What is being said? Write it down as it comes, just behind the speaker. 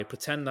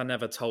Pretend I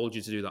never told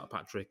you to do that,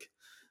 Patrick.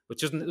 Which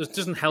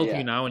doesn't help you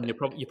Yeah. now, and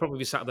you're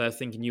probably sat there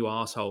thinking you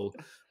arsehole.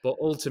 But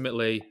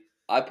ultimately,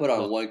 I put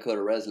on look. one coat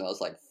of resin. I was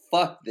like,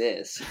 fuck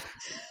this.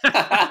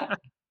 Ripped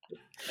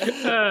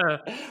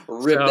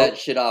that so,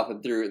 shit off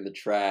and threw it in the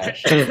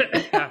trash.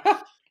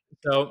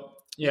 so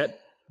yeah,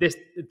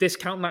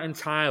 discount that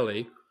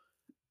entirely.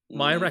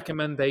 My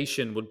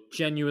recommendation would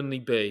genuinely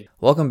be...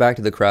 Welcome back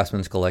to the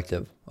Craftsman's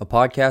Collective, a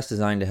podcast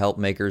designed to help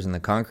makers in the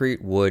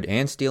concrete, wood,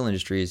 and steel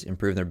industries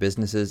improve their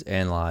businesses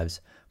and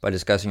lives by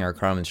discussing our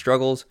common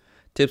struggles,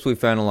 tips we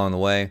found along the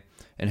way,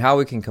 and how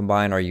we can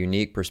combine our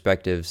unique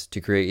perspectives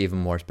to create even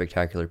more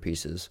spectacular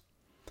pieces.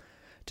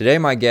 Today,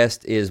 my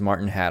guest is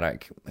Martin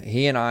Haddock.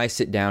 He and I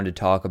sit down to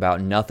talk about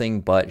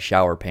nothing but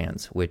shower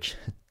pans, which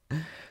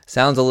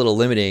sounds a little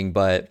limiting,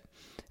 but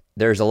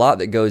there's a lot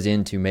that goes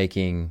into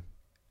making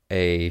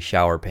a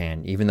shower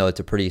pan. Even though it's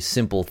a pretty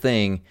simple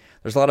thing,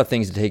 there's a lot of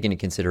things to take into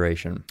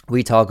consideration.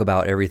 We talk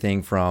about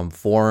everything from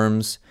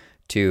forms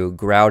to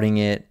grouting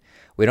it.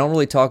 We don't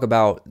really talk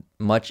about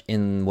much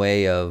in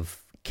way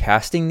of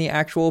casting the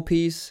actual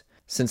piece,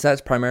 since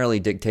that's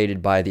primarily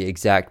dictated by the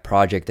exact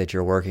project that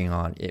you're working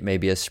on. It may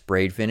be a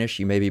sprayed finish,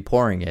 you may be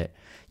pouring it,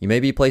 you may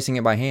be placing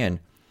it by hand.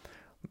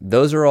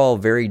 Those are all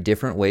very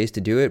different ways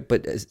to do it,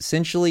 but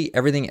essentially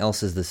everything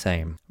else is the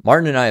same.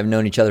 Martin and I have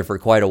known each other for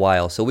quite a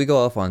while, so we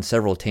go off on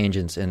several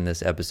tangents in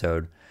this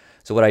episode.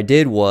 So what I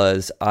did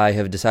was I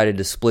have decided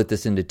to split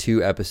this into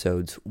 2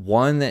 episodes.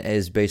 One that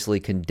is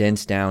basically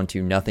condensed down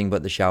to nothing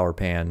but the shower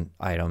pan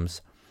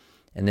items.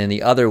 And then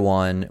the other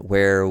one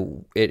where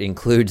it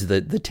includes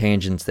the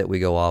tangents that we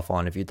go off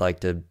on if you'd like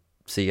to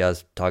see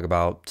us talk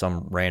about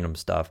some random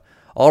stuff.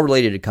 All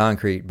related to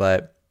concrete,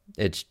 but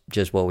it's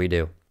just what we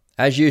do.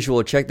 As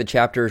usual, check the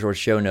chapters or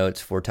show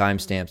notes for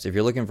timestamps if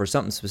you're looking for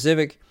something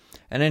specific,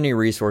 and any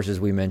resources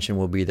we mention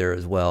will be there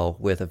as well,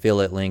 with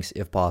affiliate links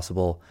if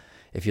possible,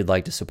 if you'd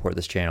like to support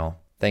this channel.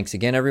 Thanks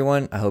again,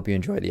 everyone. I hope you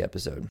enjoyed the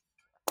episode.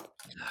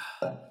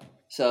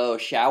 So,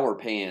 shower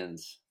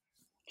pans.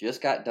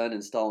 Just got done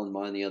installing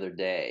mine the other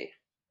day.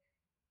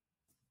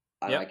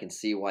 And I can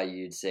see why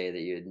you'd say that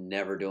you'd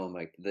never do them.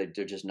 Like, they're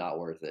just not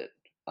worth it.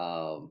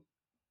 So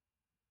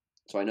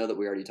I know that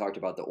we already talked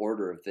about the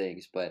order of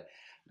things, but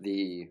do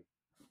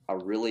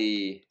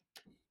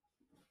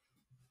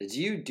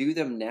you do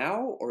them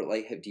now, or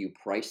like do you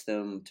price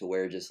them to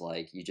where just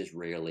like you just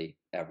rarely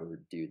ever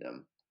do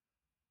them?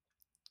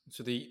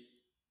 So the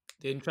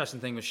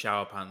interesting thing with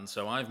shower pans,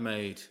 so I've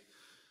been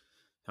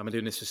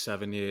doing this for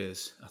 7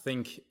 years. I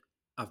think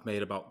I've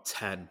made about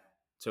 10.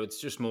 So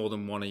it's just more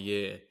than one a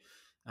year.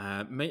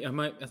 I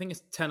think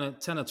it's 10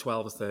 or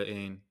 12 or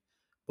 13.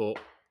 But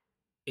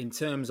in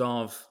terms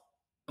of,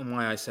 and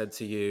why I said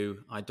to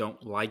you I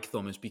don't like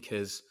them, is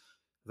because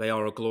they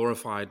are a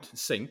glorified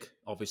sink,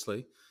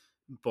 obviously,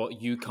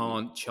 but you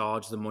can't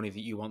charge the money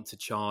that you want to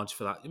charge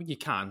for that. I mean, you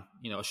can,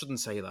 I shouldn't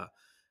say that.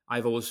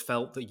 I've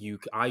felt that you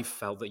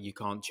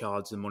can't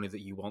charge the money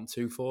that you want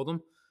to for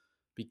them,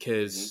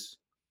 because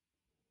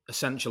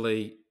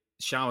essentially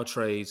shower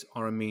trays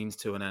are a means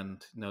to an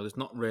end. There's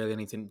not really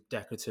anything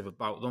decorative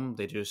about them.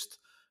 They're just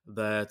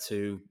there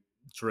to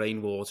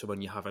drain water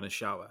when you're having a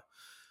shower.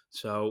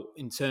 So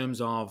in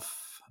terms of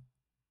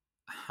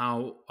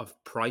how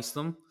I've priced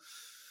them,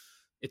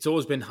 it's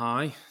always been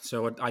high.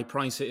 So I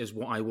price it as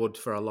what I would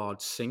for a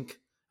large sink,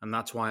 and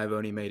that's why I've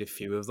only made a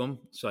few of them.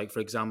 So like, for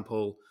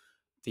example,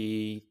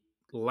 the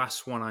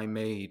last one I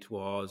made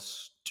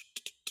was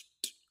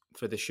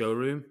for the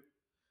showroom,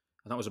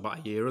 and that was about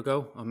a year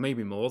ago, or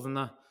maybe more than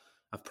that.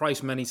 I've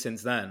priced many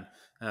since then,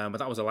 but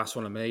that was the last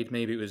one I made.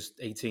 Maybe it was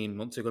 18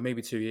 months ago,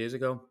 maybe 2 years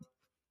ago.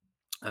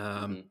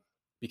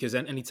 Because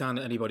anytime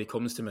that anybody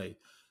comes to me,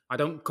 I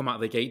don't come out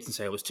of the gates and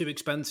say it was too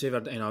expensive.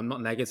 I'm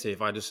not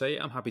negative. I just say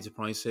I'm happy to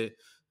price it,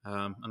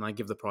 and I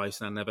give the price,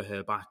 and I never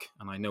hear back.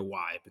 And I know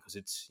why, because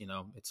it's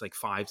like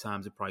 5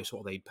 times the price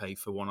what they'd pay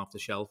for one off the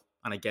shelf.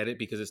 And I get it,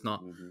 because it's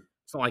not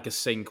like a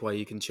sink where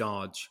you can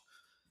charge,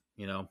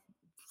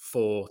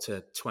 $4,000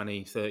 to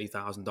 $20,000,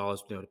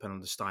 $30,000, depending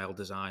on the style,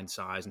 design,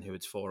 size, and who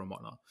it's for and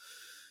whatnot.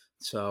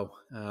 So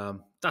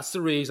that's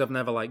the reason I've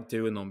never liked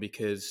doing them,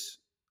 because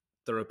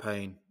they're a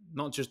pain.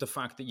 Not just the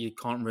fact that you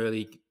can't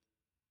really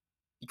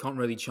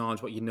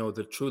charge what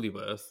they're truly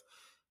worth,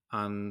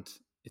 and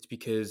it's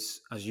because,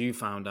 as you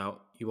found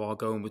out, you are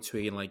going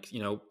between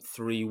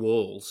 3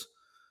 walls,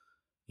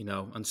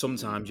 and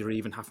sometimes you're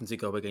even having to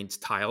go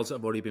against tiles that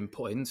have already been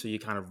put in, so you're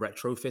kind of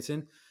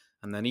retrofitting,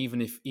 and then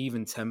even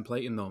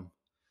templating them,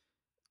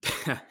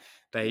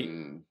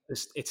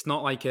 it's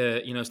not like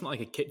it's not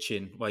like a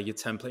kitchen where you're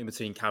templating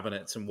between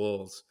cabinets and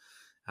walls.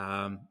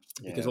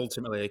 Because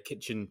ultimately a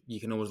kitchen,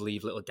 you can always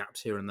leave little gaps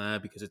here and there,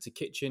 because it's a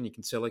kitchen. You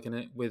can silicone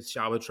it. With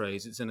shower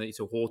trays, it's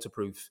a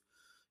waterproof,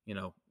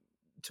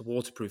 it's a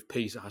waterproof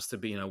piece. It has to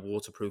be,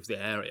 waterproof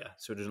the area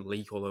so it doesn't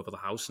leak all over the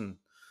house and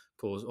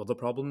cause other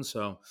problems.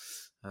 So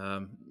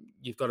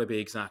you've got to be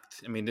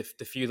exact. I mean,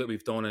 the few that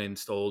we've done and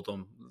installed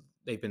them,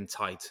 they've been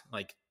tight,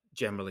 like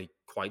generally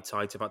quite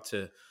tight. I've had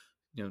to,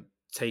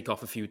 take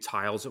off a few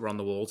tiles that were on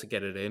the wall to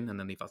get it in, and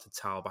then they've had to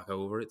tile back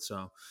over it.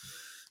 So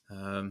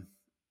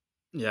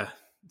Yeah.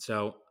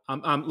 So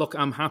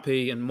I'm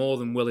happy and more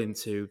than willing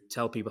to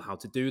tell people how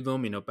to do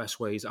them. Best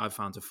ways I've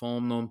found to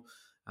form them.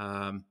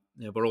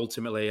 But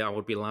ultimately, I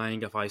would be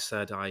lying if I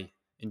said I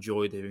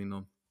enjoy doing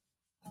them.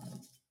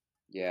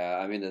 Yeah,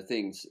 I mean the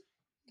things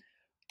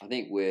I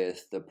think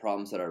with the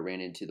problems that I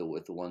ran into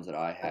with the ones that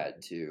I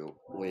had too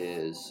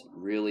was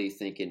really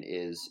thinking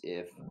is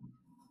if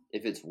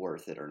it's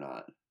worth it or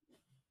not.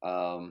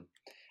 Um,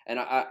 and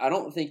I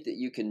don't think that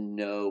you can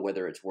know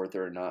whether it's worth it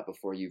or not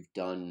before you've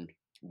done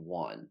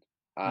one.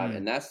 And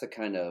Mm. that's the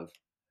kind of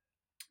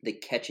the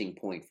catching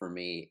point for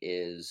me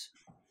is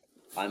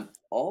I'm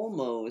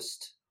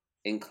almost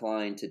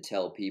inclined to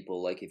tell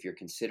people like if you're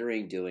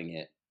considering doing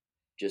it,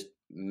 just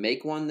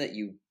make one that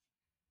you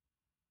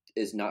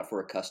is not for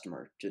a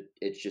customer.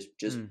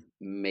 Just Mm.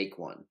 make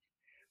one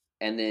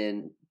and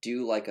then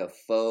do like a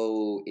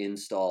faux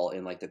install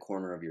in like the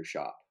corner of your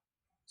shop.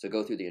 So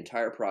go through the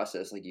entire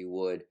process like you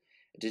would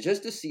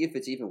to see if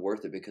it's even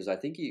worth it because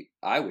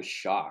I was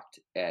shocked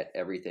at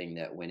everything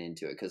that went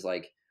into it because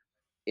like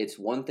it's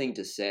one thing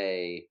to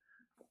say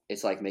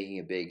it's like making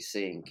a big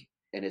sink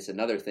and it's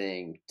another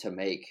thing to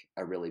make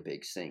a really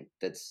big sink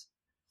that's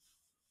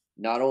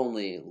not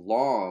only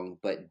long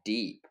but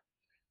deep.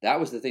 That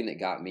was the thing that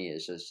got me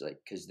is just like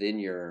because then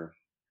you're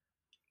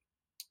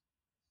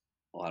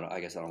well, I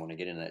guess I don't want to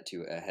get into that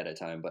too ahead of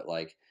time, but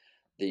like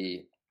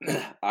the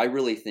I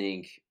really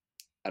think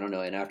I don't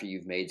know. And after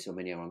you've made so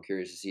many of them, I'm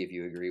curious to see if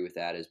you agree with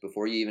that. Is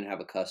before you even have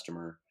a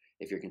customer,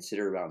 if you're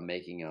considerate about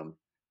making them,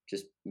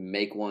 just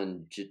make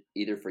one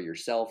either for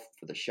yourself,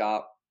 for the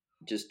shop,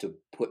 just to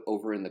put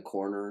over in the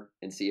corner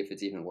and see if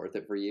it's even worth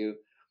it for you.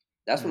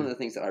 That's one of Mm. the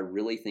things that I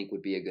really think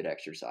would be a good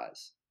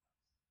exercise.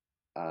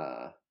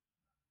 Uh,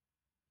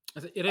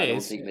 It I don't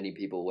is. think many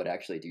people would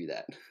actually do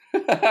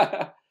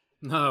that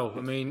No,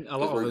 I mean a because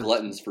lot of we're us.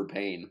 gluttons for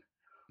pain.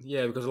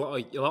 Yeah, because a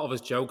lot of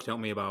us joke,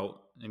 don't we,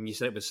 about, and you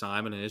said it with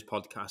Simon in his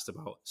podcast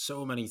about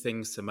so many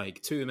things to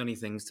make, too many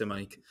things to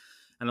make,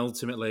 and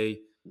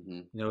ultimately,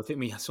 Hmm. I think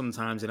we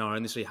sometimes in our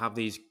industry have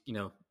these,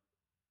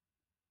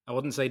 I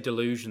wouldn't say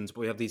delusions, but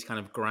we have these kind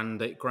of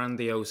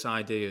grandiose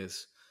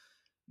ideas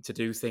to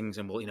do things,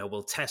 and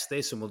we'll test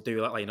this and we'll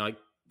do that. Like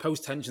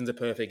post tension's a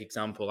perfect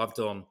example. I've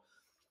done,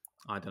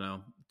 I don't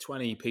know,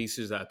 20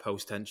 pieces that are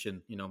post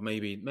tension.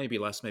 Maybe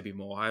less, maybe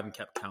more. I haven't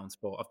kept count,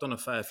 but I've done a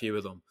fair few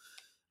of them,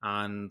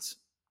 and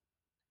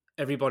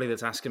everybody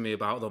that's asking me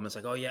about them, it's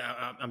like, oh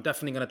yeah, I'm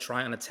definitely going to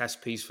try it on a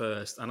test piece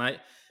first, and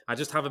I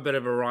just have a bit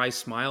of a wry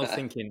smile,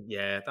 thinking,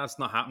 yeah, that's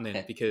not happening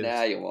Nah,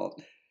 because you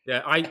won't.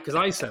 yeah,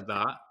 I said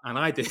that and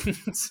I didn't.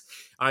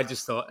 I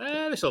just thought,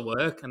 this will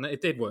work, and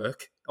it did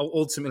work.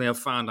 Ultimately, I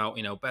found out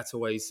better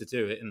ways to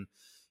do it and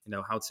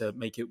how to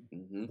make it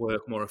Hmm.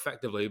 work more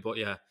effectively. But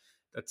yeah,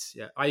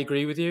 I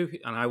agree with you,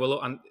 and I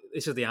will. And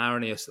this is the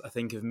irony, I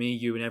think, of me,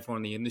 you, and everyone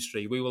in the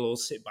industry. We will all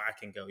sit back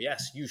and go,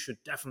 yes, you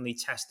should definitely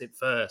test it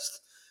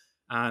first,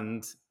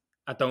 and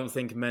I don't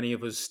think many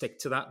of us stick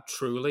to that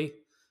truly.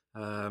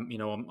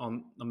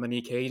 On many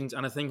occasions,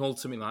 and I think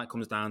ultimately that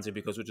comes down to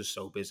because we're just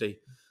so busy,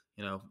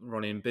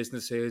 running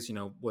businesses,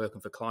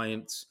 working for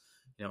clients,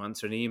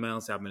 answering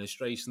emails, the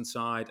administration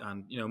side,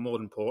 and more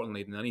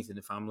importantly than anything,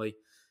 the family.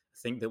 I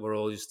think that we're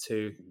all just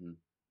too. Hmm.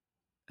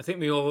 I think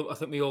we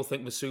all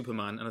think we're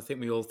Superman, and I think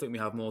we all think we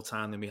have more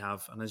time than we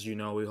have. And as you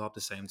know, we all have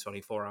the same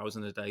 24 hours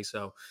in a day.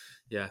 So,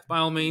 yeah, by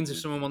all means, if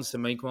Hmm. someone wants to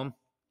make one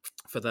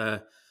for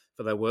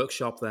their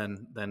workshop,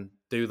 then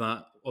do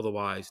that.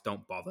 Otherwise,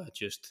 don't bother.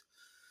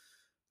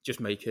 Just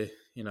make it.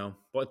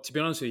 But to be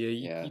honest with you,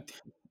 Yeah.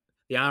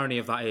 the irony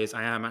of that is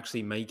I am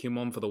actually making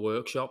one for the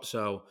workshop.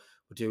 So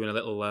we're doing a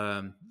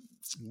little.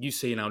 You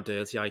seeing how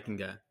dirty I can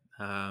get,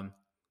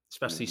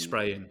 especially Hmm.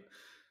 spraying.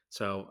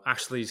 So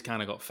Ashley's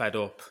kind of got fed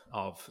up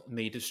of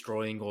me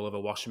destroying all of her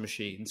washing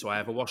machine. So I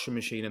have a washing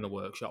machine in the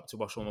workshop to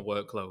wash all my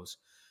work clothes,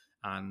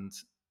 and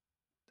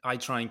I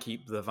try and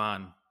keep the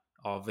van,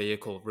 our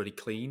vehicle, really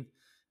clean.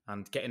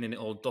 And getting in it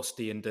all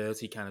dusty and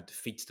dirty kind of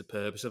defeats the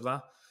purpose of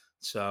that.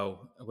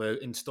 So we're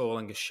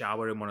installing a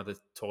shower in one of the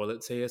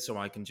toilets here, so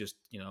I can just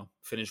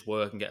finish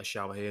work and get a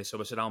shower here. So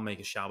I said I'll make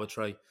a shower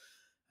tray,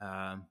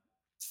 um,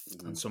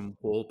 and Hmm. some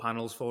wall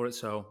panels for it.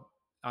 So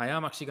I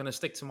am actually going to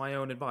stick to my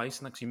own advice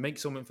and actually make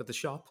something for the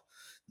shop.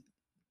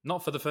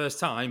 Not for the first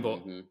time, but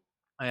Hmm.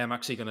 I am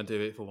actually going to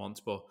do it for once.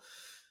 But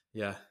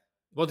yeah,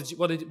 what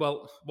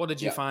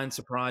did you Yeah. find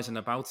surprising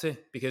about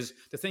it? Because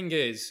the thing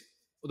is,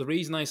 the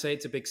reason I say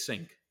it's a big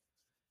sink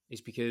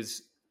is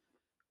because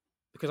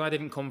I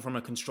didn't come from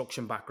a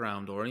construction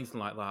background or anything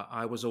like that.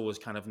 I was always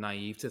kind of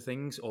naive to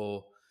things,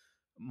 or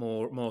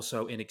more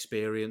so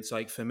inexperienced.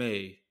 Like for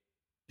me,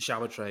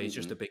 shower tray is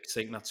just Hmm. a big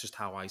sink. That's just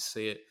how I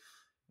see it.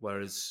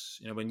 Whereas,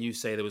 when you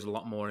say there was a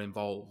lot more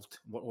involved,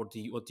 what do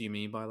you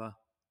mean by that?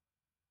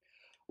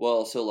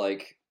 Well, so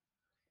like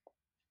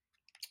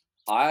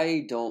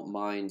I don't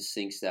mind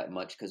sinks that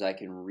much because I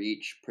can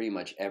reach pretty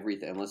much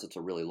everything, unless it's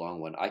a really long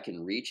one. I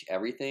can reach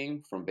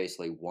everything from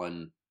basically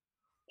one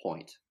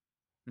point.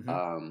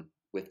 Hmm.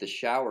 With the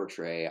shower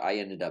tray, I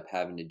ended up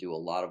having to do a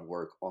lot of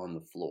work on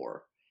the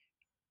floor.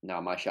 now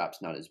my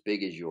shop's not as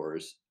big as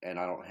yours, and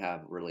I don't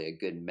have really a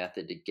good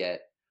method to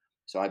get.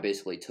 So I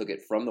basically took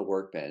it from the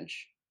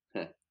workbench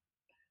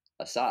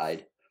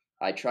aside.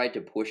 I tried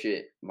to push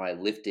it my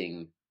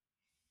lifting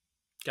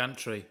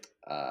Gantry.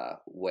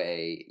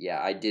 way.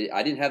 Yeah, I did.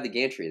 I didn't have the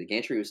gantry. The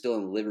gantry was still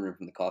in the living room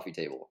from the coffee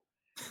table.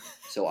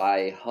 So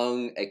I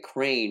hung a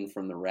crane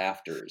from the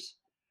rafters.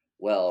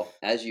 Well,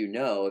 as you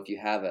know, if you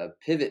have a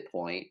pivot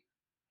point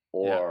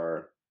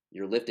or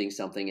you're lifting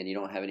something and you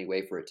don't have any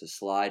way for it to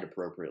slide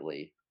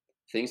appropriately,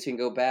 things can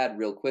go bad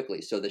real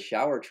quickly. So the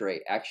shower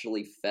tray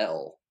actually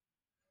fell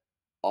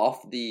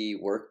off the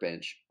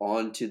workbench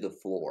onto the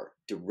floor,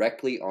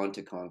 directly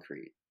onto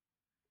concrete.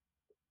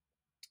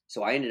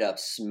 So I ended up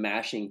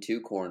smashing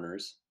 2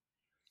 corners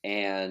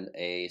and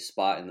a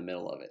spot in the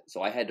middle of it.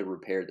 So I had to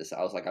repair this.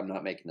 I was like, I'm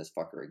not making this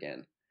fucker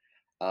again.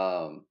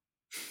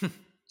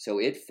 So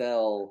it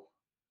fell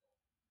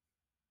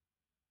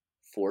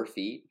 4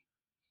 feet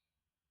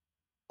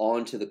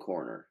onto the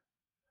corner.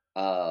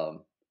 But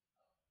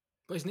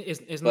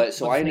isn't But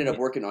so but the I ended thing? up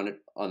working on it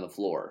on the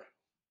floor.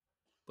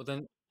 But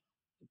then,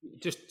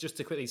 just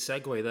to quickly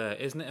segue there,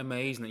 isn't it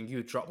amazing that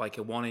you drop like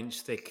a 1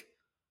 inch thick,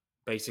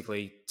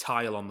 basically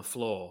tile on the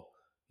floor,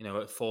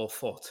 at 4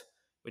 foot,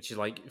 which is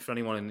like for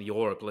anyone in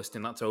Europe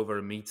listening, that's over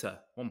a meter,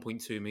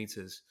 1.2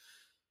 meters,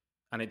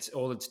 and it's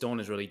all it's done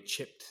is really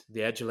chipped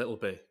the edge a little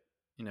bit,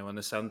 in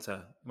the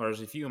center.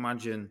 Whereas if you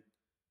imagine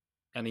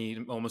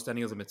almost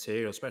any other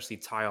material, especially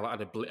tile,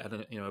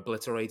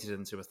 obliterated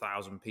into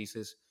 1,000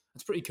 pieces,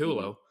 it's pretty cool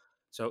Mm-hmm. though.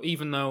 So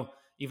even though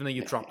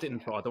you dropped it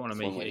and thought, I don't want to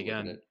That's one make way it to look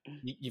at again,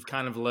 it. you've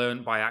kind of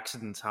learned by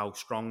accident how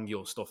strong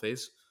your stuff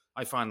is.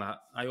 I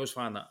always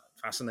find that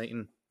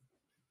fascinating.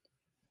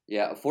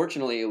 Yeah,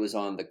 fortunately, it was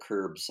on the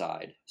curb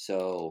side.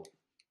 So,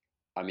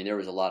 I mean, there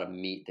was a lot of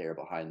meat there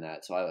behind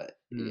that. So,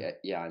 Mm.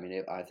 I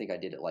mean, I think I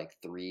did it like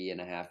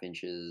 3.5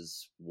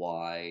 inches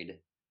wide.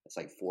 It's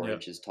like four Yeah.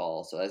 inches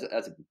tall. So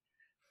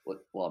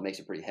well, it makes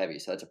it pretty heavy.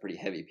 So that's a pretty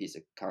heavy piece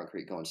of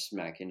concrete going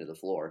smack into the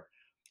floor.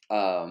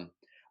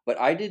 But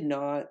I did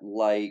not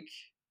like.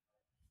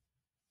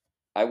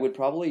 I would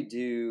probably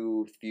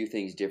do a few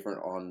things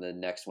different on the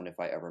next one if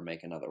I ever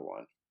make another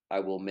one. I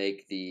will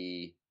make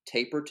the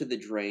taper to the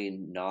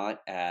drain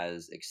not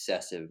as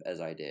excessive as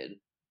I did.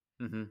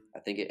 Mm-hmm. I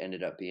think it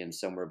ended up being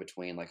somewhere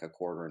between like a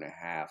quarter and a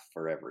half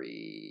for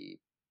every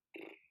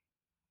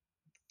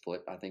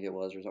foot, I think it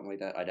was, or something like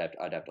that.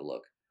 I'd have to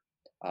look.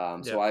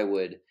 Yeah. So I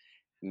would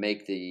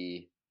make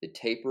the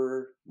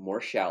taper more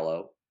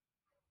shallow.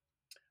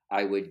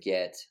 I would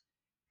get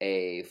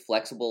a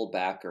flexible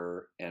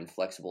backer and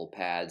flexible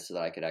pads so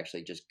that I could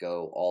actually just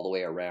go all the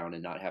way around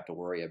and not have to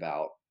worry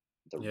about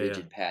the Yeah.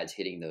 rigid pads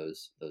hitting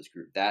those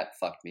grooves. That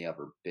fucked me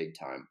over big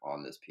time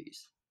on this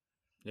piece.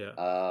 Yeah.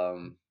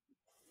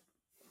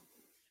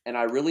 And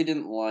I really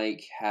didn't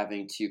like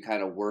having to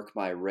kind of work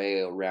my way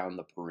around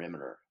the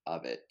perimeter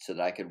of it so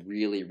that I could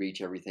really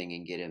reach everything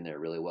and get in there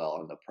really well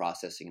on the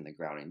processing and the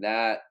grounding.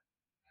 That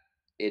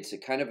it's a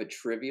kind of a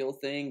trivial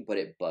thing, but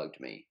it bugged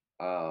me.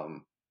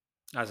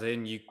 As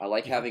in, you I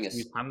like you had having to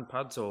use hand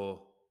pads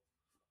or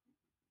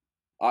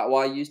well,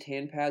 I used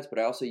hand pads, but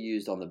I also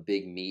used on the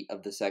big meat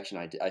of the section.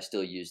 I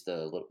still used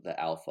the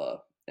alpha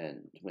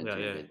and went yeah,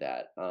 through and yeah. did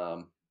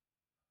that.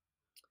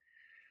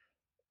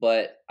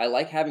 But I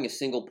like having a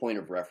single point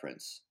of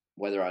reference,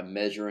 whether I'm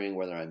measuring,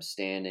 whether I'm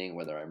standing,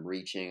 whether I'm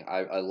reaching.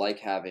 I like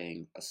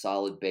having a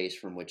solid base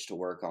from which to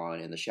work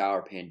on, and the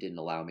shower pan didn't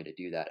allow me to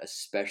do that,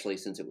 especially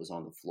since it was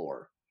on the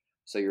floor.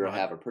 So you Right.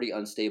 have a pretty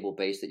unstable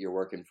base that you're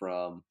working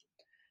from.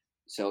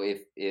 So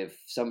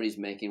if somebody's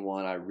making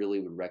one, I really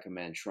would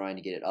recommend trying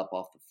to get it up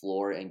off the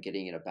floor and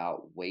getting it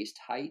about waist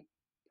height.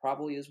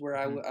 Probably is where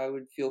Mm-hmm. I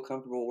would feel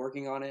comfortable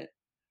working on it.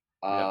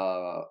 Yeah.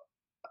 Uh,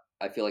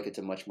 I feel like it's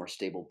a much more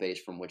stable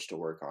base from which to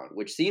work on,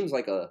 which seems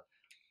like a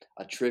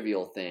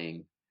trivial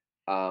thing,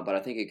 but I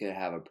think it could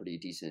have a pretty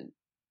decent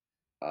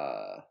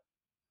uh,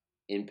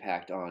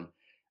 impact on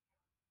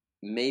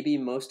maybe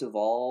most of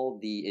all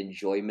the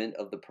enjoyment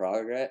of the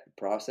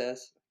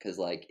process, because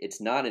like it's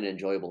not an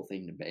enjoyable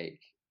thing to make.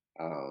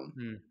 Um,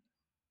 Mm.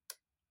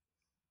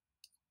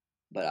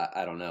 but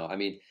I don't know. I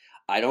mean,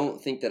 I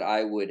don't think that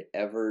I would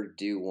ever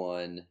do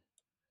one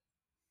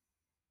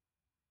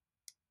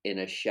in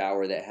a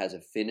shower that has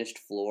a finished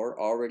floor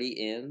already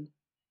in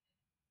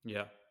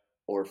Yeah.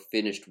 or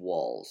finished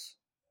walls.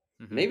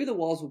 Mm-hmm. Maybe the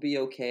walls would be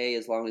okay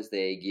as long as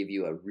they give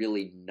you a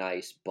really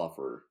nice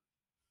buffer.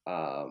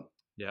 Um,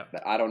 Yeah.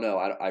 but I don't know.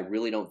 I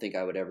really don't think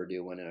I would ever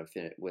do one in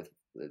with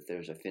if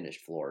there's a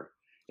finished floor.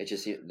 It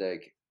just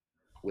like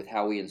with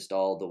how we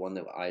installed the one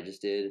that I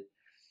just did.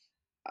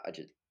 I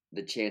just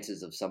the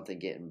chances of something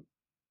getting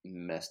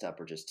messed up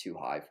are just too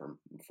high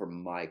for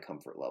my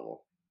comfort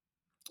level.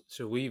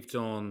 So we've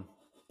done.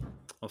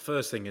 Well,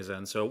 first thing is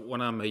then. So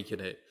when I'm making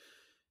it,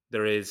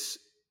 there is,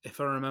 if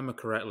I remember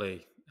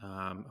correctly,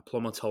 a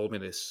plumber told me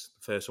this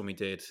the first one we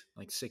did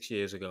like 6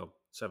 years ago,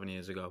 7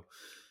 years ago,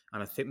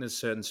 and I think there's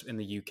certain in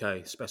the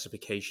UK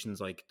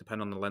specifications like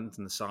depending on the length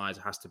and the size,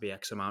 it has to be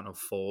X amount of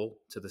fall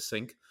to the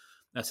sink,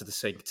 to the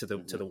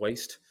Mm-hmm.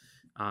 waste,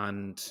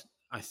 and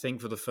I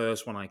think for the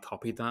first one I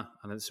copied that,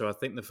 and so I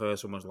think the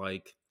first one was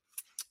like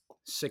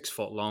 6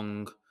 foot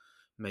long,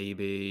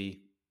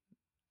 maybe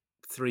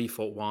 3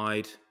 foot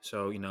wide,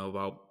 so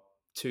about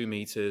 2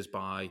 meters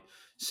by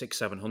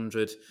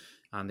 600-700,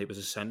 and it was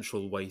a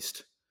central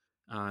waist.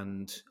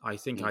 And I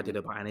think I did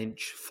Mm-hmm. about an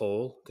inch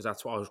fall because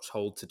that's what I was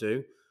told to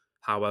do.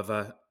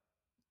 However,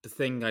 the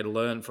thing I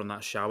learned from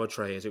that shower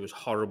tray is it was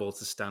horrible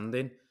to stand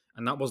in,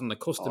 and that wasn't the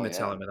Oh customer yeah.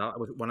 telling me that. It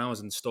was when I was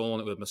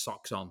installing it with my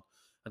socks on.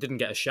 I didn't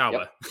get a Yep.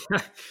 shower,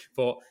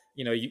 but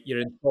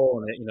you're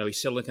installing it. You're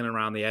silicon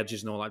around the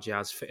edges and all that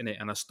jazz, fitting it.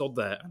 And I stood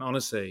there, and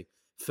honestly,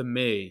 for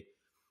me,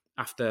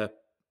 after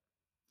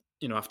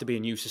after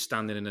being used to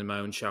standing in my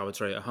own shower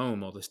tray at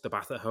home or the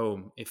bath at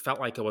home, it felt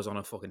like I was on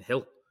a fucking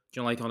hill.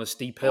 Like on a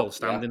steep hill, Oh yeah.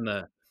 standing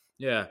there.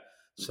 Yeah.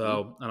 Mm-hmm.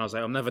 So, and I was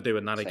like, I'm never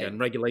doing that again.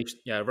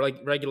 Same.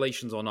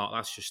 Regulations or not,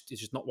 it's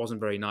just not wasn't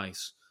very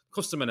nice.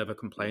 Customer never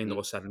complained Mm-hmm.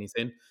 or said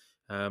anything,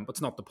 but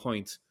it's not the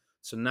point.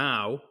 So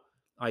now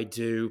I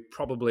do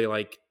probably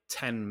like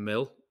 10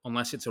 mil,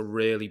 unless it's a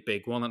really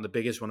big one. And the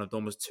biggest one I've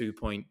done was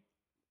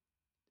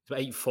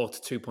 2.8 foot,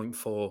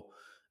 2.4.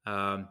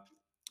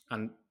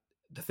 And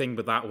the thing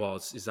with that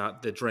is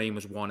that the drain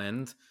was one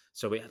end,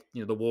 so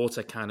the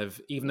water kind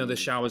of, even though the Mm.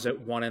 shower's at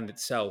one end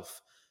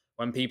itself,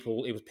 when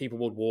people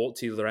would walk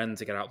to the other end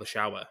to get out the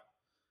shower,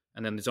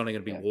 and then there's only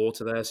going to be Yeah.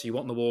 water there, so you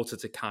want the water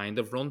to kind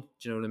of run. Do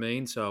you know what I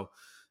mean? So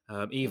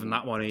even Mm-hmm.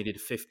 that one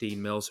needed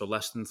 15 mil, so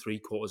less than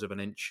 3/4 of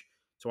an inch.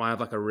 So I have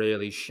like a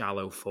really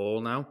shallow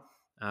fall now.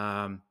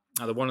 Now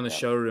the one in the Yeah.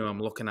 showroom I'm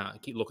looking at, I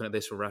keep looking at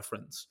this for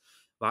reference.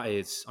 That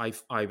is, I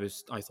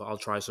thought I'll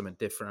try something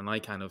different, and I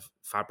kind of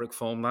fabric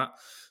foam that,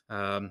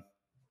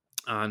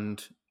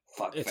 and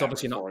Fuck it's fabric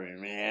obviously not.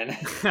 forming, man.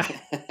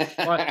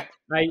 Well,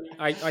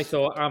 I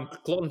thought I'm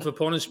glutton for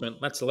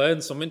punishment. Let's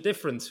learn something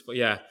different. But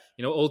yeah,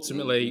 Mm-hmm.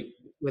 ultimately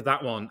with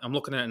that one, I'm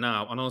looking at it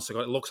now, and also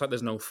it looks like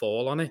there's no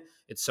fall on it.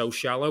 It's so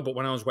shallow. But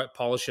when I was wet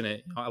polishing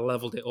it, I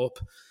leveled it up.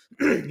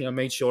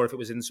 Made sure if it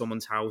was in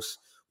someone's house,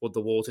 would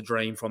the water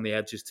drain from the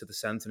edges to the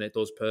centre, and it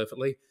does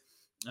perfectly.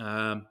 But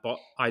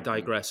I Mm-hmm.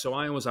 digress. So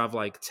I always have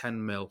like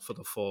 10 mil for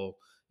the fall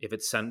if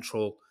it's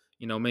central.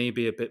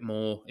 Maybe a bit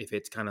more if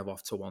it's kind of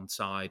off to one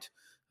side.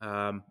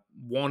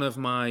 One of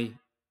my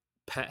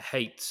pet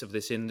hates of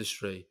this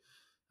industry,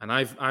 and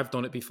I've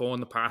done it before in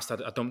the past.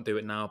 I don't do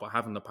it now, but I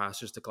have in the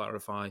past. Just to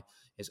clarify,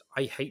 is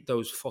I hate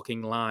those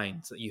fucking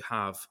lines that you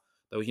have.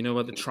 Those,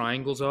 where the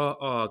triangles are.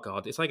 Oh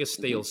god, it's like a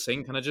Mm-hmm. steel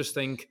sink, and I just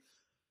think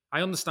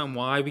I understand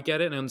why we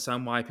get it, and I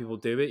understand why people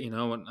do it,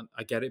 and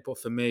I get it. But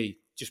for me,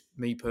 just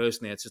me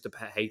personally, it's just a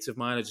pet hate of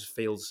mine. It just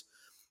feels,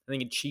 I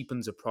think it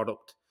cheapens a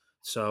product.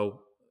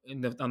 So,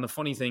 and the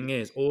funny thing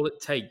is, all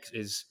it takes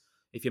is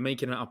if you're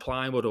making it out of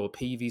plywood or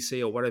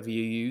PVC or whatever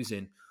you're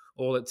using,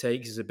 all it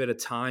takes is a bit of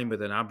time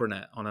with an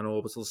abranet on an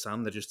orbital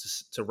sander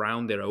just to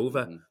round it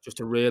over, Mm-hmm. just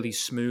to really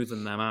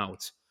smoothen them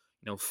out.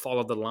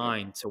 Follow the Yep.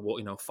 line to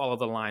what follow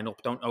the line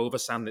up. Don't over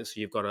sand it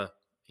so you've got a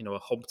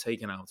hub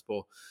taken out,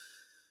 but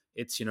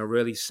it's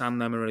really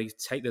sand them and really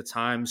take the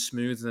time,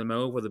 smooth them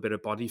over with a bit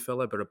of body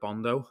filler, a bit of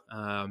Bondo,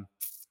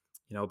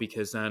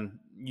 because then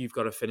you've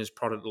got a finished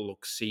product that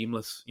looks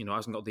seamless.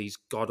 Hasn't got these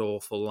god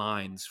awful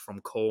lines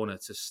from corner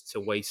to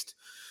waist.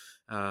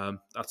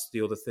 That's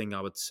the other thing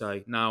I would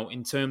say. Now,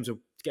 in terms of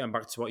getting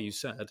back to what you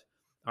said,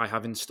 I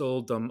have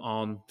installed them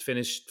on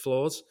finished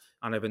floors,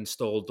 and I've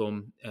installed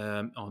them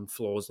on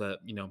floors that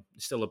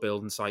still a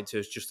building site, so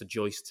it's just a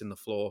joist in the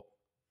floor.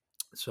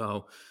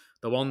 So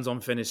the ones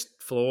on finished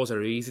floors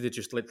are easy. They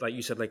just like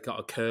you said, like got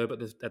a curb at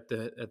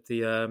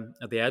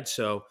the edge.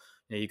 So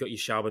you got your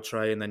shower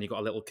tray, and then you got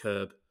a little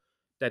curb.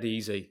 Dead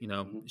easy.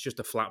 Mm-hmm. It's just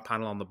a flat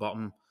panel on the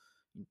bottom,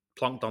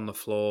 plonked on the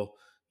floor.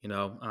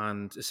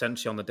 And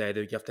essentially on the day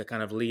that you have to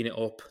kind of lean it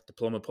up. The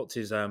plumber puts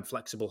his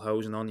flexible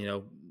hosing on.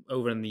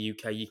 Over in the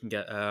UK, you can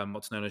get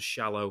what's known as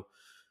shallow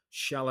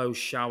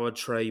shower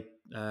tray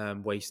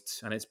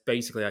wastes, and it's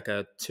basically like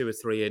a 2 or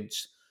 3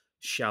 inch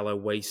shallow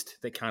waste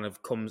that kind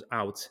of comes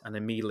out and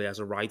immediately has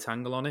a right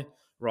angle on it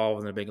rather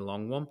than a big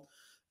long one.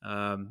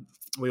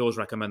 We always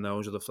recommend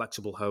those with a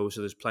flexible hose,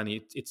 so there's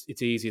plenty.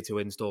 It's easier to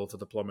install for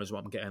the plumbers.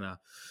 What I'm getting at,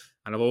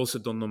 and I've also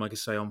done them, like I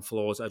say, on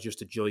floors that are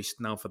just a joist.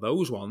 Now for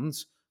those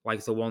ones,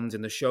 like the ones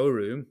in the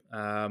showroom,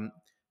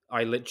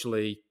 I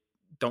literally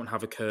don't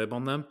have a curb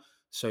on them,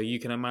 so you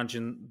can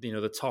imagine,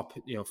 the top,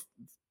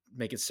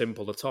 make it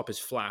simple. The top is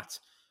flat,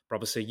 but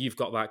obviously you've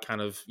got that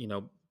kind of,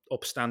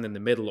 upstand in the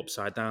middle,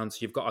 upside down. So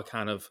you've got a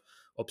kind of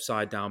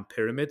upside down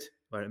pyramid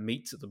where it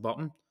meets at the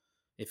bottom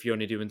if you're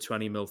only doing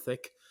 20 mil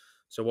thick.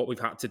 So what we've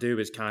had to do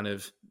is kind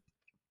of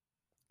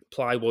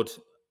plywood,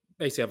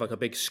 basically have like a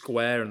big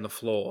square in the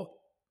floor.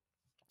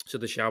 So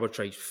the shower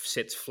tray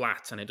sits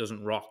flat and it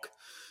doesn't rock.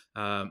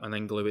 And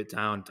then glue it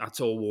down.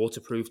 That's all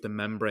waterproof, the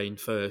membrane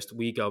first.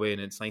 We go in,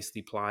 it's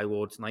nicely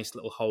plywood, nice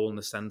little hole in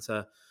the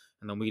center,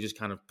 and then we just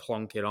kind of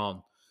plonk it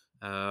on.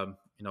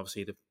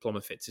 Obviously the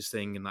plumber fits his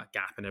thing in that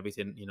gap and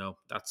everything.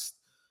 That's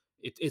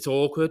it's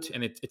awkward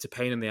and it's a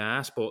pain in the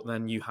ass. But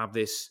then you have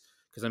this,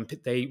 because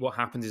then what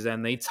happens is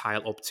then they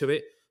tile up to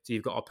it, so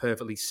you've got a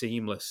perfectly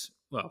seamless.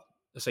 Well,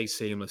 I say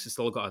seamless. It's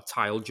still got a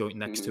tile joint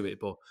next to it,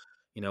 but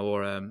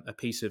or a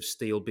piece of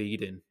steel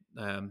beading,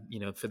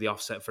 for the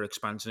offset for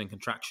expansion and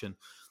contraction.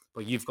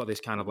 But you've got this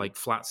kind of like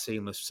flat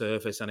seamless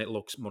surface, and it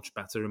looks much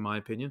better in my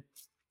opinion.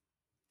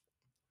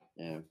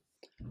 Yeah.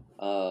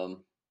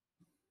 All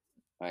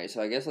right,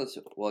 so I guess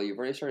you've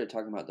already started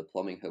talking about the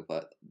plumbing hook,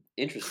 but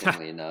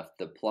interestingly enough,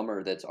 the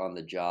plumber that's on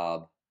the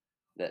job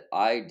that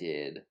I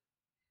did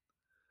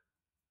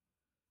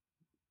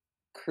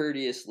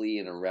courteously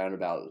in a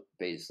roundabout,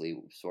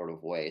 basically sort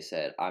of way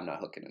said, I'm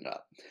not hooking it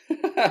up.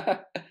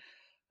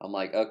 I'm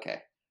like,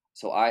 okay.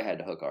 So I had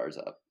to hook ours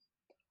up.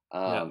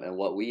 And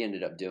what we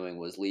ended up doing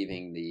was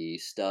leaving the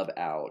stub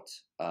out,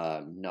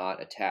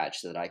 not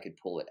attached, so that I could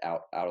pull it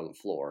out of the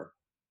floor.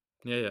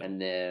 Yeah. And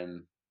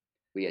then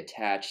we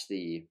attach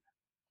I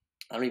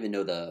don't even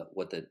know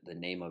what the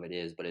name of it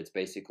is, but it's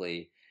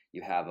basically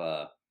you have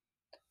a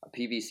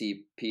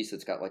PVC piece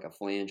that's got like a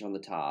flange on the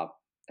top,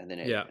 and then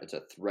it's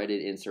a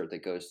threaded insert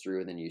that goes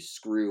through, and then you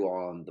screw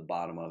on the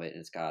bottom of it,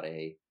 and it's got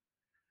a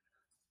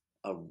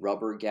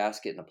rubber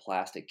gasket and a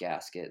plastic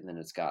gasket, and then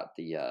it's got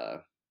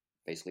the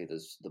basically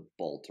the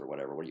bolt or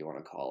whatever, what do you want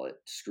to call it,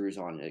 screws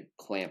on and it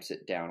clamps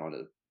it down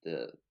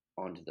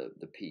onto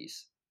the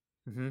piece.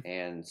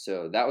 And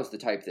so that was the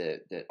type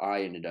that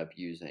I ended up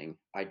using.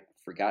 I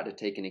forgot to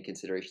take into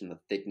consideration the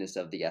thickness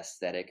of the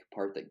aesthetic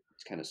part that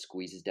kind of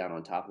squeezes down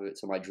on top of it.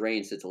 So my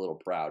drain sits a little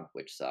proud,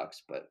 which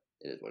sucks, but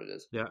it is what it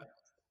is. Yeah.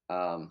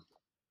 And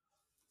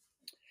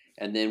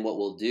then what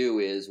we'll do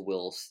is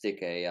we'll stick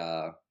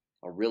a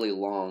really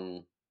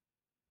long,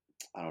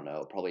 I don't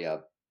know, probably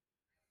a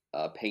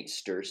paint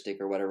stir stick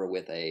or whatever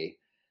with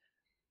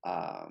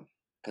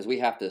because we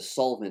have to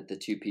solvent the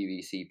two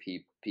PVC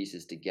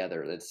pieces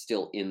together that's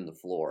still in the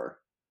floor.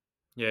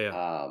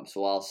 Yeah.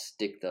 So I'll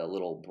stick the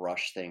little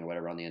brush thing or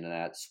whatever on the end of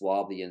that,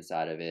 swab the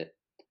inside of it,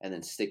 and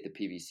then stick the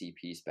PVC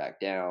piece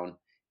back down,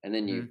 and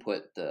then you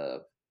put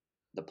the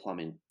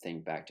plumbing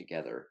thing back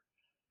together.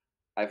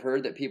 I've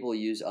heard that people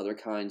use other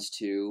kinds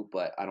too,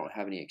 but I don't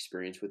have any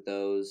experience with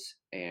those,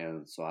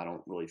 and so I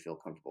don't really feel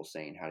comfortable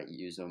saying how to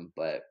use them.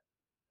 But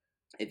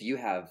if you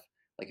have,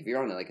 like, if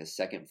you're on like a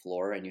second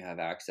floor and you have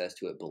access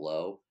to it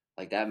below,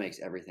 like that makes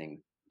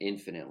everything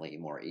infinitely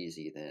more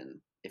easy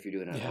than if you're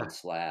doing it on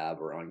slab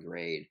or on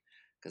grade,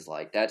 because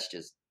like that's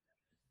just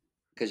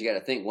because you got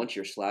to think once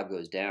your slab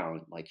goes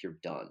down, like you're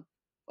done.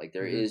 Like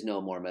there is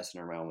no more messing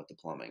around with the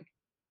plumbing.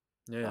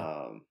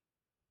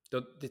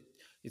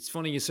 It's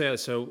funny you say that.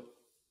 So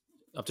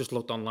I've just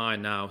looked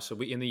online now. So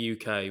in the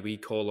UK we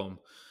call them.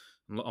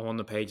 I'm on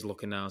the page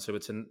looking now. So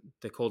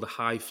they're called a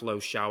high flow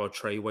shower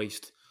tray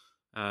waste.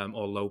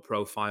 Or low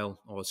profile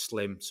or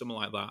slim, something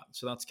like that.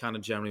 So that's kind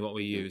of generally what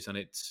we use, and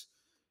it's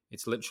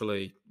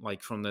literally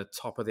like from the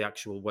top of the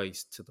actual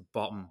waist to the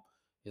bottom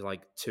is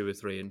like 2 or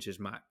 3 inches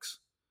max.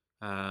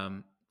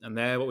 And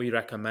they're what we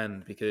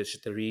recommend because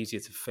they're easier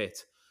to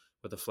fit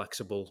with a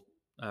flexible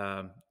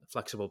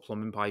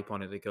plumbing pipe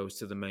on it that goes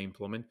to the main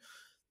plumbing.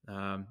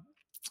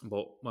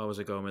 But where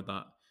was I going with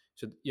that?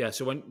 So yeah,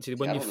 so when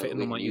you're fitting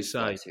them, like you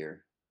say, so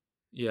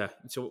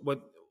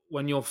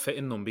when you're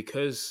fitting them,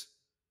 because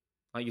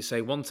like you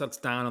say, once that's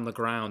down on the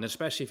ground,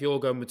 especially if you're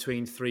going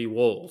between 3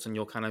 walls and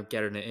you're kind of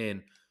getting it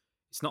in,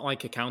 it's not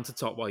like a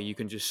countertop where you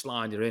can just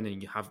slide it in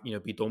and you have,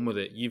 be done with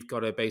it. You've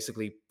got to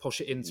basically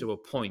push it into a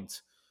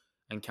point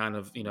and kind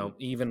of,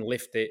 even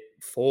lift it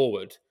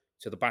forward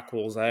to the back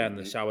walls there and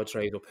the shower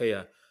tray up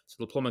here. So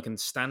the plumber can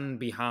stand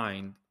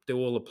behind, do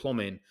all the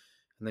plumbing,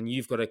 and then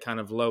you've got to kind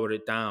of lower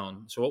it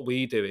down. So what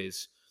we do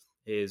is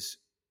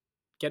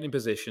get in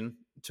position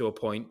to a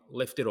point,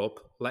 lift it up,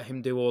 let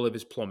him do all of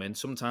his plumbing.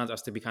 Sometimes it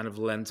has to be kind of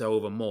leant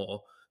over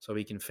more so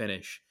he can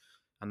finish.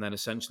 And then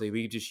essentially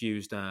we just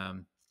used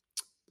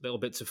little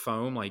bits of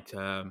foam, like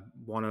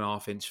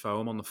 1.5 inch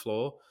foam on the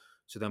floor.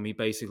 So then we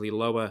basically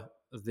lower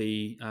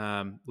the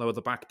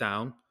back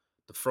down.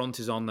 The front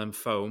is on them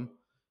foam.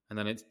 And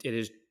then it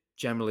is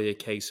generally a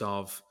case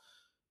of,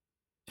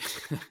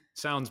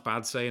 sounds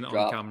bad saying it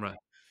on camera.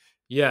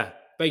 Yeah,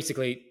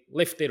 basically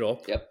lift it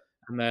up. Yep.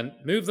 And then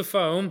move the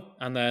foam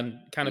and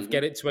then kind of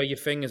get it to where your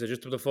fingers are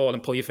just above the floor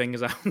and pull your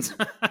fingers out.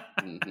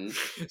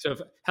 So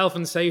if health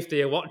and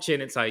safety are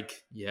watching, it's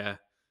like, yeah,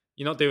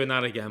 you're not doing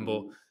that again.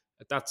 But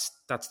that's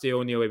the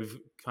only way we've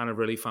kind of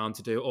really found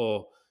to do.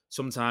 Or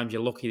sometimes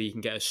you're lucky that you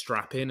can get a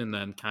strap in and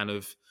then kind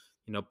of,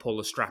 pull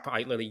the strap out,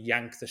 literally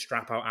yank the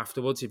strap out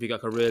afterwards. If you've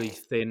got a really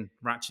thin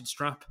ratchet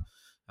strap,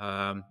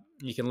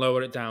 you can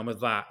lower it down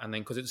with that. And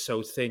then because it's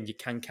so thin, you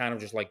can kind of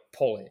just like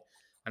pull it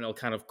and it'll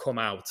kind of come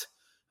out.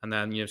 And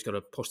then you just got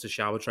to push the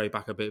shower tray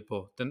back a bit.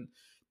 But then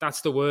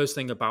that's the worst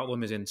thing about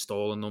them is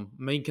installing them,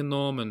 making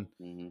them, and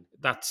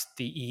that's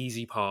the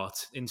easy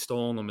part.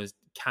 Installing them it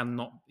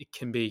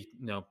can be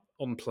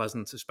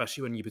unpleasant,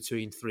 especially when you're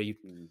between three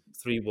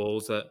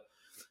walls. That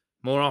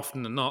more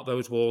often than not,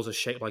 those walls are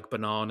shaped like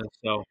bananas.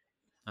 So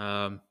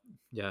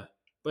yeah,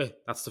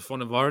 but that's the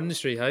fun of our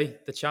industry, hey.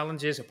 The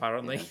challenges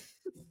apparently. Yeah.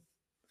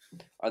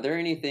 Are there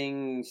any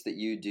things that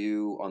you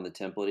do on the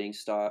templating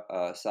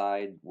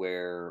side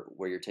where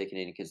you're taking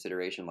into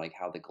consideration like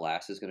how the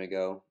glass is going to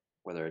go?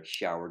 whether it's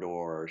shower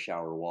door or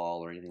shower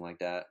wall or anything like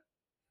that?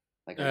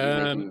 Like, are you Um,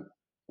 making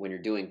when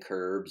you're doing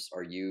curbs?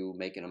 Are you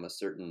making them a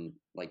certain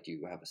like? Do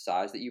you have a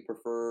size that you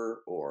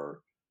prefer,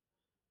 or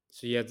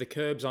so yeah, the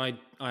curbs I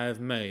have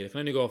made. I can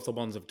only go off the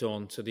ones I've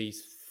done. So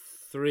these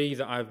three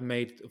that I've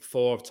made,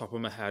 four off the top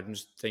of my head. I'm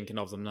just thinking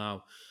of them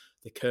now.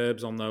 The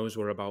curbs on those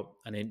were about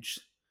an inch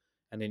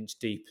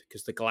deep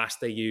because the glass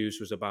they used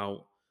was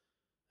about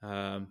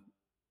um,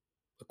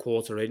 a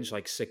quarter inch,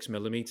 like 6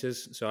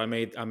 millimeters. So I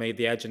made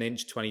the edge an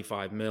inch,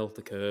 25 mil.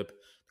 The curb,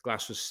 the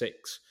glass was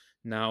 6.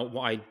 Now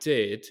what I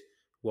did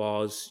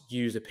was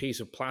use a piece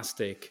of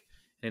plastic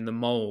and in the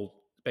mold,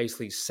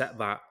 basically set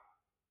that,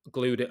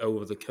 glued it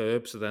over the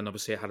curb. So then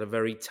obviously it had a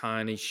very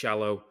tiny,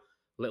 shallow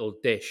little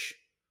dish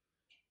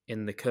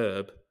in the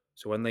curb.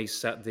 So when they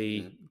set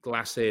the mm,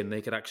 glass in,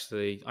 they could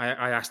actually.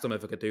 I asked them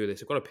if I could do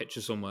this. I've got a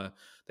picture somewhere.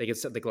 They could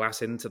set the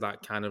glass into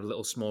that kind of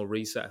little small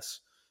recess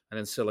and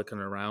then silicon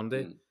around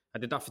it. mm, I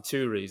did that for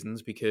two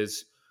reasons.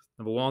 Because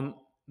number one,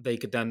 they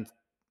could then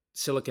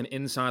silicon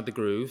inside the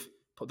groove,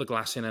 put the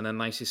glass in, and then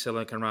nicely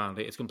silicon around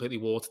it. It's completely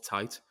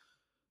watertight.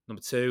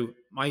 Number two,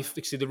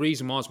 the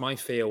reason was my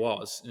fear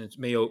was, and it's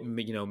me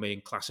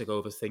in classic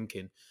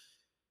overthinking.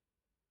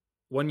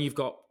 When you've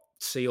got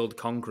sealed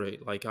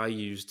concrete, like I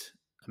used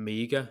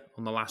Amiga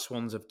on the last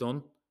ones I've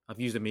done. I've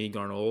used Amiga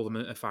on all of them,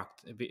 in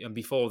fact. And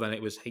before then,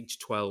 it was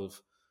H12.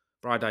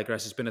 But I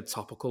digress. It's been a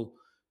topical.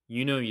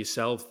 You know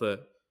yourself that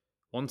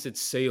once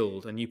it's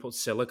sealed and you put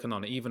silicon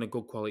on it, even a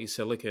good quality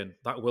silicon,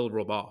 that will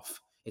rub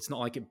off. It's not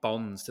like it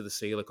bonds to the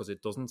sealer because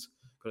it doesn't,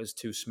 because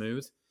it's too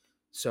smooth.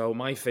 So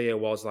my fear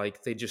was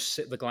like they just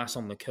sit the glass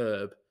on the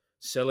curb,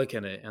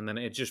 silicon it, and then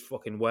it just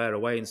fucking wear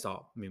away and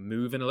start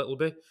moving a little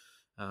bit.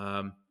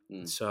 Um,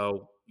 mm.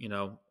 so,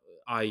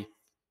 I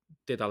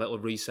did that little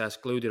recess,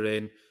 glued it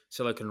in,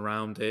 silicon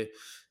around it,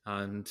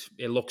 and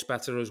it looks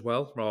better as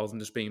well, rather than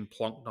just being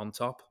plonked on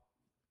top.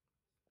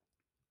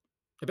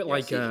 A bit Yeah,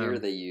 like, see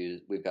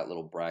here we've got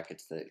little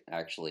brackets that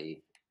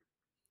actually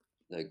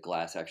the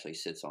glass actually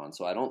sits on.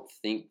 So I don't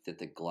think that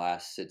the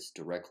glass sits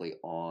directly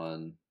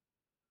on.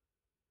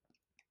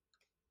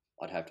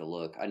 I'd have to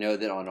look. I know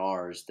that on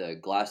ours, the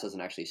glass doesn't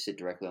actually sit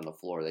directly on the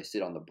floor. They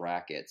sit on the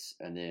brackets,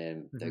 and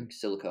then the Mhm.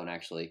 silicone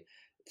actually,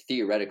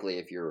 theoretically,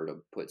 if you were to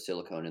put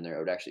silicone in there, it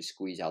would actually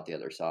squeeze out the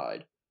other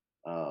side.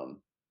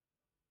 Um,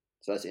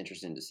 so that's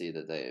interesting to see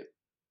that they.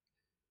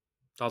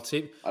 I'll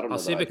see. I don't I'll know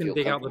see that if I I'd can feel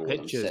dig out the comfortable with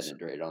them setting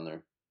pictures. it right on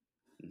there.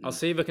 I'll Hmm.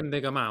 see if I can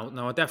dig them out.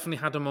 Now, I definitely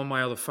had them on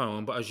my other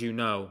phone, but as you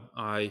know,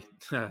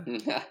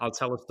 I'll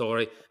tell a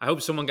story. I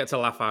hope someone gets a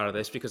laugh out of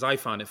this because I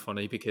find it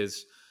funny.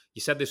 Because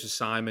you said this was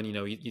Simon.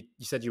 You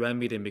said you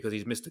envied him because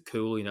he's Mr.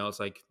 Cool. It's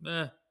like,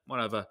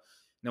 whatever.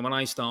 Now, when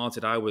I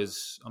started, I'm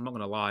not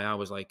going to lie, I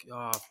was like,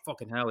 oh,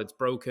 fucking hell, it's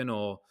broken,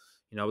 or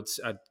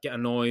I'd get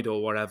annoyed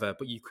or whatever.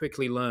 But you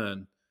quickly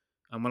learn,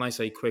 and when I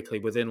say quickly,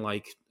 within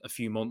like a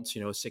few months,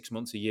 6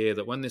 months, a year,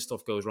 that when this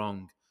stuff goes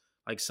wrong,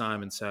 like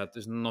Simon said,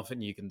 there's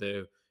nothing you can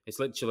do. It's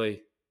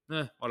literally,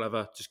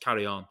 whatever, just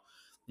carry on.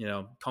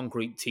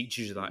 Concrete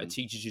teaches you that. It Hmm.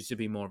 teaches you to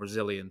be more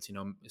resilient,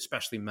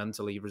 especially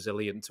mentally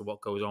resilient to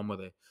what goes on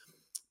with it.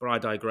 But I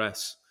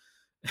digress.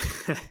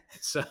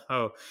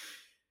 So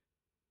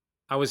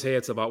I was here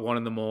till about 1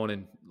 in the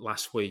morning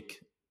last week,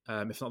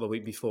 if not the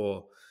week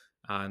before.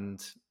 And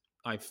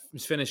I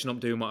was finishing up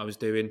doing what I was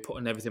doing,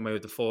 putting everything away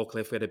with the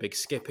forklift. We had a big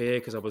skip here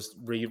because I was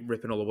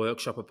ripping all the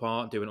workshop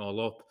apart, doing it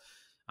all up.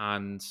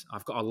 And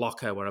I've got a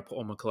locker where I put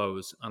all my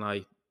clothes, and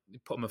I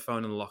put my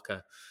phone in the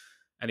locker.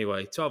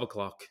 Anyway, 12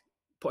 o'clock,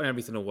 putting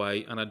everything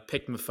away, and I'd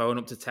picked my phone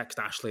up to text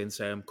Ashley and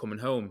say I'm coming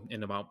home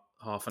in about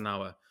half an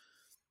hour.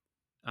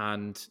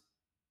 And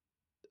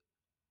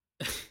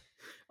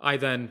I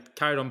then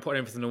carried on putting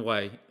everything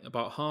away.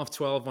 About half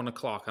 12, 1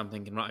 o'clock, I'm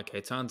thinking, right, okay,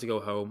 time to go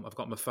home. I've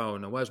got my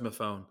phone. And where's my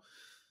phone?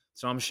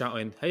 So I'm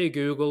shouting, hey,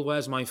 Google,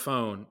 where's my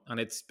phone? And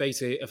it's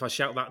basically, if I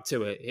shout that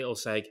to it, it'll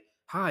say,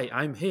 hi,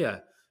 I'm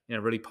here.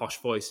 Really posh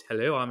voice.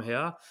 Hello, I'm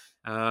here.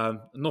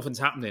 Nothing's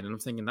happening. And I'm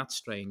thinking, that's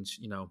strange.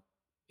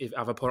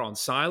 Have I put it on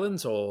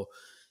silent, or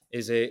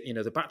is it,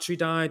 the battery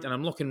died? And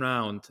I'm looking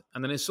around.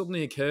 And then it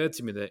suddenly occurred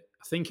to me that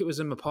I think it was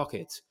in my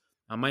pocket.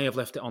 I may have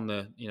left it on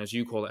the, as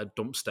you call it, a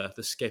dumpster,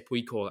 the skip,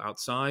 we call it,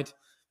 outside.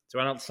 So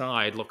I went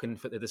outside looking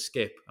for the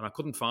skip, and I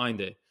couldn't find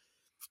it.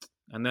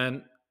 And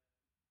then,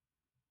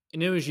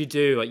 as you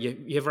do, like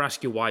you ever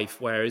ask your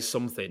wife, where is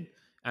something?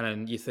 And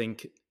then you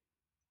think,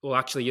 well,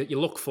 actually, you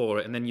look for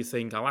it, and then you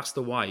think, I'll ask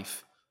the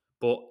wife,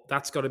 but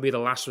that's got to be the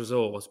last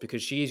resort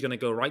because she's going to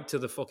go right to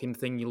the fucking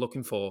thing you're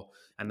looking for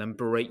and then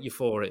berate you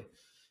for it,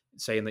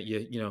 saying that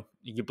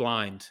you're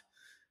blind.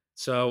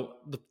 So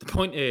the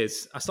point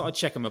is, I started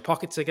checking my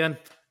pockets again,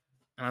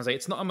 and I was like,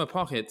 it's not in my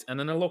pocket. And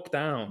then I looked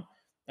down,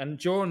 and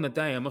during the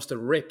day, I must have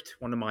ripped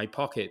one of my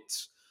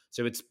pockets.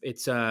 So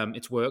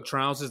it's work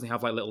trousers. They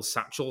have like little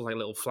satchels, like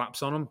little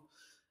flaps on them,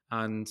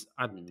 and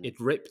Hmm. it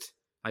ripped.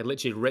 I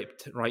literally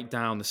ripped right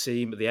down the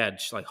seam at the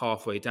edge, like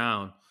halfway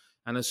down.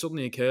 And it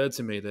suddenly occurred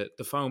to me that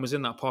the phone was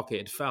in that pocket.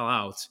 It fell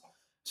out.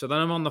 So then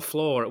I'm on the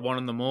floor at 1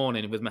 in the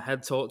morning with my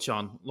head torch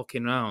on,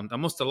 looking around. I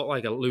must have looked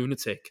like a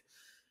lunatic.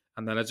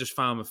 and then I just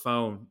found my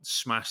phone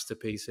smashed to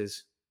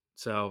pieces.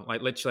 So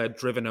like literally, I'd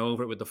driven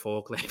over it with the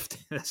forklift.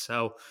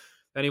 So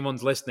if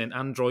anyone's listening,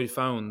 Android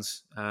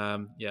phones,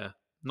 yeah,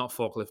 not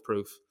forklift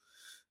proof.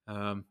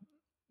 Um,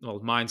 well,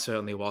 mine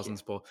certainly Yeah.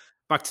 wasn't. But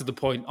back to the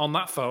point, on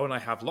that phone, I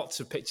have lots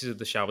of pictures of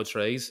the shower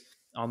trays.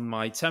 On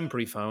my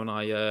temporary phone,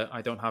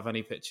 I don't have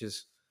any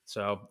pictures.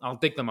 So I'll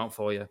dig them out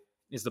for you.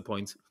 Is the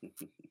point?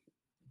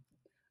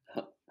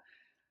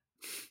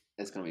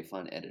 It's gonna be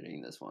fun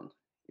editing this one.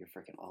 You're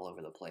freaking all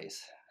over the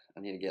place.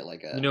 I need to get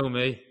like You a know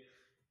me.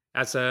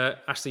 As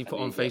Ashley I put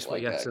need on to get Facebook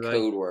like a yesterday.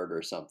 code word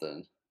or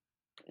something.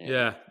 Yeah.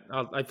 Yeah,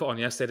 I put on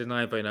yesterday, didn't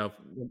I? But a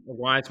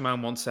wise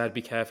man once said,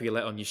 "Be careful you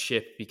let on your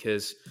ship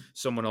because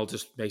someone will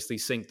just basically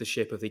sink the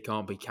ship if they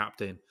can't be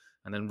captain."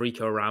 And then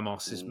Rico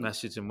Ramos's Mm,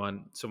 message and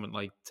when someone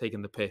like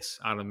taking the piss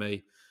out of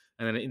me,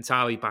 and then it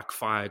entirely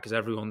backfired because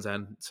everyone's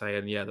then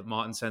saying, "Yeah, that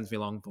Martin sends me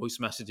long voice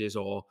messages,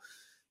 or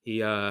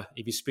he,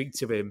 if you speak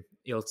to him,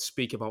 he'll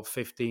speak about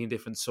 15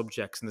 different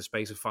subjects in the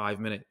space of 5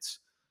 minutes."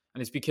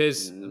 And it's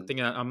because mm,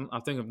 I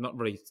think I'm not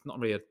really, it's not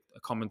really a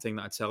common thing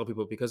that I tell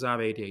people because I have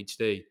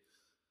ADHD.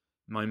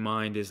 My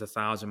mind is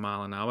 1,000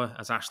 mile an hour,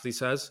 as Ashley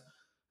says.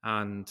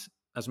 And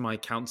as my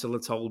counselor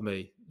told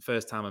me,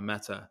 first time I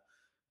met her,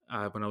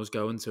 when I was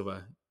going to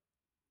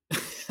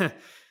her,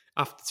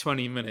 after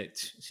 20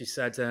 minutes, she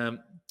said, "Are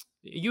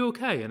you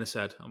okay?" And I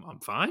said, I'm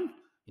fine.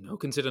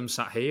 Consider I'm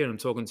sat here and I'm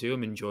talking to you,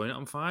 I'm enjoying it,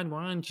 I'm fine.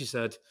 Why? And she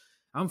said,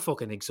 "I'm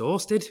fucking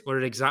exhausted," were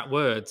her exact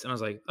words. And I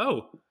was like,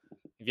 "Oh,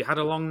 have you had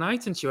a long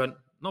night?" And she went,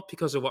 "Not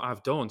because of what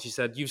I've done." She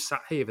said, "You've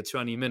sat here for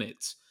 20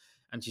 minutes."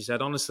 And she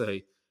said,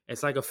 "Honestly,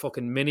 it's like a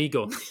fucking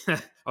minigun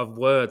of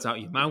words out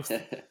your mouth,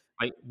 mm.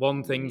 like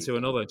one thing to Minigun.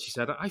 another." And she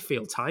said, "I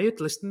feel tired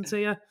listening to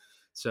you."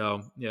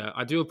 So, yeah,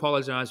 I do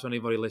apologize for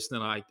anybody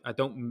listening. I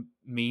don't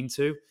mean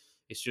to.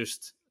 It's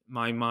just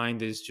my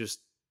mind is just,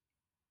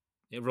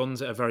 it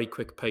runs at a very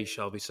quick pace,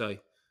 shall we say.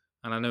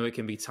 And I know it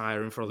can be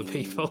tiring for other Mm.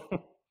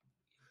 people.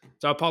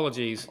 So,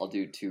 apologies. I'll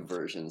do two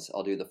versions.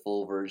 I'll do the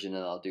full version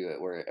and I'll do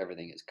it where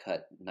everything is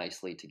cut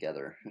nicely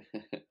together.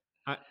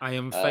 I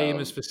am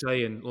famous um, for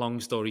saying long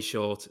story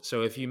short.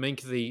 So if you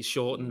make the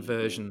shortened mhm.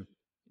 version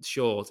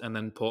short and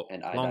then put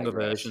And I longer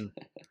digress. version,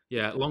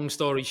 yeah, long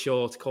story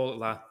short, call it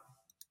that.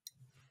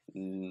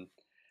 Mm.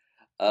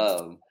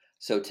 Um,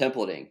 so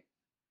templating.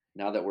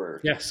 Now that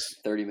we're Yes.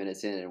 30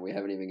 minutes in and we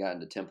haven't even gotten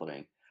to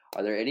templating,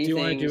 are there any Do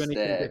I do things anything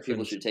that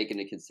people different? should take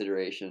into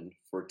consideration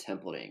for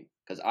templating?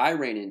 Because I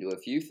ran into a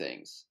few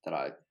things that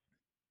I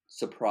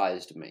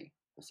surprised me.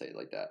 We'll say it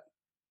like that.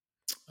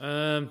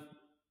 Um,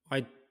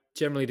 I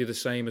generally do the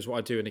same as what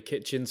I do in the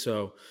kitchen.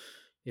 So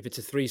if it's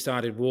a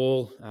three-sided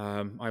wall,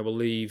 I will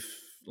leave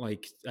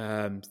like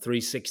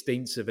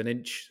 3/16 of an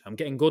inch. I'm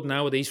getting good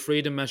now with these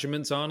freedom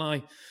measurements, aren't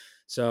I?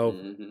 So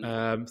Hmm.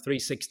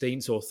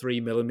 3/16 or 3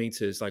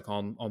 millimeters, like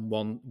on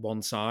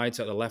one side,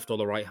 so at the left or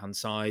the right hand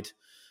side,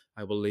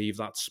 I will leave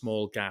that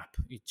small gap.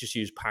 You just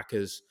use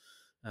packers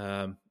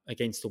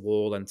against the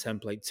wall and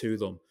template to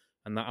them,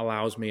 and that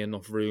allows me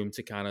enough room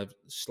to kind of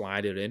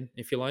slide it in,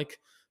 if you like.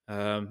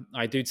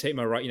 I do take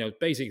my right,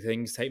 basic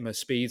things, take my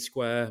speed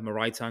square, my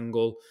right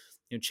angle,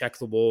 check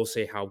the walls,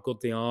 see how good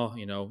they are.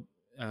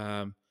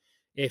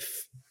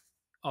 If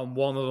on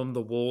one of them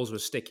the walls were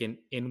sticking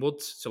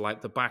inwards, so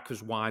like the back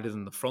was wider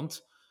than the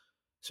front.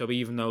 So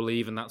even though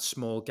leaving that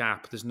small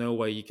gap, there's no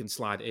way you can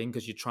slide it in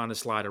because you're trying to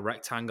slide a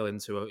rectangle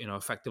into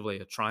effectively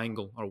a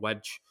triangle or a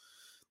wedge.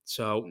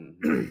 So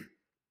Hmm.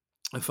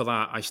 for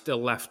that, I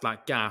still left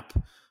that gap,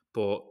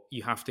 but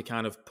you have to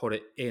kind of put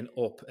it in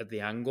up at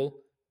the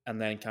angle and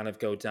then kind of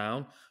go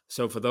down.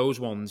 So for those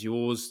ones, you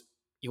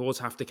always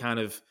have to kind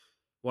of,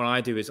 what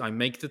I do is I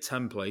make the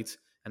template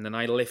and then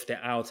I lift it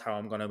out how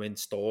I'm going to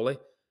install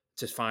it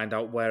to find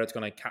out where it's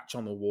going to catch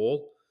on the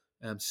wall.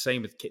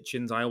 Same with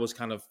kitchens. I always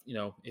kind of,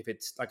 if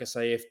it's like I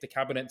say, if the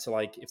cabinet to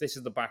like, if this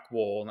is the back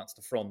wall and that's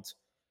the front,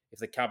 if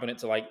the cabinet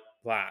to like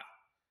that,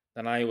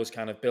 then I always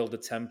kind of build a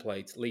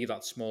template, leave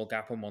that small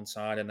gap on one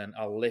side, and then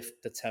I'll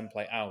lift the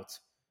template out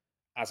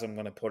as I'm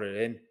going to put it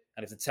in.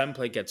 And if the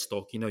template gets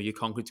stuck, your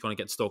concrete's going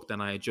to get stuck, then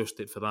I adjust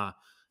it for that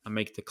and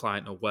make the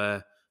client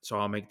aware. So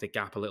I'll make the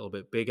gap a little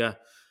bit bigger.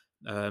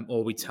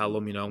 Or we tell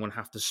them, I'm going to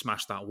have to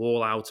smash that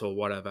wall out or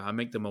whatever. I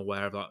make them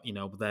aware of that,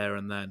 there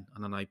and then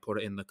I put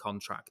it in the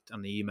contract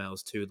and the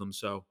emails to them.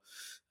 So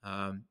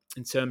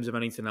in terms of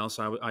anything else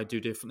I do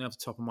differently off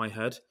the top of my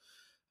head,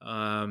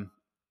 um,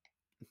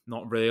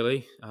 not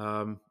really.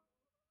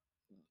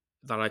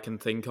 That I can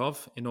think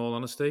of, in all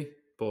honesty.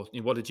 But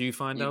what did you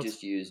find You out?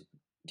 just use,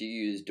 do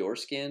you use door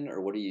skin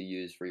or what do you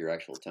use for your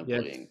actual Yeah.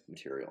 templating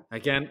material?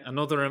 Again,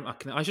 another.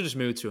 I should just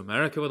move to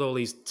America with all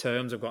these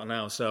terms I've got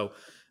now. So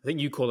I think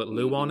you call it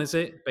Luon, Hmm. is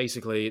it?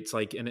 Basically, it's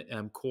like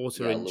in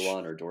quarter Yeah, inch.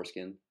 Luan or door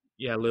skin.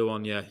 Yeah,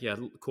 Luon. Yeah, yeah.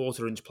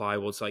 Quarter inch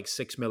plywood. It's like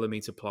 6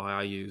 millimeter ply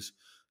I use.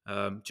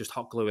 Just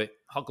hot glue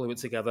it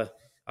together.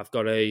 I've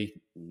got a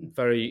Hmm.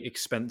 very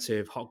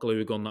expensive hot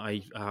glue gun that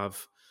I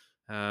have.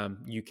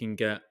 You can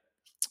get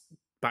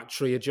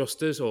battery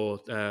adjusters or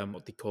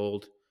what they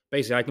called.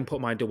 Basically, I can put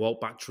my DeWalt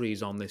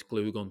batteries on this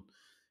glue gun,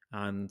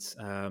 and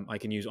I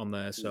can use it on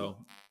there. So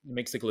it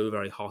makes the glue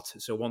very hot.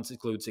 So once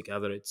it's glued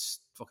together, it's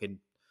fucking,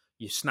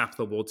 you snap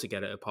the wood to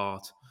get it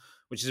apart,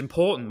 which is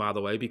important, by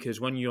the way,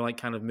 because when you're like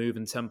kind of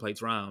moving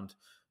templates around,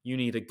 you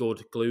need a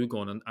good glue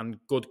gun and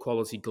good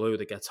quality glue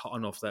that gets hot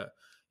enough that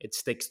it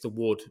sticks to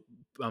wood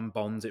and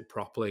bonds it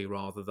properly,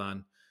 rather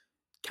than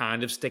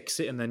kind of sticks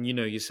it, and then you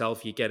know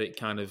yourself, you get it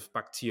kind of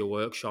back to your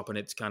workshop and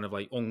it's kind of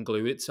like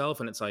unglued itself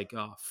and it's like,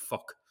 oh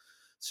fuck.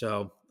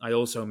 So I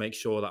also make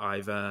sure that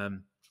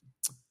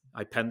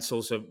I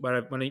pencil, so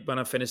when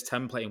I finish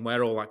templating,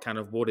 where all that kind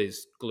of wood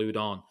is glued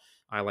on,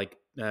 I like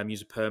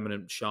use a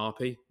permanent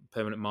Sharpie,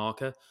 permanent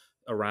marker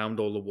around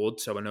all the wood,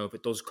 so I know if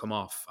it does come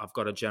off, I've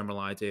got a general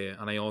idea.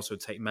 And I also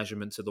take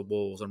measurements of the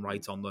walls and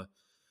write on the,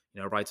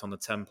 write on the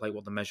template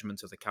what the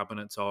measurements of the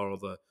cabinets are, or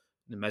the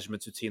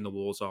measurements between the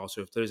walls are.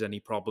 So if there's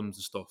any problems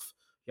and stuff,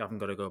 you haven't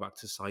got to go back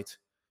to site.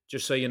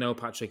 Just so you know,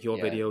 Patrick, your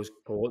Yeah. videos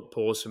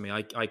pause for me.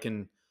 I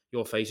can.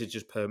 Your face is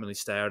just permanently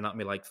staring at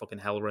me like fucking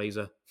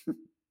Hellraiser.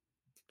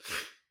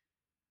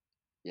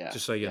 Yeah.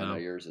 Just so you Yeah. No, know.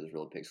 yours is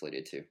really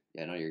pixelated too.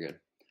 Yeah. No, you're good.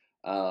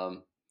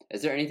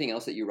 Is there anything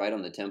else that you write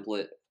on the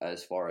template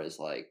as far as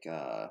like,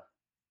 I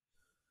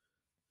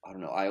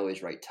don't know. I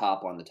always write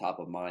top on the top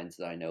of mine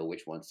so that I know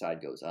which one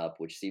side goes up,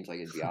 which seems like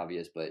it'd be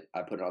obvious, but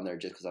I put it on there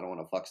just because I don't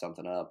want to fuck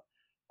something up.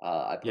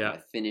 I put Yeah,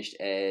 my finished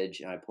edge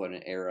and I put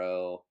an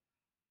arrow.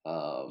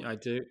 yeah, I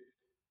do.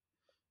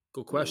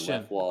 Good And then question.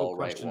 left Good wall,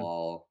 right question.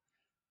 wall.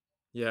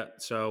 Yeah,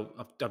 so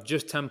I've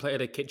just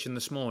templated a kitchen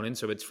this morning,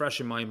 so it's fresh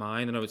in my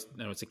mind. I know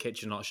it's a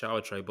kitchen, not a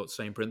shower tray, but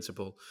same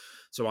principle.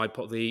 So I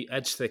put the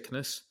edge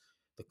thickness,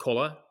 the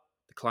color,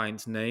 the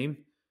client's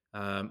name.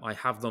 I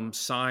have them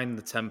sign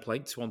the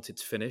templates once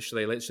it's finished. So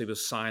they literally will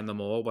sign them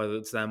all, whether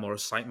it's them or a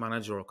site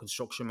manager or a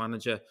construction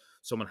manager.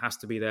 Someone has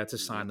to be there to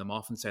Mm-hmm. sign them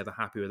off and say they're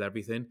happy with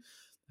everything.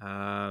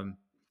 I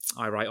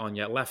write on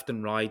left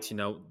and right.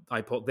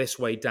 I put this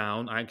way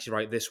down. I actually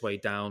write this way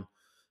down.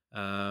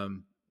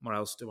 What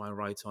else do I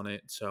write on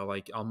it? So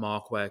like I'll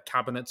mark where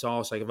cabinets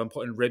are. So like if I'm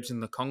putting ribs in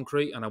the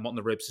concrete and I want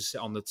the ribs to sit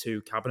on the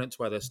two cabinets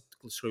where they're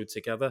screwed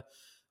together,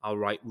 I'll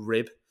write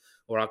rib,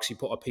 or actually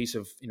put a piece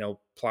of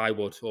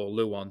plywood or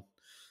loo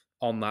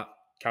on that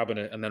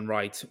cabinet and then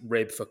write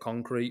rib for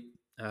concrete.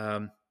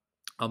 I'll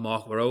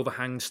mark where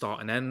overhangs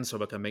start and end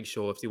so I can make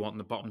sure if they want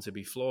the bottom to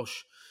be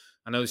flush.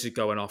 I know this is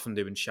going off and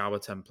doing shower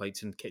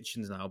templates in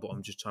kitchens now, but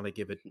I'm just trying to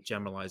give a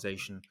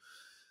generalization.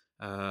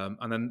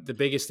 And then the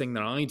biggest thing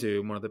that I do,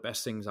 and one of the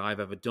best things I've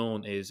ever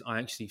done, is I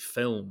actually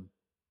film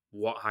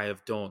what I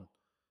have done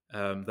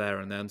there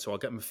and then. So I'll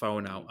get my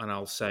phone out and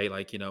I'll say,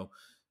 like,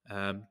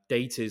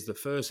 date is the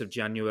 1st of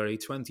January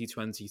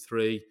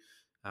 2023,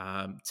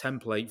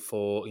 template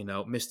for,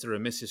 Mr.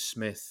 and Mrs.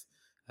 Smith,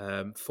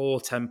 4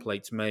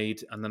 templates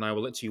made. And then I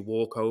will literally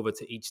walk over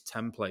to each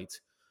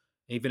template.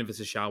 Even if it's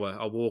a shower,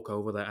 I'll walk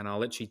over there and I'll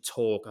literally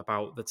talk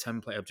about the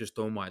template I've just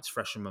done while it's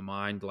fresh in my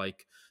mind.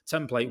 Like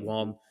template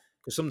one,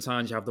 because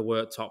sometimes you have the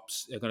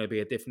worktops are going to be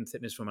a different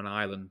thickness from an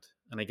island.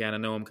 And again, I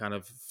know I'm kind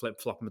of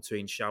flip-flopping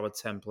between shower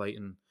template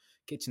and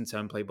kitchen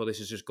template, but this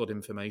is just good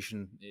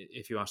information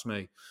if you ask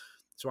me.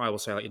 So I will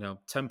say, like,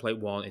 template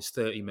one is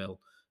 30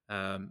 mil.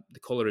 The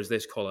color is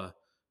this color.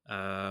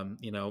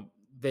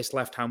 This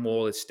left-hand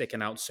wall is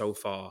sticking out so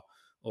far,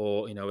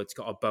 or it's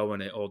got a bow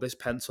in it, or this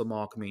pencil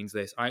mark means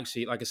this. I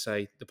actually, like I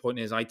say, the point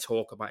is I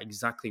talk about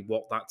exactly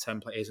what that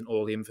template is and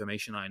all the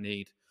information I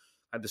need.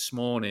 Like this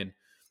morning,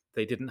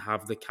 they didn't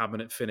have the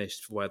cabinet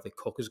finished for where the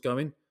cooker's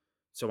going,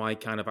 so I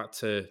kind of had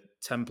to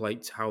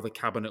template how the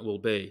cabinet will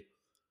be.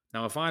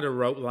 Now, if I'd have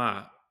wrote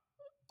that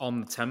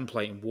on the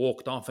template and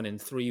walked off, and in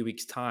 3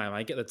 weeks' time,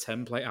 I get the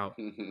template out,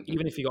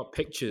 even if you got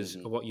pictures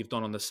of what you've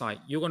done on the site,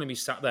 you're going to be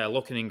sat there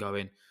looking and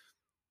going,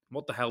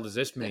 what the hell does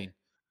this mean?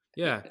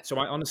 Yeah. So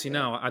I honestly Yeah.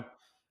 now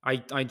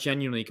I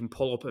genuinely can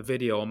pull up a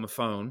video on my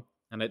phone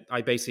and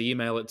I basically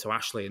email it to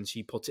Ashley and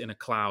she puts it in a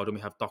cloud and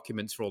we have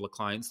documents for all the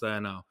clients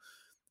there now.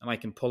 And I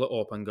can pull it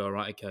up and go,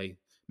 right, okay,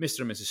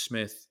 Mr. and Mrs.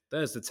 Smith,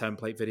 there's the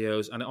template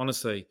videos. And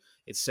honestly,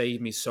 it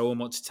saved me so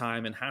much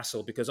time and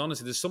hassle because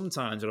honestly, there's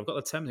sometimes when I've got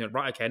the template,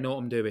 right, okay, I know what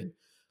I'm doing.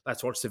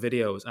 Let's watch the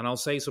videos. And I'll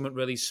say something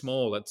really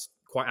small that's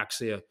quite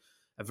actually a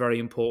very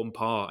important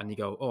part. And you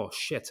go, oh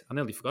shit, I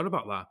nearly forgot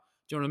about that.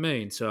 Do you know what I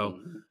mean? So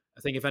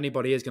I think if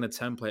anybody is going to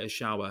template a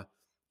shower,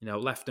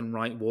 left and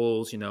right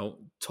walls,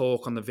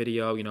 talk on the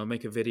video,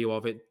 make a video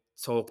of it,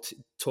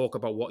 talk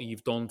about what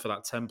you've done for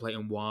that template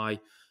and why,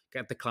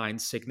 get the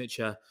client's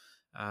signature,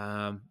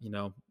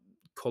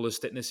 colors,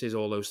 thicknesses,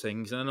 all those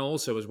things. And then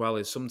also as well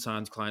is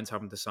sometimes clients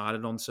haven't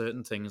decided on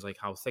certain things like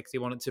how thick they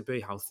want it to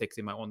be, how thick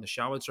they might want the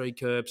shower tray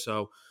curb.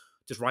 So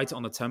just write it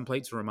on the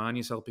template to remind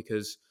yourself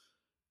because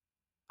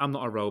I'm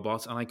not a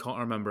robot and I can't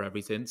remember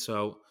everything.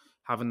 So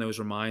having those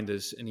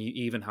reminders and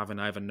even having,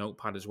 I have a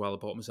notepad as well. I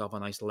bought myself a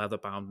nice leather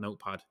bound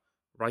notepad,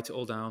 write it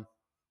all down.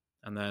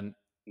 And then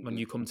when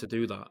you come to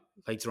do that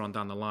later on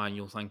down the line,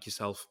 you'll thank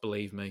yourself,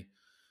 believe me,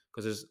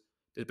 because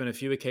there's been a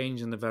few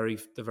occasions in the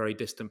very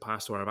distant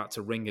past where I've had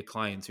to ring a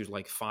client who's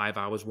like 5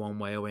 hours one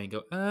way away and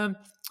go,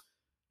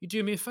 you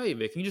do me a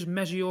favor, can you just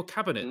measure your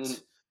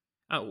cabinet?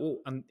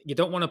 And you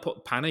don't want to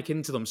put panic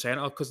into them saying,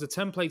 "Oh, because the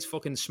template's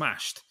fucking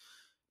smashed."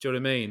 Do you know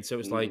what I mean? So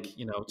it's Mm-hmm.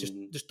 like, just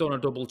Mm-hmm. just done a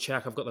double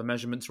check. I've got the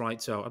measurements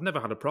right, so I've never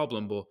had a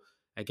problem. But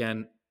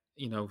again,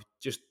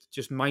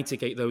 just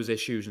mitigate those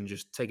issues and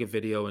just take a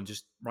video and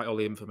just write all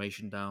the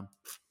information down.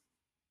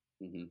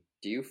 Mm-hmm.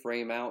 Do you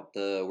frame out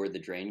the where the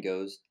drain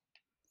goes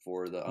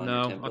for the on your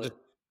No, I template? just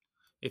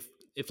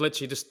if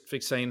literally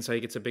just saying say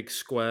it's a big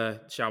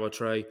square shower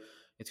tray,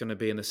 it's going to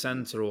be in the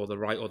Mm-hmm. center or the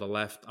right or the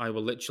left. I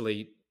will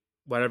literally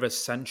wherever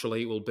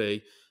centrally it will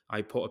be.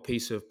 I put a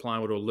piece of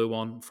plywood or loo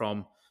on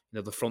from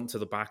the front to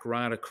the back,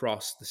 right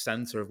across the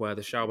center of where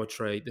the shower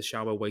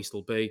waste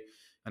will be,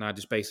 and I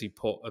just basically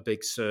put a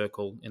big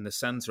circle in the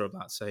center of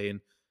that, saying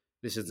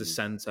this is the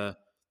Mm-hmm. center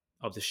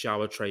of the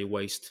shower tray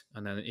waste.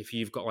 And then if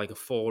you've got like a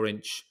 4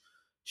 inch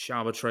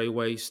shower tray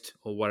waste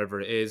or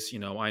whatever it is,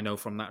 I know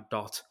from that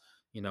dot,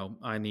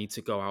 I need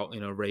to go out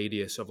in a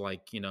radius of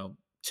like,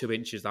 2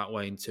 inches that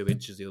way and 2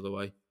 inches the other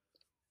way.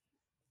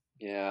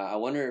 Yeah, I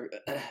wonder.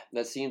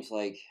 That seems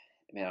like,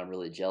 man, I'm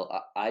really jealous.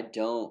 I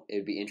don't.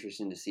 It'd be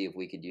interesting to see if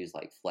we could use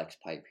like flex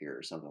pipe here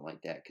or something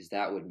like that, because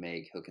that would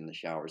make hooking the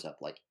showers up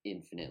like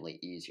infinitely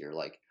easier.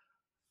 Like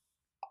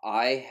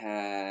I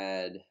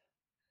had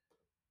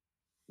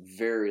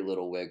very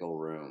little wiggle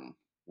room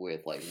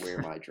with like where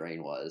my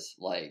drain was.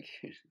 Like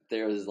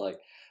there was like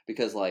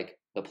because like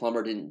the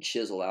plumber didn't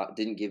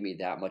give me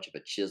that much of a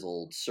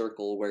chiseled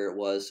circle where it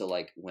was. So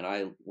like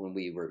when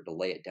we were to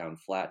lay it down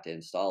flat to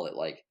install it,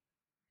 like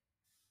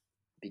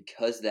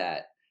because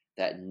that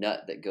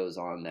nut that goes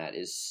on that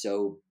is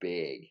so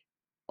big,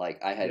 like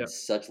I Yeah. had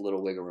such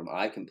little wiggle room.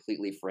 I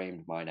completely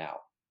framed mine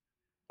out.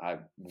 I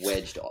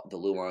wedged the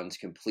luans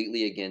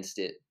completely against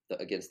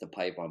the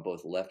pipe on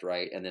both left,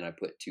 right, and then I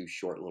put two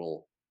short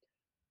little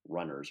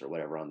runners or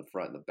whatever on the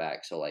front and the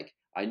back. So like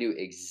I knew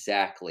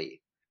exactly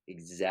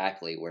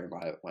where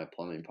my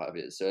plumbing pipe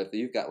is. So if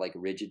you've got like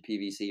rigid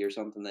PVC or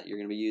something that you're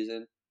going to be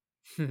using,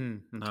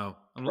 No,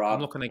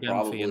 I'm looking again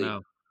for you probably,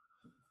 now.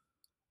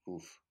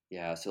 oof,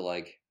 yeah. So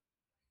like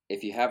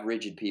if you have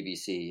rigid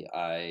PVC,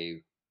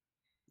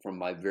 from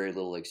my very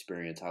little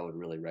experience, I would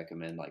really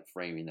recommend like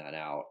framing that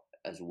out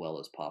as well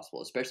as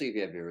possible, especially if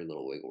you have very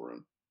little wiggle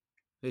room.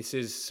 This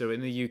is so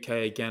in the UK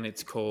again.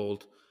 It's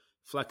called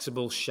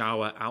flexible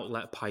shower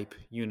outlet pipe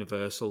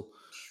universal.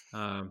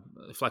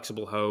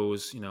 Flexible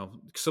hose.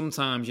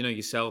 Sometimes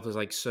yourself there's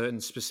like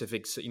certain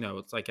specifics.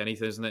 It's like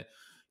anything, isn't it?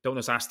 Don't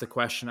just ask the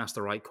question, ask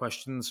the right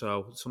question.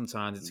 So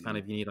sometimes it's kind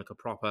Mm-hmm. of you need like a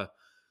proper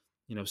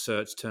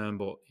search term.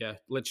 But yeah,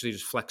 literally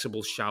just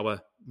flexible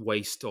shower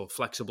waste or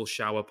flexible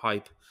shower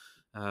pipe,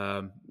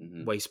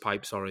 Mm-hmm. waste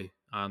pipe. Sorry,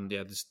 and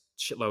yeah, there's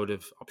shitload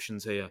of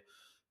options here.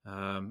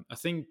 I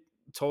think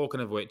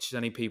talking of which,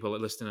 any people that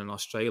are listening in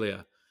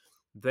Australia,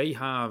 they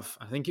have.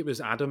 I think it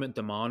was Adam at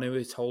Damano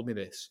who told me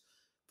this.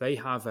 They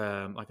have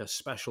like a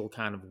special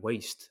kind of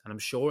waste, and I'm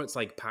sure it's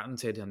like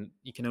patented, and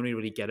you can only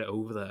really get it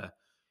over there.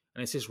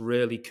 And it's this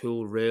really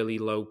cool, really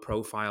low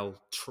profile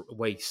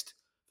waste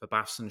for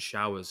baths and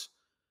showers.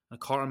 I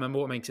can't remember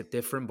what makes it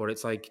different, but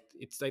it's like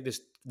this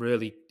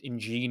really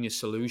ingenious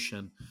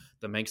solution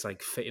that makes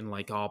like fitting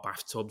like our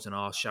bathtubs and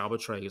our shower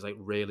trays like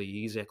really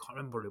easy. I can't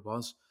remember what it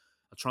was.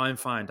 I'll try and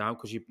find out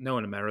because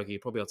in America, you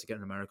probably have to get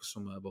in America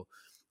somewhere, but I'll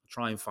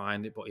try and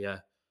find it. But yeah,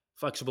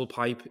 flexible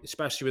pipe,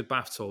 especially with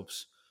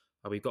bathtubs.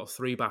 We've got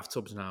 3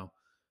 bathtubs now.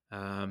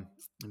 I'm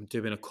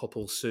doing a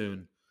couple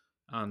soon,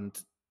 and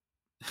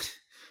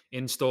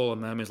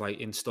installing them is like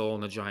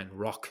installing a giant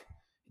rock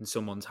in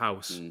someone's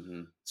house.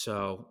 Mm-hmm.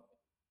 So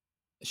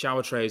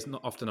shower tray is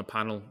not often a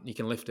panel; you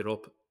can lift it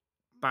up.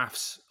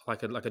 Baths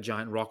like a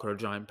giant rock or a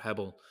giant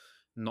pebble,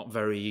 not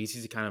very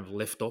easy to kind of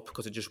lift up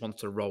because it just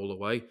wants to roll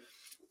away.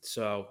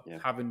 So Yeah.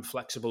 having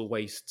flexible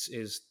wastes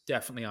is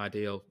definitely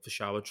ideal for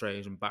shower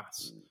trays and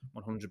baths,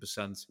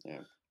 100%.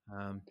 Yeah.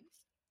 Um,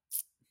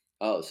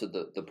 Oh, so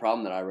the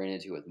problem that I ran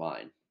into with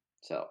mine.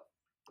 So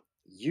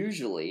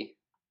usually,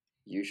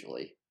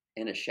 usually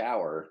in a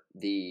shower,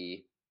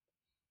 the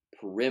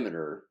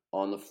perimeter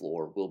on the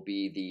floor will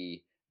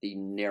be the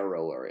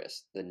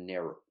narrowest, the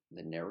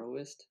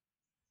narrowest.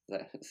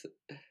 That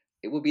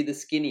it will be the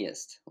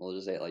skinniest. We'll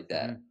just say it like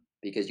that mhm.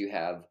 because you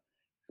have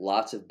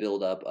lots of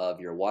buildup of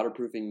your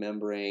waterproofing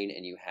membrane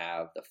and you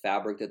have the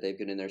fabric that they've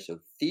put in there. So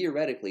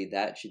theoretically,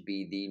 that should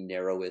be the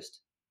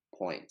narrowest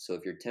point. So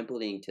if you're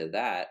templating to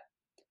that,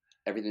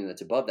 everything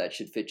that's above that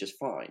should fit just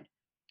fine.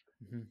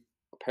 Mhm.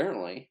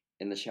 Apparently,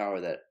 in the shower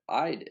that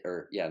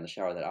in the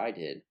shower that I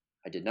did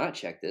not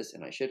check this,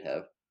 and I should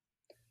have.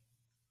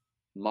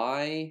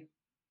 My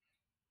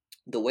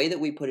the way that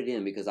we put it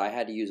in because I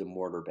had to use a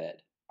mortar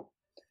bed.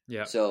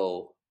 Yeah.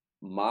 So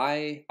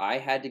I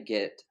had to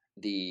get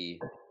the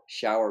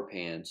shower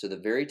pan. So the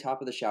very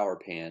top of the shower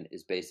pan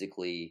is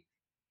basically,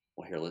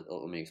 well, here let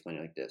me explain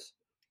it like this.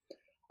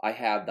 I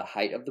have the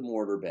height of the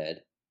mortar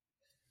bed.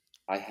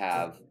 I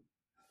have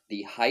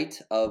the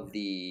height of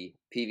the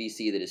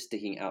PVC that is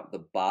sticking out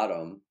the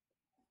bottom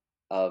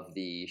of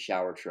the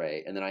shower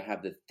tray, and then I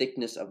have the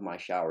thickness of my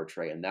shower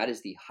tray, and that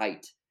is the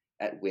height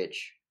at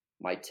which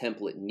my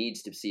template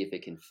needs to see if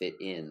it can fit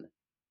in.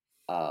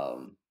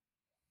 Um,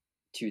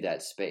 to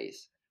that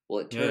space. Well,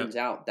 it Yeah. turns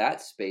out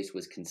that space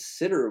was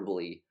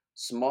considerably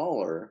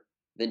smaller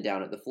than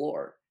down at the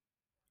floor.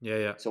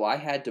 Yeah. So I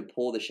had to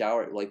pull the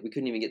shower, like we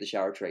couldn't even get the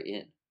shower tray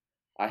in.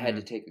 I had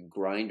to Mm. take a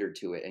grinder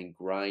to it and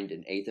grind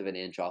 1/8 of an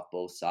inch off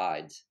both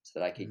sides so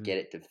that I could Mm. get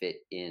it to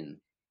fit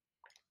in.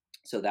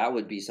 So that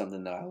would be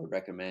something that I would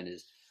recommend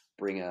is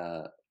bring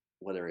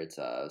whether it's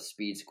a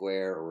speed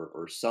square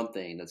or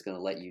something that's going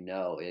to let you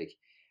know like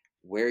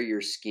where your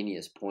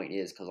skinniest point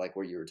is. Cause like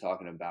what you were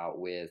talking about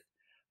with,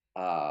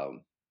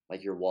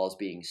 like your walls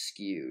being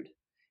skewed.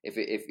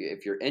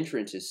 If your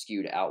entrance is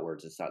skewed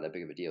outwards, it's not that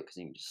big of a deal because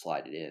you can just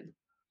slide it in.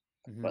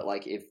 Mm-hmm. But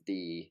like if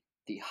the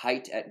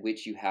height at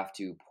which you have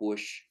to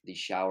push the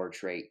shower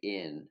tray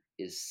in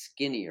is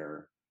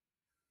skinnier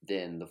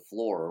than the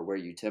floor or where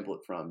you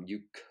template from,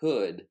 you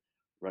could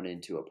run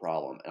into a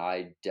problem. And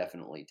I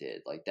definitely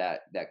did. Like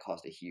that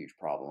caused a huge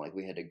problem. Like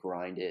we had to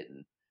grind it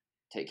and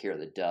take care of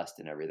the dust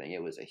and everything.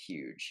 It was a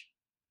huge,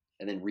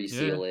 and then Yeah.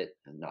 reseal it,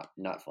 and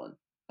not fun.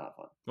 Not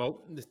fun.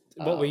 Well,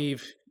 what Um,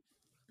 we've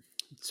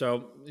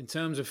so in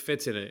terms of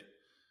fitting it,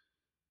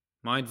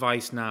 my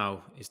advice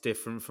now is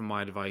different from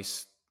my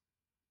advice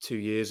 2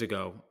 years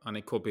ago, and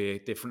it could be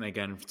different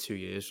again for 2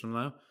 years from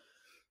now.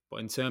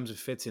 But in terms of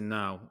fitting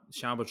now,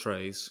 shower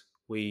trays,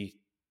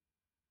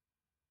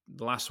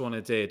 the last one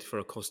I did for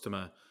a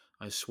customer,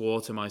 I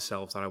swore to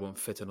myself that I won't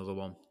fit another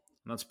one.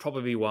 And that's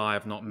probably why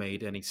I've not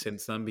made any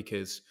since then,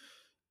 because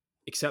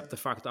except the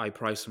fact that I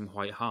price them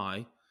quite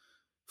high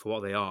for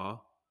what they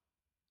are,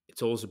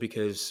 it's also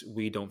because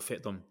we don't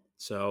fit them.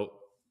 So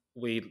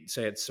we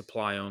say it's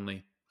supply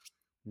only.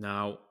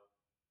 Now,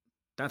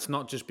 that's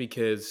not just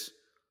because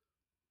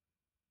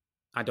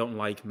I don't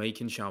like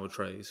making shower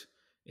trays.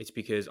 It's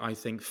because I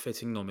think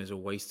fitting them is a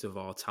waste of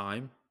our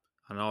time,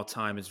 and our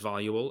time is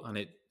valuable.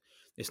 And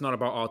it's not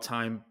about our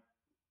time,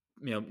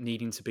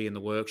 needing to be in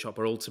the workshop,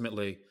 but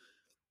ultimately,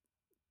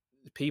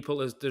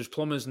 there's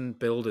plumbers and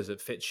builders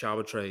that fit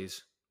shower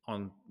trays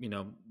on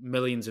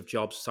millions of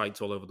job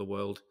sites all over the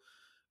world.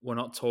 We're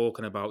not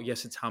talking about,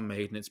 yes, it's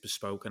handmade and it's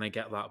bespoke, and I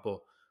get that, but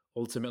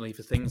ultimately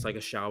for things like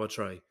a shower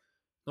tray,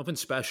 nothing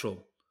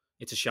special.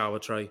 It's a shower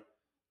tray.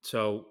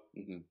 So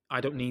mhm. I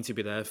don't need to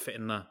be there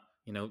fitting that.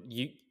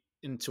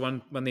 Into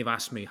when they've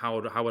asked me how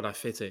would I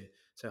fit it,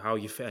 so how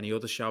you fit any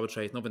other shower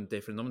tray, it's nothing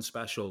different, nothing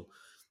special.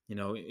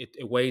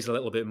 It weighs a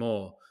little bit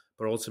more,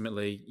 but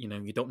ultimately,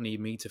 you don't need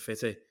me to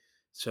fit it.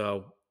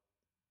 So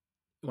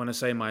when I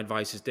say my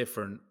advice is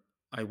different,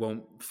 I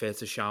won't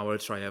fit a shower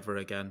tray ever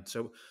again.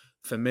 So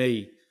for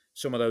me,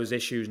 some of those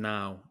issues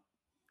now,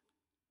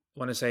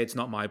 when I say it's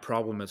not my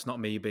problem, it's not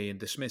me being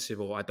dismissive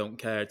or I don't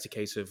care. It's a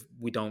case of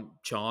we don't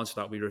charge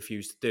that, we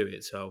refuse to do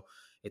it. So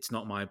it's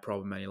not my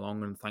problem any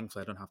longer, and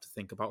thankfully I don't have to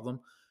think about them.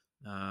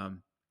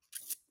 Um,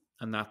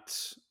 and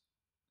that's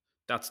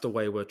the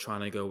way we're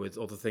trying to go with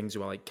other things,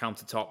 like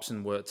countertops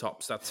and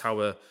worktops. That's how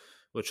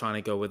we're trying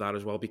to go with that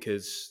as well.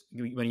 Because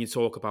when you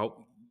talk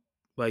about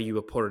where you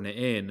were putting it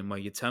in and where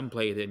you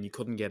templated it and you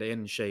couldn't get it in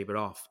and shave it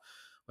off,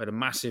 we had a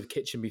massive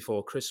kitchen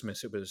before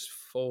Christmas. It was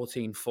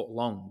 14 foot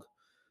long,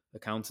 the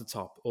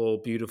countertop, all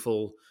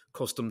beautiful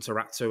custom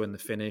terrazzo in the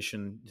finish.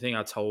 And I think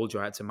I told you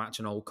I had to match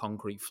an old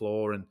concrete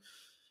floor. And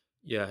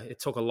yeah, it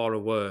took a lot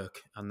of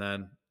work. And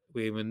then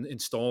we were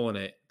installing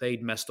it.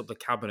 They'd messed up the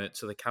cabinet.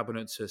 So the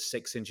cabinets are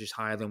 6 inches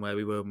higher than where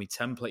we were when we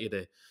templated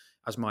it.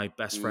 As my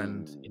best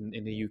friend Mm,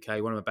 in the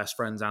UK, one of my best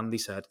friends, Andy,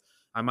 said,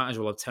 I might as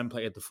well have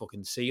templated the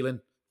fucking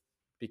ceiling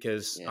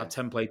because I yeah.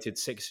 templated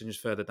 6 inches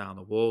further down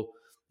the wall.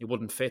 It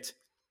wouldn't fit.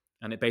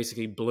 And it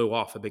basically blew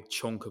off a big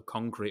chunk of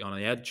concrete on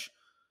the edge.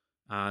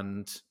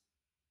 And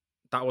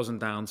that wasn't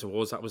down to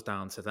us, that was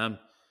down to them.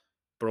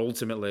 But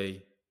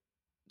ultimately,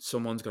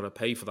 someone's got to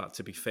pay for that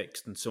to be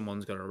fixed and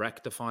someone's got to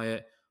rectify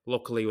it.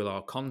 Luckily, with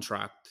our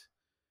contract,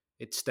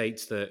 it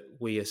states that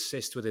we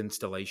assist with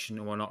installation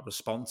and we're not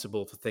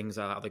responsible for things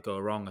like that go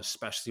wrong,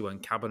 especially when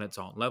cabinets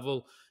aren't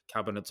level,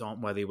 cabinets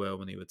aren't where they were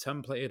when they were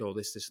templated, or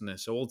this, and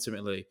this. So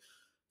ultimately,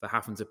 they're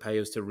having to pay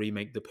us to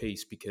remake the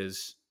piece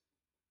because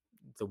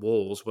the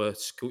walls were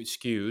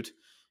skewed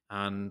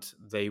and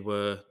they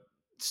were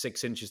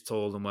 6 inches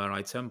taller than where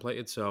I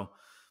templated. So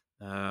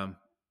um,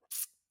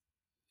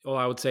 all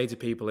I would say to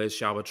people is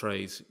shower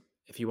trays,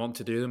 if you want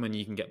to do them and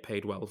you can get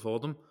paid well for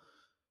them,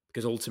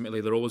 because ultimately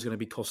they're always going to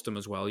be custom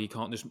as well. You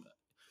can't just,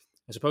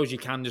 I suppose you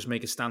can just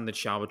make a standard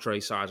shower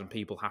tray size and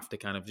people have to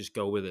kind of just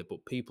go with it.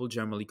 But people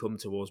generally come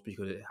to us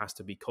because it has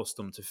to be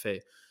custom to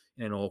fit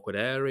in an awkward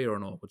area or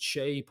an awkward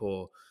shape,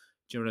 or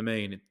do you know what I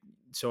mean?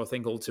 So I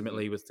think Mhm.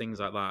 ultimately with things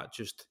like that,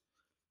 just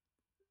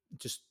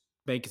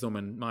make them.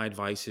 And my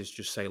advice is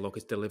just say, look,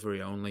 it's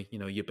delivery only.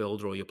 Your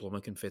builder or your plumber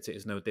can fit it.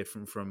 It's no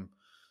different from,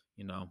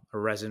 a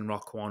resin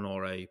rock one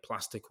or a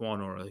plastic one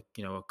or a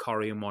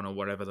Corian one or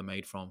whatever they're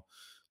made from.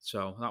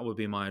 So that would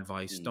be my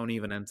advice. Mm, Don't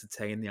even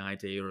entertain the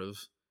idea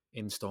of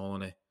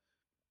installing it.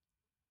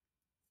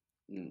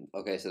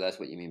 okay, so that's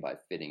what you mean by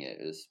fitting it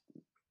is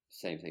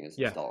same thing as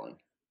Yeah, installing.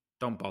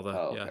 don't bother.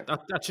 Oh, Yeah,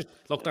 okay. that's just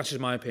look. Yeah. That's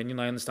just my opinion.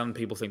 I understand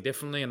people think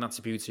differently, and that's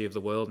the beauty of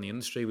the world and the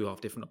industry. We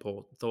have different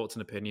thoughts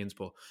and opinions,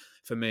 but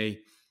for me,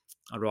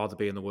 I'd rather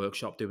be in the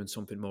workshop doing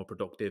something more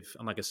productive.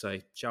 And like I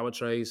say, shower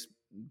trays,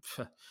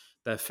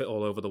 they're fit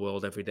all over the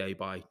world every day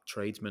by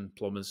tradesmen,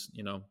 plumbers.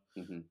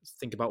 Mm-hmm.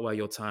 Think about where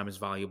your time is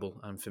valuable.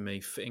 And for me,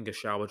 fitting a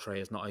shower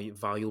tray is not a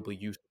valuable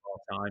use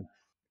of our time.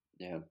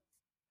 Yeah.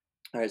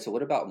 All right. So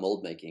what about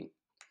mold making?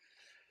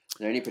 Are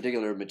there any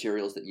particular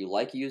materials that you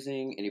like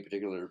using? Any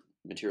particular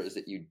materials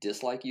that you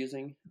dislike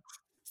using?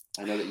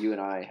 I know that you and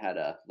I had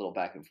a little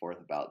back and forth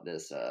about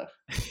this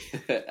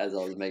as I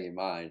was making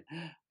mine.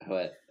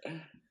 But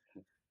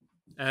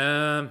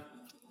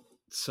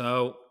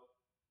So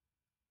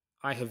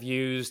I have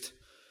used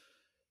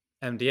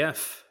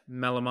MDF,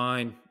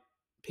 melamine,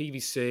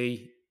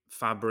 PVC,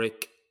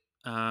 fabric,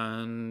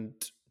 and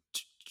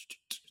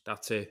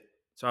that's it.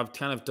 So I've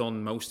kind of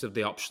done most of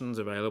the options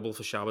available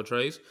for shower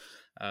trays.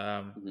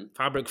 mm-hmm.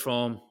 Fabric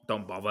foam,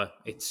 don't bother.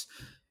 It's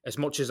as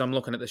much as I'm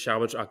looking at the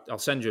shower. I'll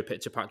send you a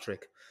picture,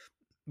 Patrick.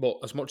 But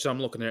as much as I'm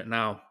looking at it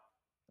now,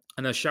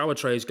 and as shower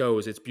trays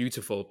goes, it's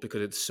beautiful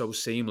because it's so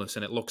seamless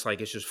and it looks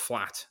like it's just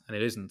flat, and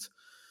it isn't.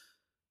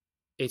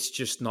 It's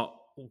just not.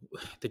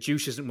 The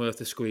juice isn't worth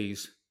the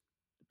squeeze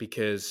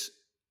because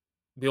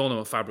we all know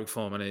what fabric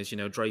foaming is,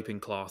 draping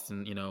cloth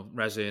and,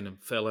 resin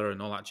and filler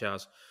and all that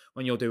jazz.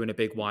 When you're doing a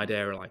big wide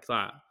area like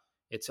that,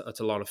 it's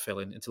a lot of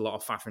filling. It's a lot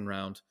of faffing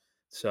round.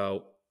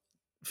 So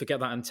forget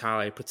that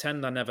entirely.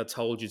 Pretend I never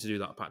told you to do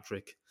that,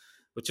 Patrick.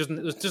 Which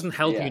doesn't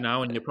help you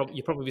now, and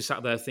you're probably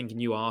sat there thinking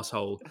you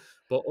arsehole.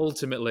 But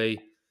ultimately,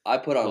 I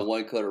put on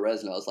one coat of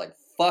resin. I was like,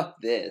 "Fuck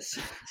this!"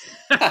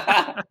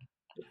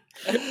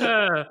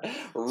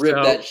 Rip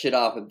that shit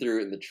off and threw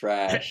it in the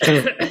trash.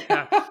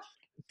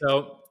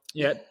 So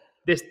yeah,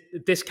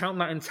 discount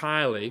that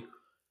entirely.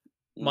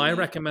 My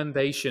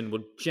recommendation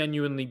would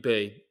genuinely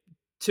be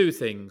two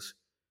things.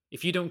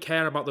 If you don't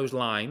care about those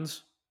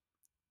lines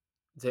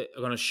that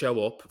are going to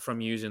show up from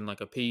using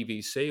like a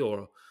PVC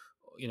or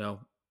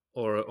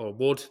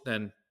wood,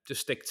 then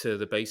just stick to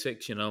the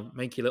basics.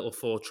 Make your little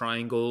 4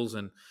 triangles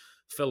and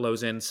fill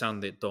those in,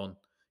 sand it, done.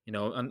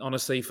 And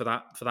honestly, for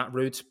that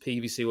route,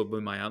 PVC would be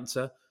my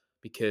answer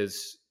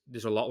because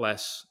there's a lot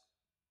less.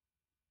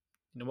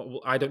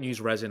 I don't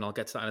use resin. I'll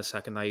get to that in a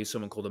second. I use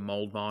something called a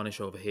mold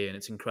varnish over here, and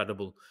it's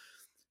incredible.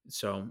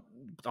 So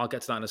I'll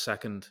get to that in a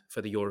second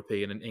for the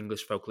European and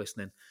English folk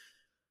listening.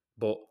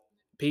 But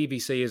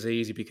PVC is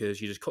easy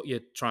because you just cut your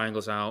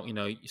triangles out,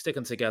 you stick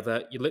them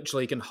together. You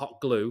literally can hot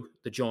glue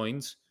the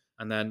joins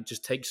and then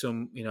just take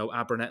some,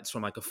 abronets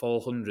from like a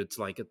 400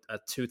 to like a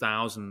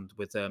 2000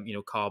 with,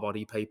 car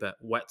body paper,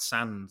 wet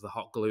sand, the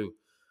hot glue,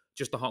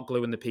 just the hot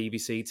glue and the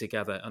PVC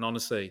together. And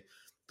honestly,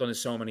 done it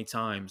so many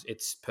times,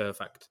 it's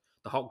perfect.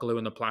 The hot glue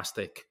and the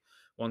plastic,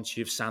 once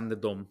you've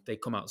sanded them, they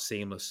come out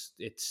seamless.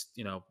 It's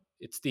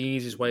the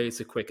easiest way, it's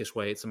the quickest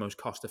way, it's the most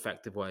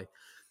cost-effective way.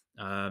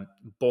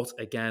 But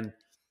again,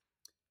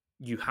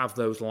 you have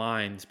those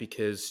lines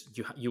because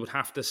you would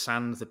have to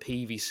sand the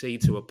PVC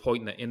to a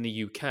point that in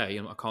the UK,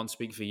 and I can't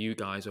speak for you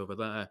guys over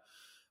there,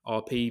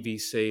 our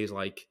PVC is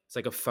it's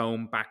like a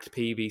foam-backed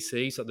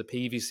PVC. So the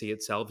PVC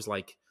itself is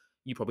like,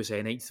 you probably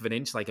say 1/8 of an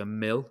inch, like a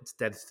mil. It's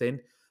dead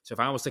thin. So if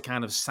I was to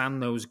kind of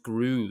sand those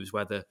grooves,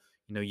 whether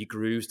your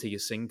grooves to your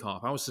sink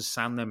off, if I was to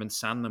sand them with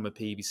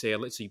PVC, I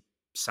literally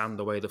sand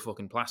away the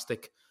fucking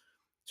plastic.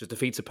 So it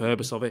defeats the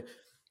purpose of it.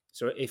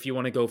 So if you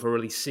want to go for a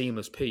really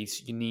seamless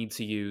piece, you need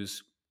to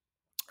use,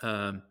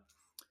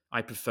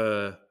 I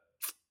prefer,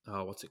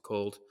 what's it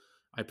called?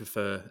 I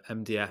prefer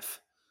MDF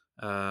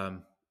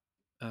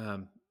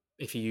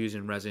if you're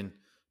using resin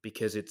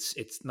because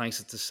it's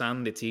nicer to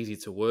sand, it's easy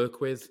to work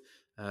with.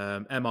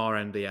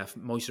 MDF,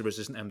 moisture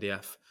resistant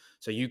MDF.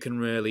 So you can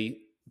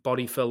really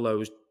body fill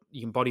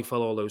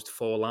all those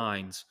 4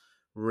 lines,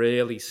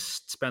 really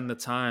spend the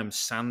time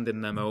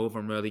sanding them over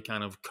and really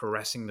kind of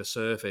caressing the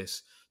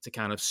surface to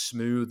kind of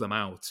smooth them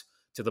out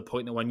to the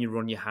point that when you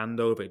run your hand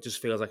over it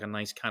just feels like a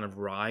nice kind of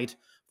ride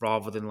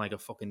rather than like a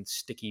fucking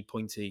sticky,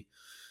 pointy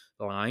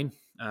line.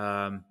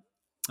 And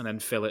then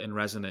fill it and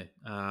resin it.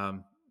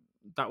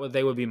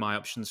 They would be my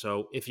option.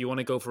 So if you want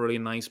to go for a really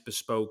nice,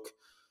 bespoke,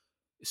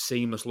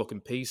 seamless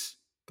looking piece,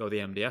 go the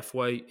MDF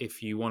way.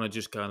 If you want to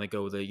just kind of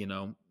go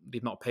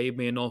they've not paid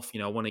me enough,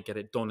 I want to get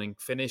it done and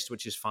finished,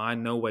 which is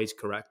fine. No way's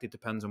correct. It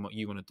depends on what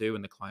you want to do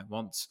and the client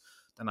wants.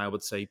 Then I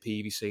would say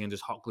PVC and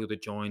just hot glue the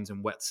joins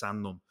and wet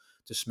sand them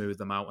to smooth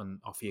them out and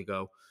off you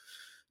go.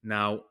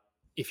 Now,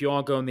 if you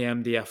are going the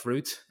MDF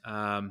route,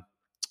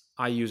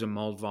 I use a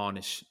mold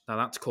varnish. Now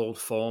that's called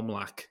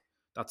Formlac.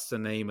 That's the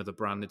name of the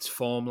brand. It's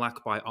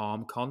Formlac by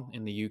Armcon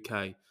in the UK,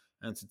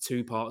 and it's a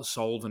 2-part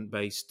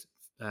solvent-based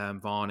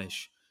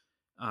varnish,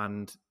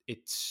 and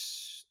it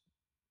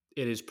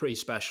is pretty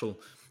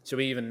special. So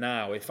even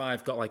now, if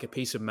I've got like a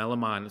piece of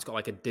melamine that's got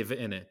like a divot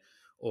in it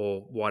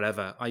or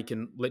whatever, I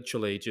can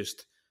literally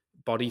just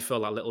body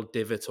fill that little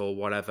divot or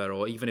whatever,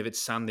 or even if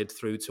it's sanded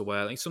through to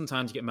where, like,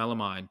 sometimes you get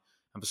melamine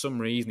and for some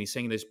reason he's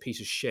saying this piece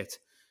of shit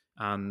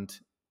and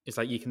it's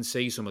like you can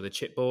see some of the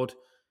chipboard.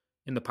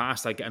 In the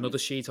past, I get another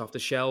sheet off the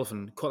shelf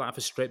and cut that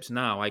for strips.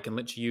 Now I can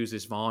literally use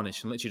this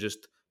varnish and literally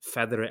just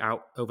feather it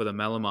out over the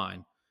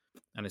melamine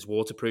and it's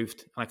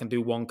waterproofed. And I can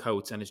do one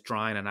coat and it's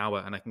dry in an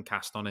hour, and I can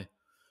cast on it.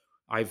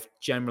 I've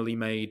genuinely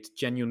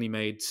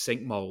made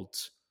sink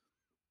molds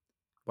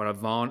where I've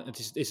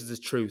varnished. This is the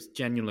truth.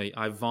 Genuinely,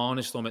 I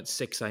varnished them at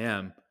 6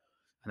 a.m.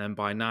 and then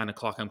by 9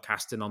 o'clock, I'm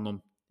casting on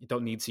them. You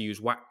don't need to use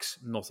wax,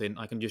 nothing.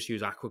 I can just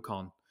use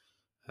Aquacon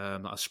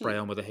that I spray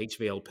on with a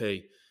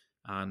HVLP,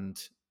 and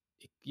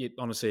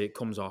honestly, it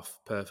comes off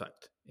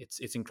perfect.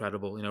 It's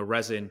incredible.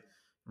 Resin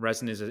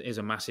is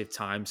a massive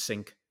time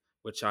sink,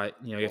 which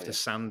you have to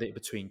sand it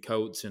between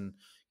coats and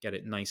get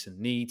it nice and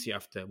neat. You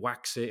have to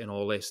wax it and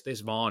all this.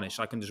 This varnish,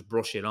 I can just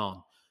brush it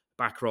on,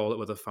 back roll it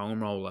with a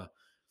foam roller,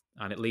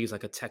 and it leaves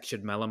like a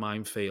textured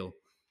melamine feel.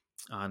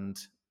 And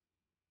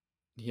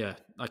yeah,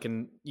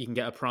 you can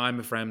get a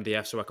primer for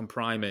MDF, so I can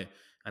prime it,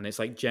 and it's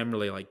like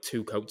generally like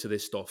 2 coats of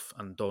this stuff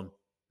and done,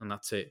 and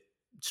that's it.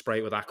 Spray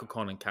it with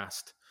Aquacon and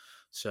cast.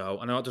 So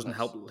I know it doesn't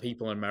help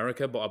people in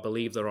America, but I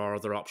believe there are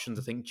other options.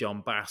 I think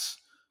John Bass,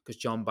 because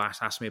John Bass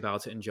asked me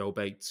about it, and Joe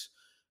Bates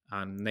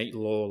and Nate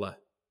Lawler,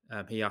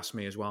 he asked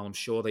me as well. I'm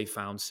sure they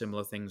found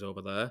similar things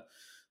over there.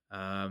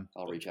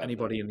 I'll reach out.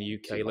 Anybody in the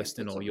UK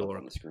listening or Europe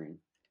on the screen.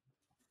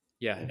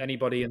 Yeah,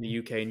 anybody in the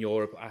UK and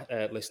Europe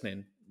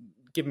listening,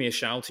 give me a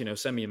shout.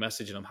 Send me a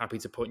message, and I'm happy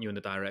to put you in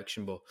the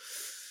direction. But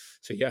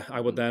so yeah,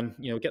 I would then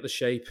get the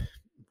shape.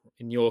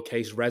 In your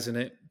case, resin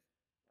it,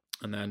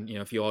 and then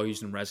if you are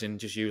using resin,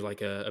 just use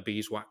like a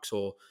beeswax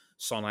or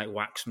Sonite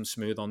wax from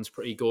Smooth On's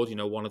pretty good. 1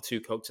 or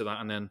 2 coats of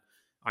that, and then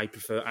I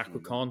prefer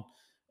Aquacon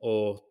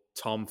or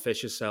Tom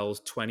Fisher sells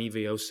 20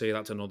 VOC.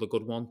 That's another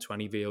good one.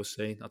 20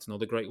 VOC. That's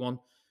another great one.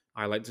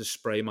 I like to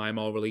spray my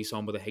MOL release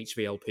on with a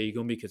HVLP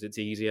gun because it's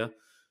easier,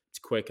 it's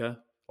quicker,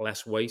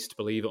 less waste.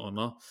 Believe it or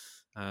not,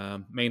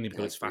 mainly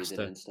because it's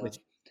faster.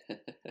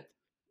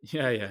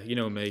 Yeah, you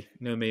know me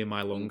and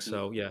my lungs.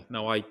 So yeah,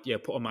 no, I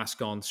put a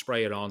mask on,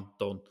 spray it on,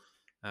 done.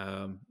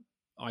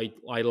 I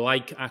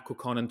like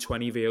Aquacon and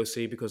 20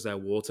 VOC because they're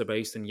water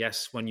based, and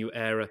yes, when you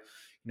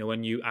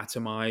when you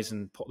atomize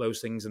and put those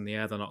things in the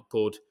air, they're not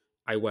good.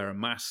 I wear a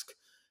mask.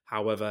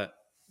 However,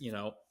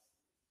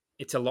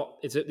 it's a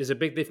lot. There's a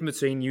big difference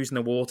between using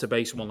a water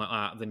based one like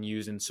that than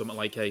using something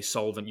like a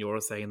solvent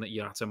urethane that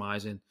you're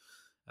atomizing.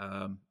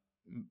 A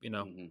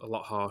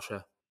lot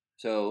harsher.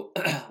 So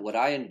what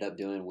I ended up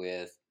doing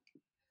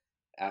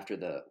after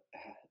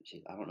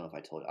I don't know if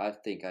I told you, I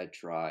think I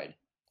tried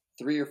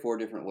 3 or 4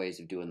 different ways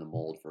of doing the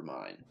mold for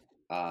mine.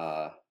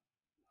 And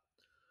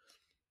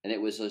it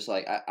was just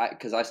like,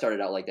 because I started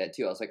out like that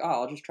too. I was like,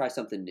 oh, I'll just try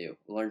something new,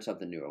 learn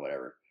something new or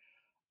whatever.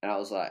 And I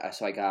was like,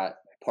 so I got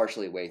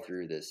partially way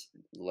through this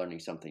learning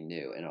something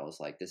new. And I was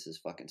like, this is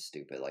fucking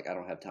stupid. Like, I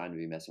don't have time to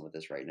be messing with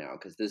this right now.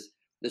 Cause this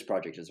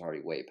project is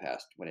already way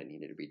past when it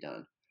needed to be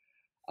done.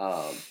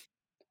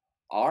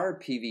 Our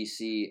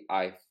PVC,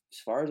 as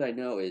far as I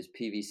know, is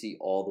PVC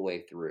all the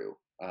way through.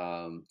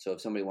 So if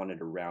somebody wanted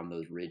to round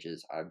those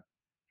ridges, I'm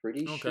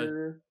pretty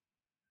sure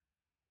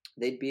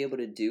they'd be able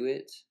to do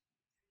it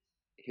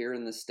here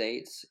in the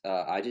States.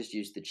 I just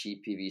used the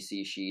cheap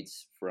PVC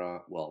sheets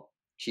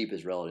cheap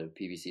is relative.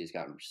 PVC has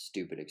gotten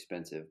stupid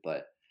expensive,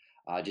 but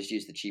I just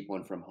used the cheap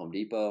one from Home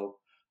Depot,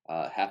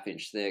 1/2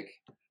 inch thick.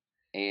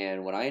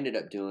 And what I ended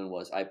up doing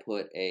was I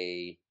put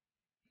a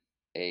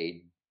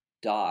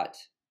dot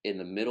in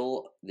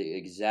the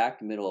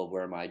exact middle of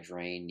where my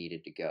drain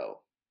needed to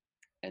go,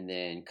 and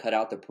then cut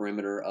out the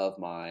perimeter of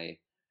my,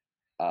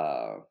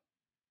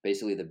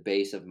 basically the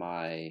base of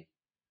my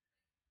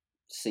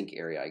sink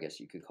area, I guess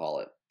you could call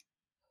it.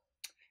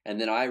 And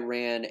then I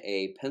ran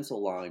a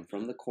pencil line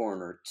from the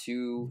corner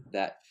to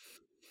that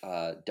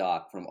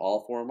dot from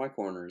all 4 of my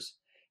corners,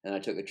 and I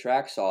took a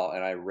track saw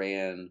and I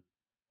ran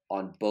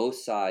on both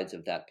sides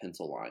of that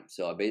pencil line.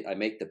 So I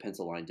make the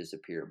pencil line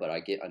disappear, but I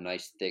get a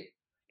nice thick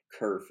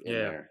kerf in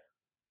there.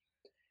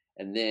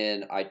 And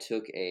then I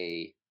took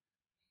a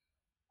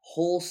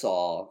hole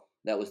saw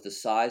that was the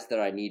size that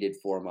I needed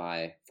for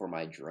my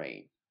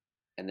drain,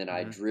 and then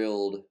I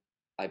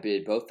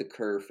did both the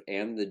kerf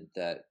and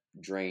that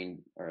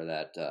drain or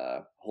that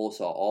hole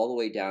saw all the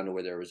way down to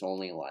where there was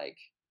only like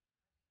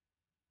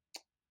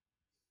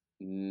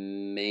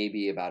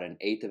maybe about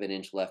 1/8 of an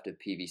inch left of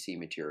PVC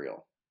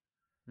material.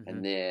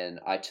 And then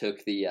I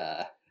took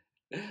the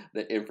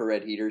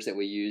infrared heaters that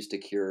we use to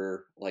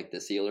cure like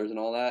the sealers and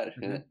all that,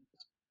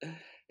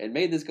 and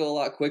made this go a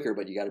lot quicker.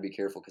 But you got to be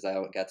careful because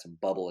I got some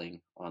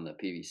bubbling on the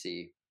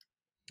PVC.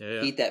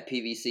 Heat that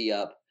PVC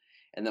up,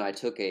 and then I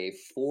took a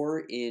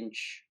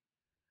 4-inch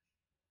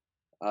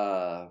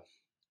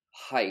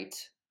height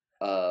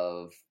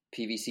of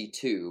PVC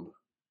tube.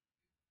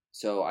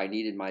 So I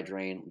needed my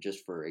drain,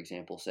 just for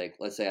example's sake,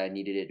 let's say I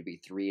needed it to be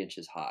 3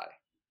 inches high.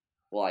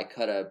 Well, I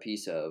cut a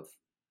piece of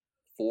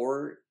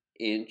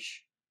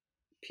 4-inch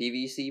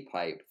PVC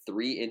pipe,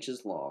 3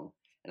 inches long,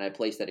 and I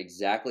placed that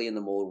exactly in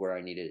the mold where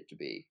I needed it to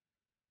be.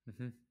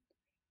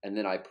 And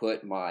then I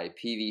put my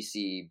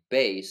PVC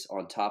base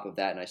on top of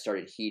that, and I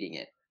started heating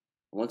it.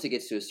 Once it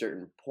gets to a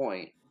certain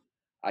point,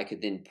 I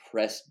could then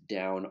press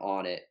down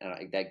on it,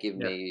 and that gave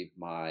me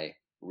my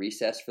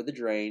recess for the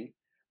drain.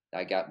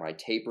 I got my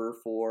taper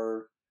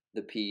for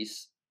the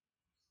piece,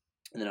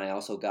 And then I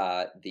also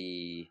got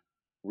the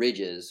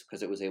ridges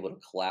because it was able to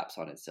collapse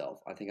on itself.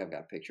 I think I've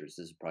got pictures.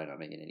 This is probably not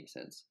making any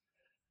sense.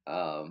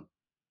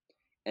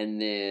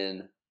 And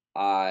then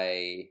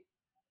I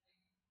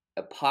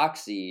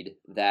epoxied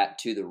that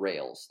to the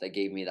rails that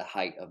gave me the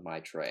height of my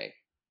tray,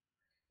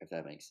 if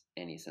that makes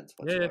any sense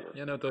whatsoever.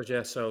 No, it does.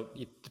 Yeah, so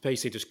you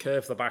basically just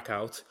curve the back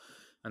out,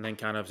 and then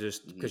kind of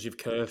just because you've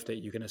curved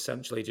it, you can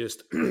essentially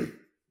just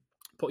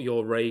put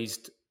your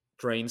raised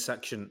drain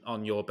section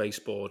on your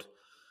baseboard,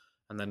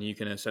 and then you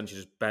can essentially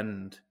just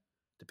bend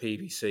the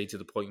PVC to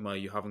the point where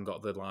you haven't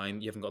got the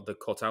line, you haven't got the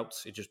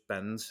cutouts, it just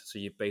bends. So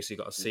you've basically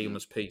got a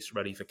seamless piece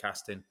ready for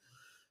casting.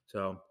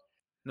 So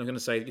I'm going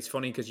to say it's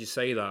funny because you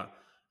say that,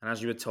 and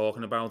as you were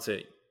talking about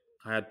it,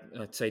 I'd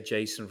say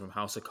Jason from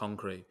House of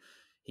Concrete.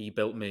 He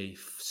built me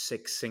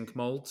 6 sink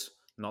molds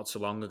not so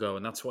long ago,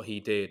 and that's what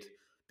he did.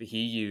 But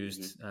he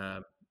used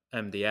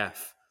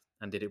MDF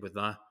and did it with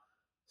that.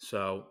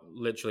 So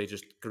literally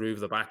just groove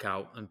the back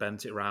out and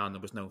bent it around.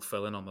 There was no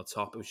filling on the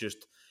top. It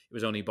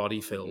was only body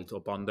filled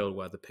or bondoed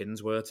where the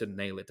pins were to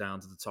nail it down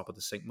to the top of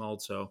the sink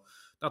mold. So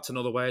that's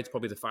another way. It's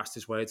probably the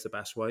fastest way. It's the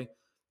best way.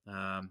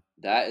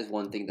 That is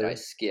one thing that I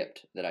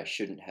skipped that I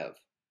shouldn't have.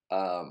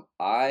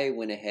 I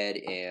went ahead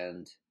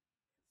and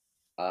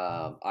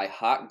I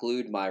hot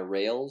glued my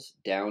rails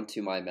down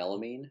to my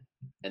melamine,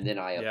 and then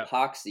I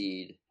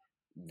epoxied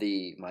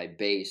my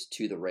base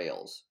to the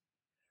rails.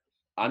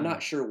 I'm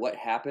not sure what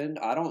happened.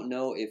 I don't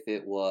know if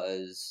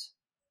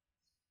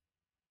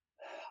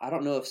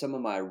some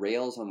of my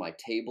rails on my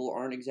table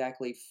aren't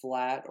exactly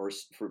flat, or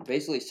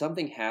basically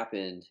something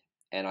happened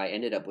and I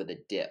ended up with a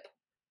dip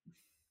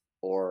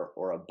or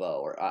a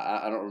bow, or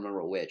I don't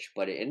remember which,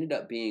 but it ended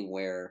up being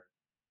where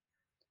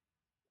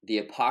the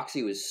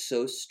epoxy was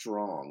so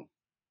strong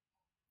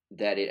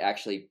that it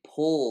actually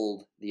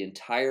pulled the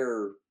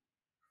entire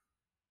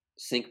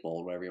sink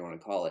mold, whatever you want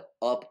to call it,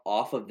 up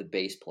off of the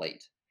base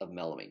plate of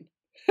melamine.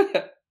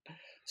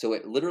 So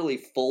it literally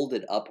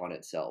folded up on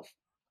itself.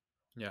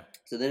 Yeah.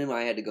 So then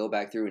I had to go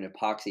back through and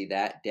epoxy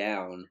that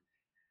down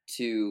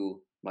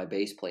to my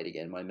base plate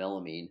again, my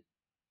melamine.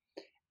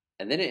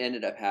 And then it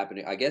ended up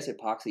happening. I guess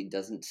epoxy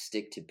doesn't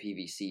stick to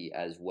PVC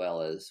as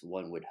well as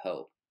one would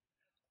hope.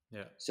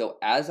 Yeah. So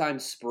as I'm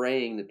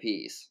spraying the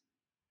piece,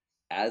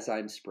 as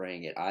I'm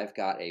spraying it, I've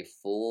got a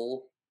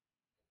full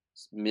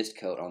mist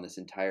coat on this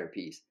entire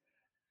piece.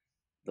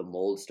 The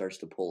mold starts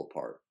to pull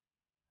apart.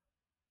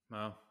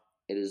 Wow.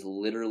 It is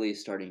literally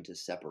starting to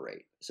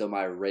separate. So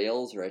my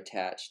rails are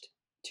attached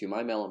to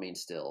my melamine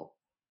still.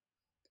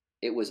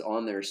 It was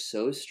on there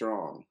so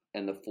strong,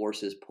 and the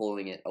forces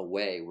pulling it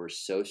away were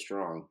so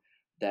strong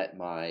that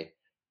my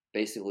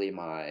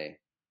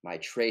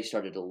tray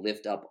started to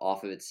lift up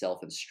off of itself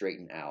and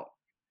straighten out.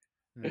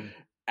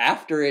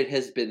 After it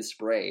has been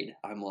sprayed,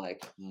 I'm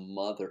like,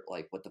 what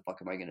the fuck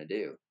am I gonna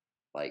do?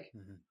 Like,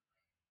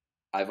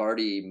 I've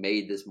already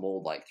made this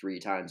mold like 3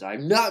 times.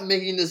 I'm not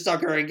making this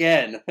sucker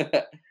again.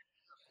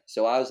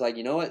 So I was like,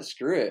 you know what?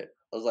 Screw it.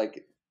 I was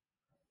like,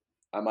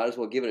 I might as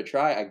well give it a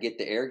try. I get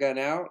the air gun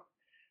out,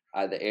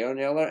 the air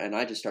nailer, and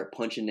I just start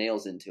punching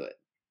nails into it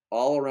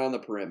all around the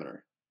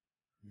perimeter.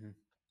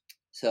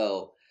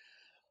 So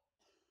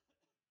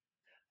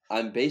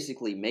I'm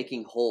basically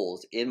making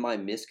holes in my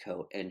mist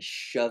coat and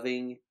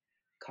shoving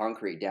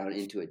concrete down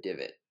into a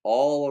divot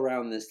all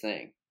around this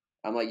thing.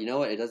 I'm like, you know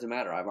what? It doesn't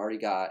matter. I've already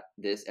got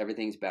this.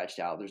 Everything's batched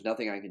out. There's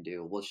nothing I can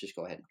do. Let's just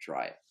go ahead and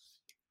try it.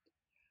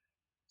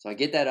 So I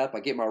get that up.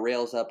 I get my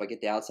rails up. I get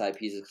the outside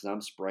pieces because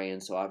I'm spraying.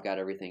 So I've got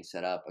everything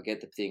set up. I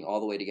get the thing all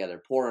the way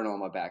together, pouring on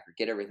my backer,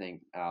 get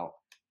everything out.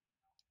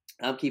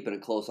 I'm keeping a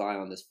close eye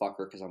on this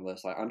fucker because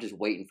I'm just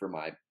waiting for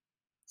my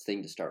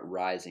thing to start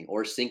rising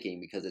or sinking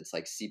because it's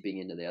like seeping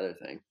into the other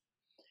thing.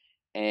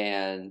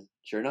 And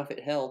sure enough,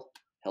 it held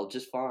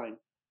just fine.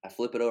 I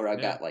flip it over.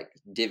 I've got like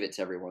divots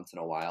every once in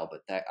a while,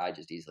 but that I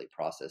just easily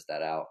process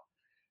that out.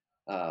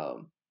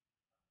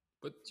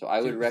 So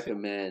I would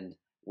recommend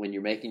when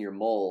you're making your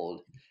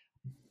mold,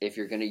 if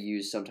you're going to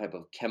use some type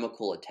of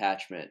chemical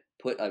attachment,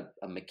 put a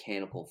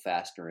mechanical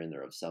fastener in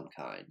there of some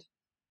kind.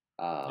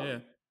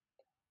 I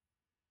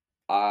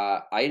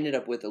ended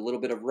up with a little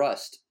bit of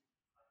rust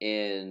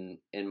in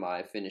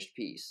my finished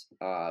piece,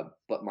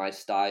 but my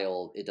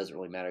style, it doesn't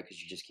really matter because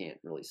you just can't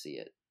really see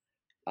it.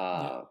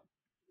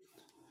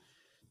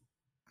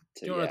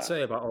 Do you know what I'd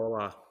say about all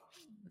that?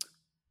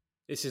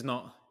 This is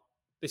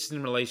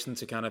in relation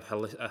to kind of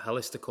a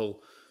holistical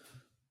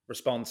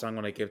response I'm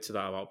going to give to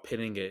that about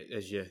pinning it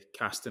as you're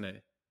casting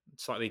it.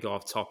 Slightly go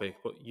off topic,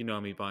 but you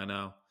know me by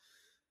now.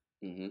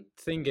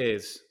 Thing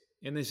is,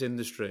 in this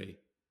industry,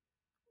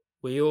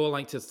 we all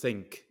like to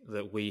think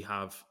that we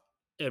have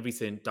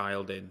everything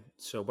dialed in.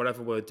 So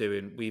whatever we're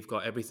doing, we've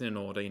got everything in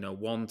order.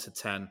 1 to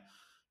 10.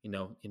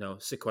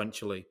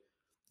 Sequentially.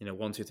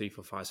 1, 2, 3,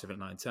 4, 5, 7, 8,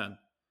 9, 10.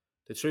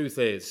 The truth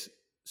is,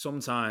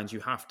 sometimes you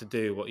have to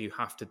do what you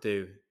have to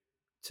do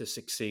to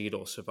succeed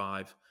or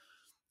survive.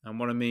 And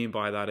what I mean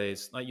by that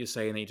is, like you're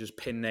saying, you just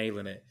pin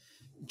nailing it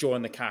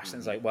during the cast, and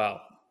it's like,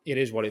 well, it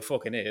is what it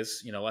fucking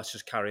is. Let's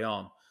just carry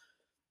on.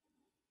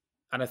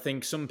 And I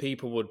think some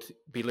people would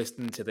be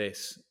listening to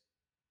this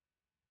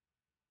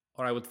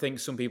or I would think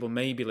some people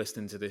may be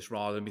listening to this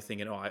rather than be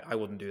thinking, oh, I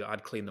wouldn't do that.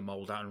 I'd clean the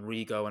mold out and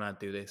re-go and I'd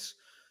do this.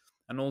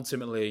 And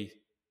ultimately,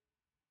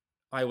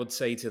 I would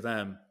say to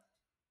them,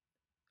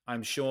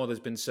 I'm sure there's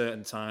been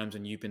certain times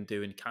when you've been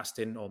doing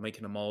casting or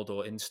making a mold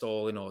or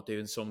installing or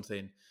doing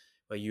something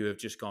where you have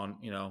just gone,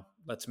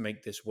 let's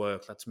make this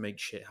work, let's make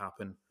shit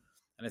happen.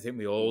 And I think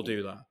we all Mm-hmm.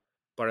 do that.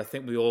 But I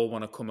think we all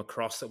want to come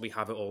across that we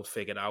have it all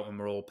figured out and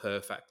we're all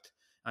perfect.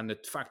 And the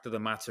fact of the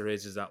matter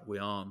is that we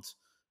aren't.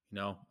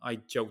 I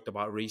joked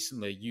about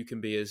recently, it can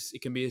be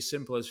as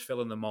simple as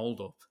filling the mold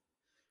up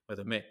with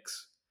a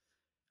mix,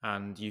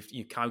 and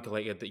you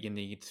calculated that you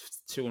need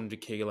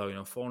 200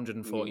 kilo,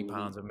 440 Mm-hmm.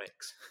 pounds of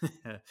mix,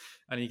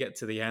 and you get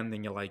to the end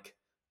and you're like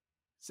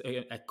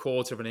a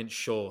quarter of an inch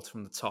short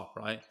from the top,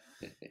 right?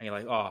 And you're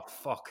like, oh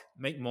fuck,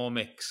 make more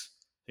mix.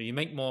 So you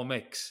make more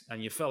mix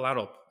and you fill that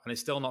up, and it's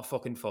still not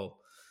fucking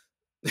full.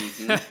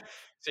 Mm-hmm.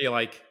 So you're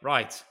like,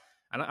 right.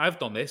 And I've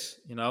done this,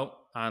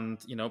 and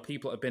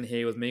people that have been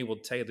here with me will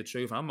tell you the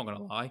truth. I'm not going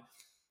to lie.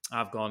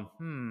 I've gone,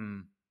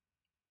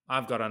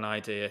 I've got an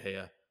idea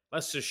here.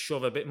 Let's just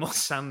shove a bit more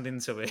sand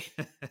into it.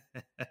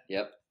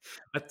 Yep.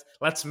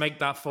 Let's make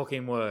that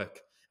fucking work.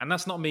 And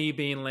that's not me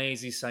being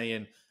lazy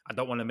saying I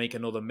don't want to make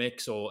another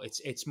mix, or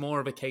it's more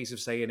of a case of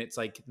saying it's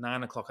like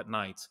 9 o'clock at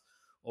night,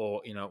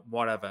 or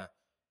whatever.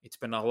 It's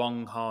been a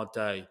long, hard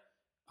day.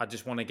 I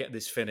just want to get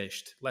this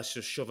finished. Let's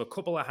just shove a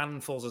couple of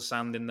handfuls of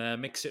sand in there,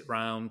 mix it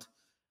round,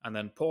 and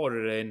then pour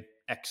it in.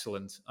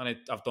 Excellent. And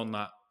I've done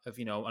that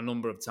a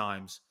number of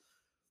times.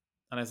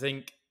 And I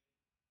think,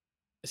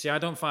 see, I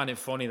don't find it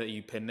funny that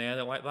you pin nail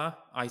it like that.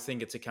 I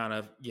think it's a kind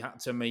of you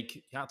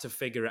had to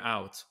figure it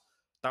out.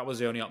 That was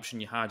the only option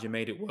you had. You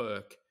made it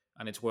work,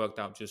 and it's worked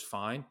out just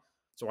fine.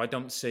 So I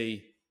don't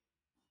see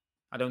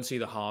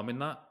the harm in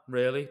that,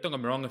 really. Don't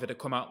get me wrong, if it had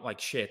come out like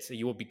shit,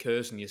 you would be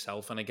cursing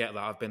yourself, and I get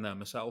that. I've been there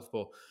myself,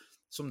 but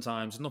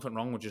sometimes there's nothing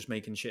wrong with just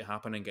making shit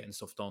happen and getting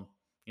stuff done,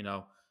 you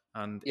know.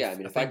 And Yeah, I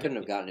mean, I if I think, couldn't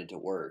have gotten it to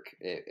work,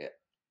 yeah,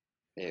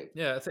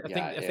 yeah, I think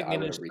I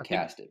would have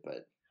recast it.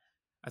 But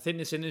I think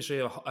this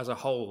industry as a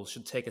whole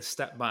should take a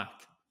step back,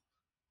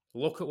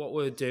 look at what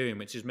we're doing,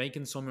 which is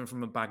making something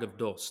from a bag of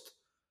dust,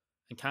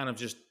 and kind of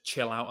just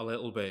chill out a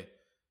little bit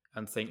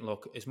and think,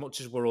 look, as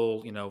much as we're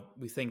all,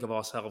 we think of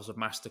ourselves as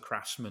master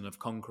craftsmen of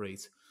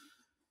concrete,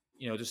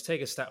 just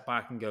take a step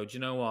back and go, do you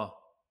know what?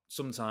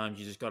 Sometimes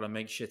you just got to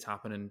make shit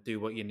happen and do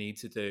what you need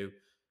to do.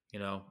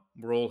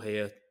 We're all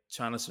here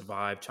trying to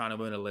survive, trying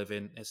to earn a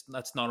living.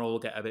 Let's not all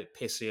get a bit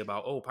pissy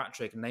about, oh,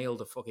 Patrick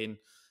nailed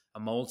a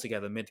mold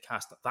together mid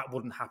cast. That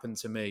wouldn't happen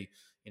to me.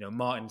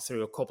 Martin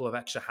threw a couple of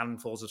extra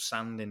handfuls of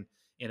sand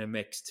in a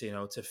mix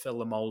to fill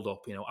the mold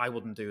up. I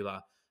wouldn't do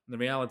that. And the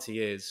reality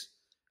is,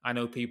 I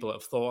know people that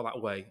have thought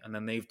that way, and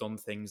then they've done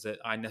things that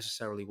I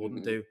necessarily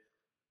wouldn't mm-hmm. do,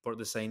 but at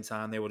the same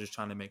time, they were just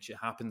trying to make shit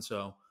happen.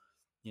 So,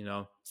 you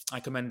know, I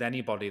commend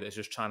anybody that's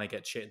just trying to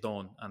get shit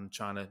done and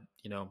trying to,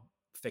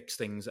 fix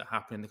things that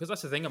happen. Because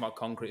that's the thing about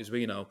concrete is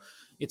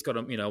it's got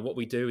what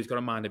we do has got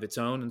a mind of its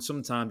own. And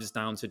sometimes it's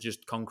down to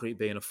just concrete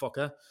being a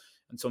fucker.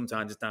 And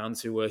sometimes it's down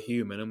to a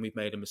human and we've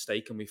made a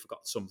mistake and we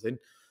forgot something,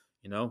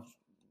 you know.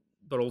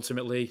 But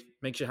ultimately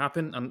makes you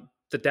happen. And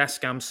the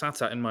desk I'm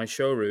sat at in my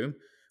showroom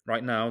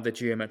right now, the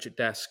geometric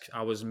desk,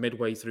 I was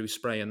midway through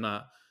spraying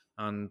that,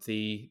 and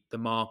the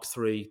Mark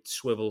III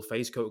swivel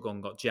face coat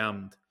gun got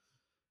jammed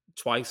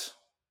twice,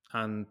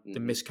 and the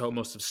Mm-hmm. mist coat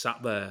must have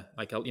sat there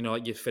like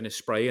like you finish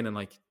spraying and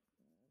like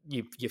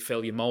you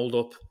fill your mold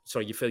up,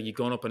 sorry, you fill your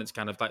gun up, and it's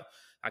kind of like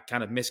that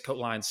kind of mist coat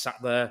line sat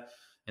there,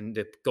 and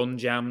the gun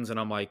jams, and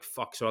I'm like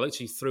fuck. So I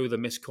literally threw the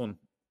mist gun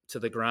to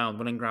the ground,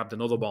 went and grabbed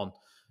another one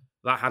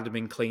that had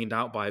been cleaned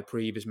out by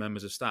previous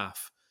members of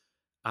staff,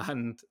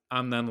 and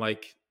I'm then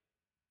like,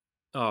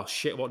 oh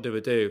shit, what do I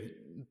do?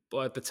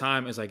 But at the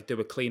time, it's like, do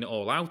I clean it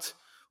all out,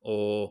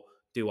 or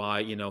do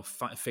I,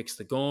 fix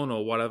the gun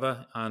or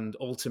whatever? And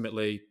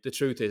ultimately, the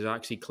truth is, I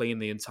actually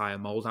cleaned the entire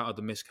mold out of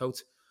the mist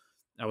coat.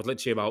 I was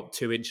literally about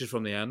 2 inches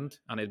from the end,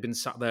 and it had been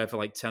sat there for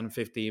like 10,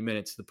 15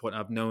 minutes to the point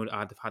I've known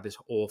I'd have had this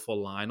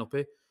awful line up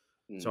it.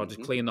 So I just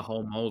Mm-hmm. cleaned the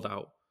whole mold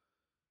out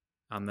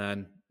and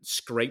then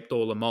scraped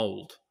all the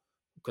mold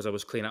because I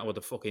was cleaning out with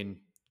a fucking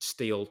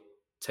steel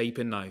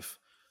taping knife.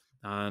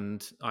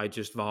 And I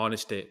just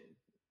varnished it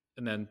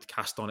and then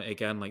cast on it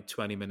again like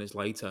 20 minutes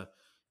later.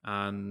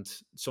 And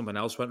something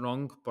else went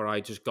wrong, but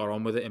I just got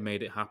on with it and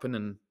made it happen.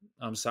 And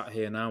I'm sat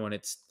here now, and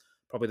it's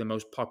probably the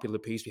most popular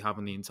piece we have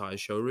in the entire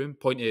showroom.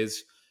 Point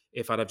is,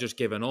 if I'd have just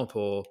given up,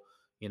 or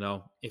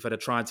if I'd have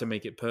tried to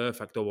make it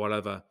perfect or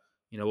whatever,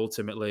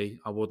 ultimately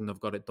I wouldn't have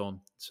got it done.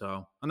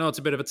 So I know it's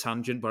a bit of a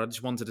tangent, but I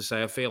just wanted to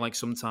say I feel like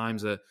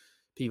sometimes that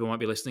people might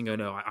be listening, go,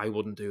 no, I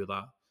wouldn't do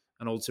that.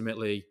 And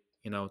ultimately,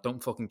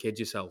 don't fucking kid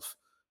yourself.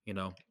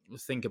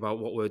 Think about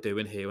what we're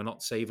doing here. We're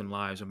not saving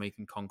lives, we're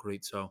making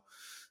concrete. So,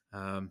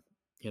 um,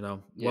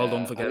 well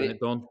done Yeah, for I getting mean, it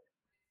done.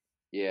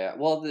 yeah.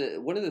 Well, the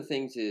one of the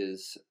things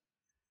is,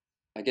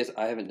 I guess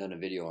I haven't done a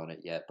video on it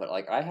yet, but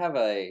like I have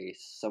a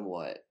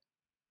somewhat,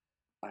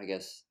 I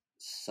guess,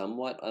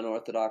 somewhat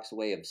unorthodox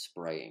way of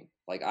spraying.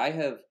 Like I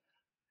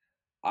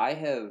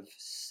have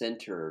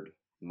centered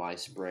my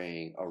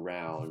spraying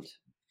around,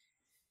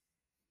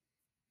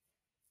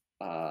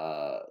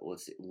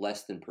 let's see,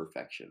 less than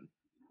perfection,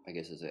 I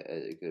guess is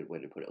a good way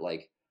to put it.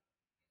 Like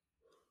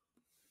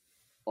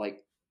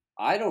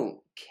I don't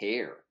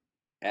care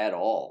at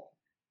all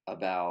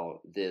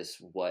about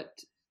what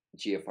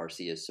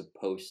GFRC is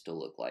supposed to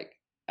look like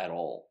at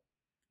all.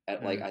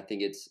 Like I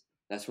think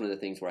that's one of the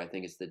things where I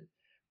think it's that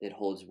it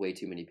holds way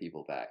too many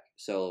people back.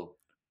 So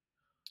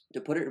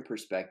to put it in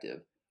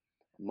perspective,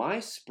 my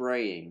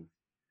spraying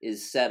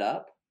is set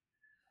up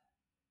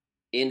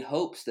in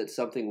hopes that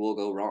something will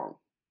go wrong,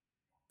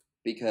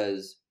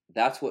 because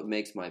that's what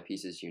makes my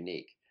pieces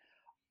unique.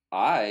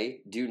 I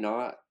do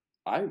not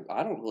I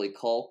don't really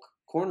caulk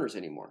corners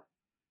anymore.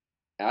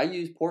 I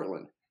use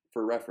Portland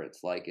for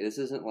reference. Like this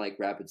isn't like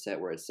rapid set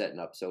where it's setting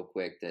up so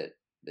quick that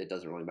it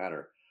doesn't really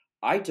matter.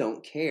 I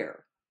don't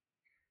care.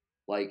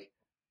 Like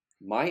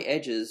my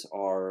edges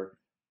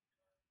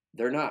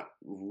they're not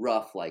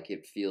rough like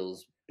it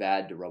feels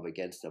bad to rub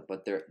against them,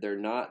 but they're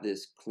not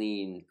this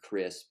clean,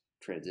 crisp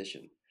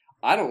transition.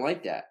 I don't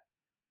like that.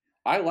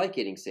 I like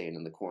getting sand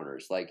in the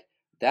corners. Like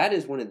that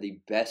is one of the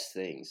best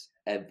things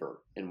ever,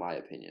 in my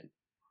opinion.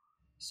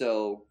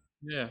 So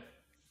Yeah.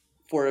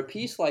 For a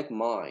piece like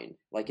mine,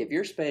 like if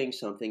you're spraying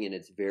something and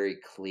it's very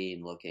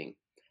clean looking,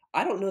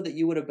 I don't know that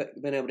you would have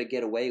been able to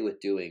get away with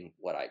doing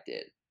what I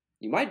did.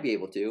 You might be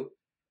able to.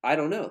 I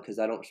don't know because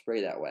I don't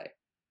spray that way.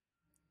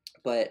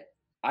 But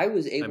I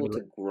was able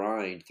to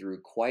grind through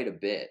quite a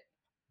bit,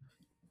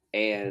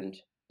 and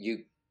you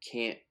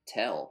can't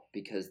tell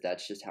because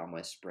that's just how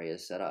my spray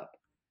is set up.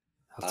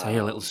 I'll tell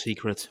you a little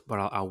secret, but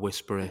I'll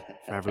whisper it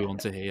for everyone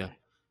to hear.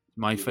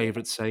 My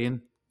favourite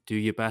saying, do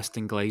your best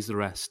and glaze the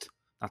rest.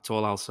 That's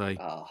all I'll say.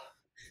 Oh,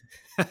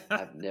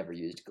 I've never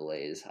used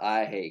glaze.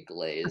 I hate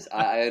glaze.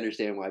 I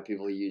understand why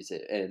people use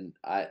it, and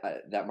I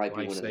that might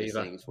be one of those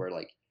things where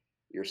like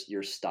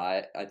your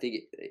style. I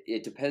think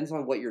it depends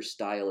on what your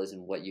style is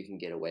and what you can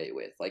get away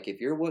with. Like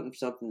if you're wanting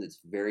something that's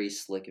very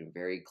slick and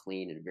very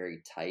clean and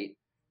very tight,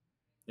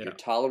 your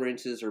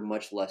tolerances are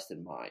much less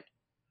than mine.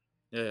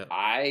 Yeah.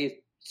 I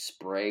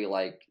spray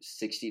like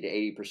 60 to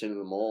 80% of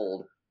the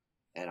mold,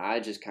 and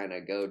I just kind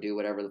of go do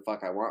whatever the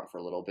fuck I want for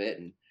a little bit,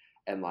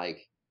 and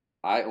like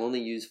I only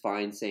use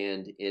fine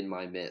sand in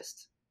my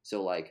mist.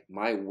 So like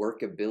my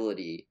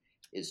workability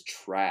is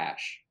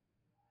trash.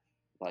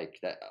 Like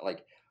that,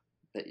 like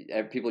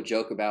people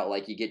joke about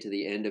like you get to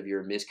the end of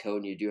your mist coat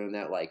and you're doing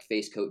that like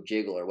face coat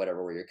jiggle or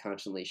whatever where you're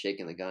constantly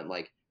shaking the gun.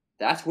 Like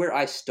that's where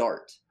I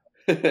start.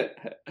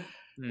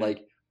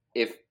 Like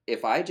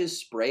if I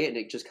just spray it and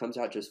it just comes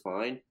out just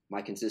fine,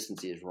 my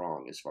consistency is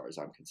wrong as far as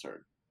I'm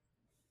concerned.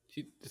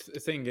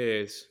 The thing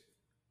is,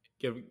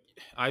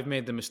 I've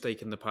made the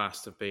mistake in the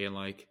past of being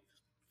like,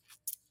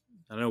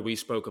 I know we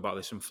spoke about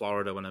this in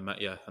Florida when I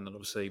met you, and then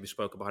obviously we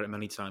spoke about it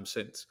many times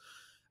since.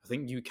 I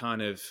think you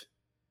kind of,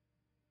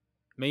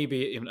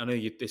 maybe, I know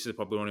this is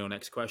probably one of your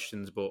next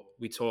questions, but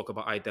we talk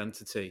about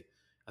identity.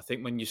 I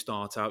think when you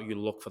start out, you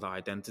look for that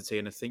identity,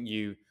 and I think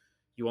you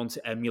want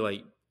to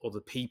emulate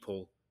other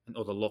people and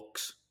other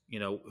looks,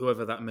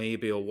 whoever that may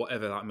be or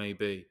whatever that may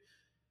be.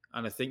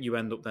 And I think you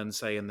end up then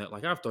saying that,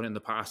 like, I've done it in the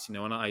past, and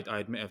I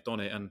admit I've done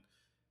it. And,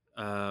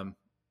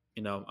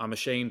 I'm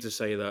ashamed to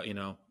say that,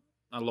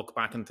 I look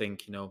back and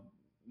think,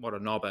 what a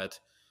knobhead.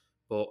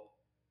 But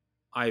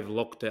I've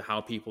looked at how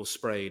people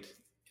sprayed,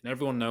 and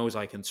everyone knows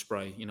I can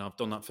spray. I've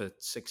done that for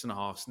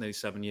 6.5, nearly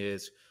 7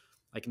 years.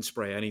 I can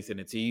spray anything.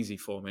 It's easy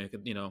for me.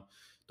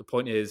 The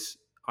point is,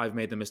 I've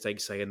made the mistake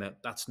saying that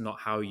that's not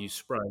how you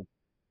spray.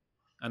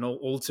 And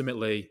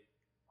ultimately,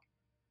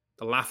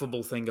 the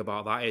laughable thing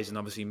about that is, and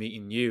obviously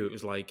meeting you, it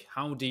was like,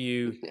 how do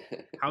you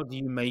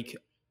make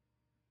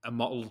a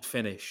mottled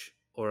finish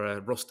or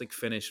a rustic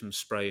finish from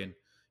spraying?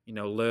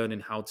 Learning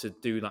how to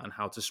do that and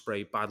how to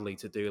spray badly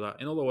to do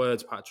that. In other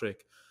words,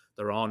 Patrick,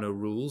 there are no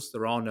rules.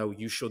 There are no,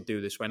 you should do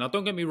this way. Now,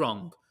 don't get me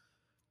wrong.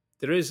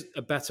 There is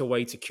a better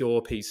way to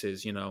cure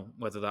pieces,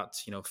 whether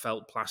that's,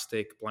 felt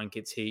plastic,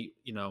 blankets, heat,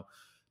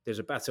 there's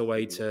a better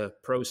way to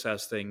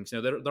process things.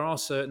 There are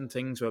certain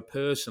things where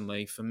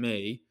personally, for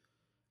me,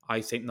 I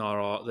think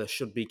there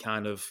should be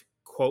kind of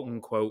quote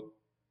unquote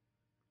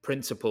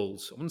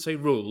principles. I wouldn't say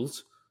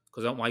rules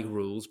because I don't like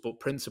rules,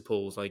 but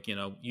principles like,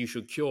 you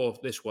should cure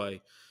this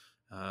way.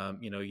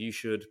 You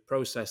should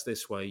process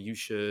this way. You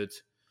should,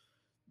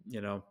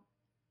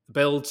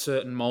 build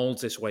certain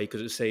molds this way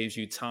because it saves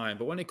you time.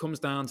 But when it comes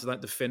down to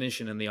like the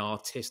finishing and the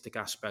artistic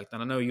aspect,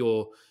 and I know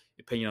your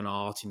opinion on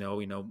art,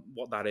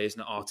 what that is,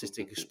 an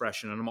artistic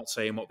expression. And I'm not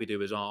saying what we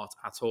do is art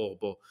at all,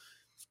 but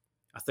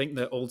I think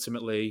that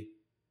ultimately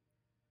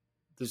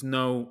there's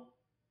no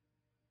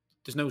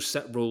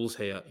set rules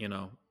here.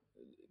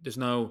 There's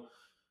no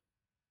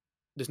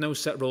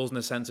set rules in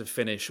the sense of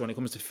finish when it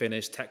comes to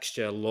finish,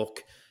 texture,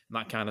 look, and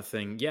that kind of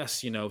thing.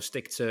 Yes,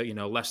 stick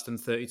to less than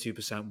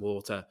 32%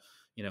 water.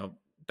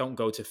 Don't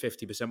go to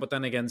 50%. But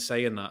then again,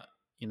 saying that,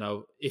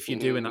 if you're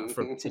doing that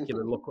for a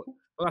particular look,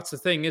 well, that's the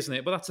thing, isn't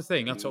it? But that's the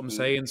thing. That's what I'm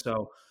saying.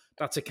 So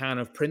that's a kind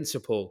of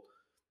principle.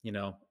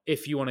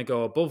 If you want to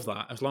go above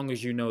that, as long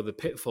as you know the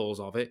pitfalls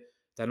of it,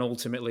 then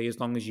ultimately, as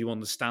long as you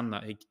understand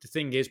that, the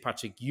thing is,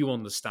 Patrick, you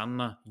understand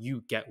that,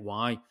 you get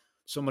why.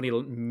 Somebody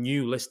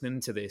new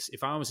listening to this,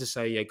 if I was to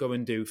say, yeah, go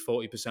and do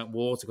 40%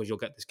 water because you'll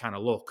get this kind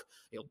of look,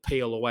 it'll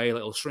peel away,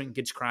 it'll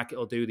shrinkage crack,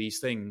 it'll do these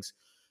things.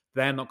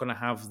 They're not going to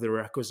have the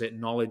requisite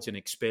knowledge and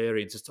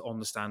experience to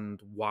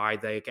understand why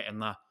they're getting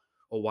that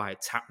or why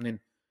it's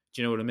happening.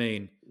 Do you know what I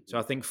mean? So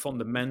I think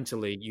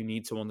fundamentally you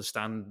need to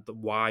understand the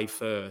why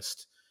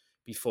first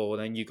before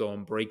then you go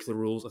and break the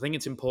rules. I think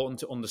it's important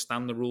to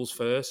understand the rules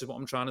first, is what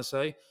I'm trying to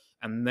say,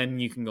 and then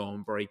you can go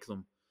and break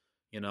them.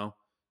 You know,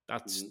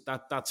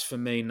 that's for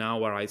me now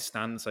where I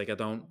stand. It's like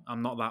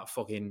I'm not that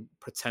fucking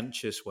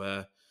pretentious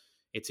where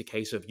it's a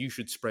case of you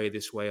should spray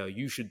this way or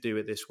you should do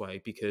it this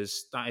way,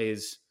 because that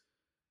is,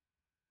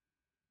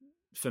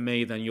 for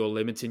me, then you're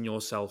limiting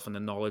yourself and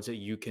the knowledge that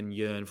you can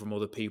yearn from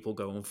other people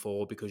going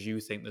forward because you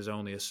think there's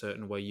only a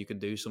certain way you can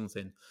do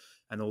something,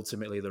 and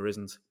ultimately there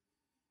isn't.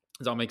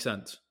 Does that make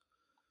sense?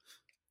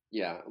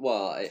 Yeah.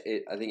 Well, I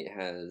think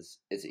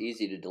it's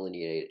easy to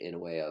delineate in a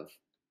way of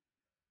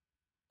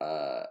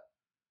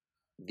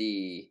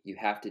you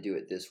have to do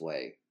it this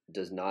way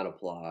does not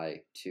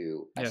apply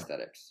to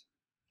aesthetics.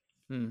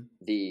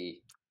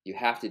 The you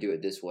have to do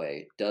it this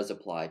way does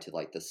apply to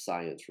like the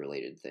science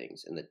related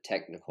things and the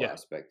technical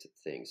aspect of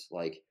things.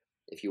 Like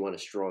if you want a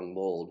strong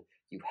mold,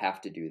 you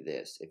have to do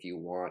this. If you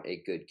want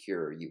a good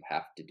cure, you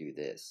have to do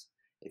this.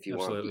 If you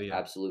want the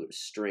absolute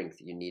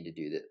strength, you need to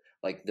do that.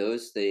 Like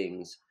those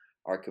things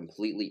are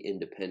completely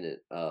independent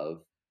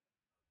of,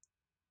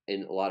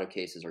 in a lot of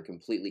cases, are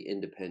completely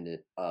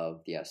independent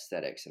of the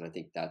aesthetics. And I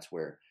think that's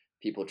where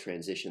people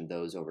transition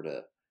those over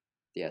to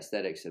the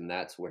aesthetics. And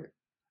that's where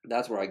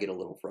I get a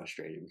little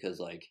frustrated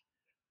because like,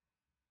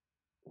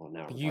 well,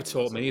 now you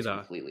taught me that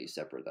completely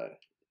separate.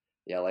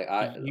 Yeah. Like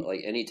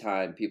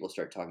anytime people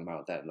start talking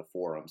about that in the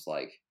forums,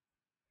 like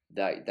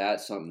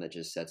that's something that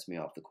just sets me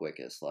off the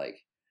quickest.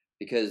 Like,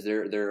 because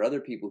there are other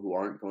people who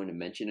aren't going to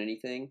mention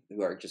anything,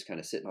 who are just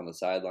kind of sitting on the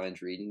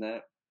sidelines reading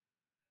that.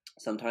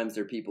 Sometimes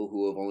there are people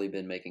who have only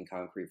been making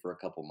concrete for a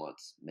couple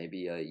months,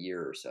 maybe a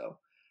year or so.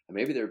 And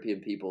maybe there have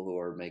been people who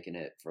are making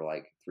it for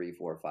like 3,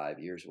 4, 5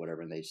 years or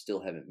whatever, and they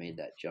still haven't made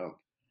that jump.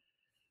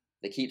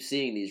 They keep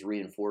seeing these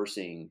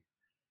reinforcing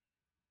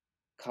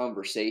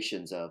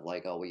conversations of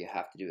like, oh, well, you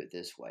have to do it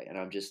this way. And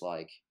I'm just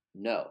like,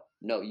 no,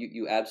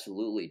 you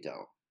absolutely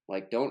don't.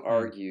 Like, don't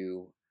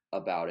argue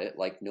about it.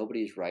 Like,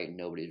 nobody's right and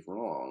nobody's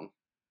wrong.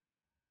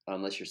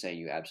 Unless you're saying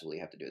you absolutely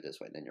have to do it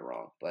this way, then you're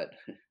wrong. But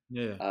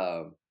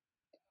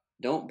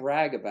don't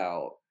brag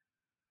about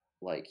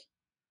like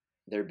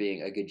there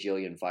being a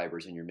gajillion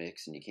fibers in your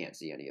mix and you can't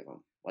see any of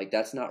them. Like,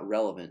 that's not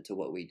relevant to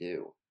what we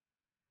do.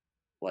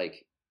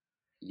 Like,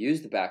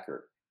 use the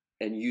backer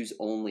and use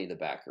only the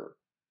backer.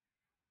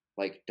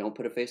 Like, don't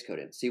put a face coat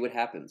in. See what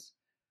happens.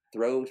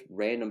 Throw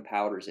random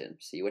powders in.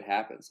 See what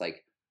happens.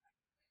 Like,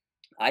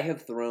 I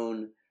have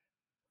thrown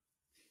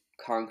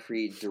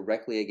concrete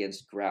directly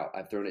against grout.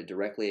 I've thrown it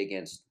directly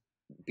against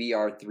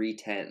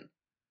BR310,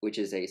 which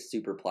is a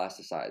super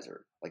plasticizer,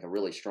 like a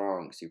really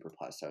strong super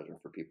plasticizer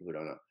for people who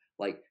don't know.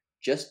 Like,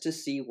 just to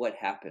see what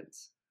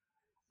happens.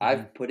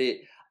 I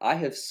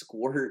have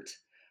squirt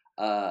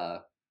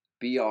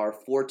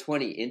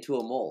BR420 into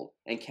a mold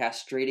and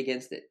cast straight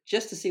against it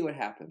just to see what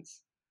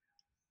happens.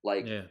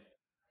 Like,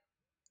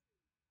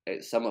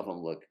 some of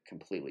them look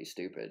completely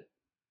stupid,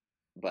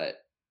 but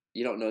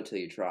you don't know till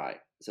you try.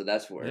 So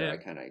that's where I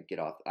kind of get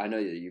off. I know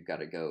that you've got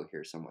to go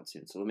here somewhat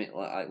soon, so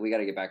we got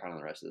to get back on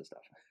the rest of the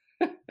stuff.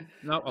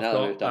 No,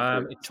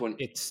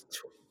 it's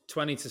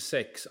 20 to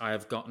 6.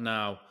 I've got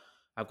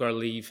to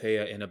leave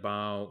here in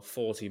about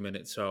 40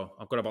 minutes, so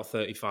I've got about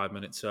 35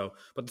 minutes. So,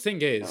 but the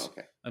thing is,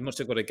 I must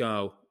have got to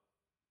go.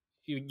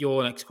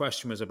 Your next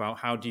question was about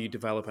how do you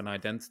develop an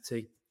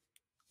identity?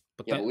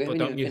 But we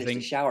haven't even finished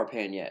the shower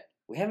pan yet.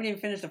 We haven't even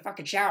finished the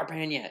fucking shower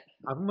pan yet.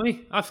 Haven't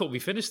we? I thought we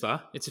finished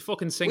that. It's a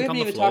fucking sink on the floor. We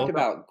haven't even talked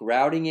about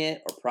grouting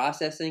it or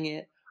processing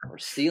it or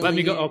sealing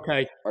it.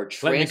 Or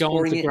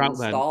transporting it and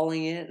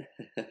installing it.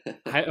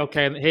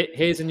 Okay,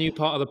 here's a new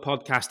part of the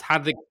podcast.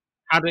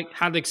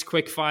 Haddock's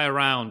quick fire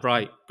round.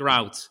 Right,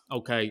 grout.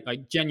 Okay,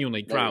 like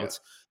genuinely grout.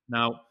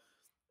 Now,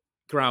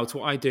 grout,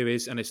 what I do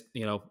is, and it's,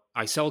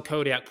 I sell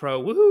Kodiak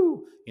Pro. Woohoo!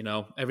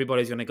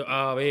 Everybody's going to go,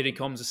 oh, here he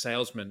comes, a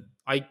salesman.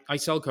 I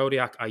sell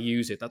Kodiak. I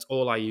use it. That's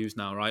all I use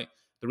now, right?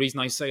 The reason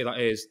I say that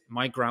is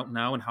my grout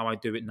now and how I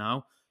do it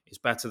now is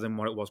better than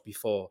what it was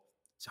before.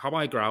 So how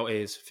I grout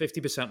is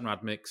 50%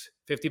 rad mix,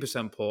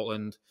 50%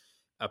 Portland,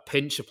 a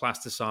pinch of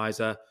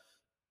plasticizer,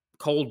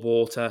 cold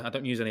water. I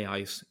don't use any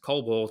ice.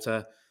 Cold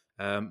water,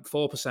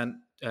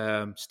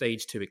 4%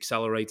 stage 2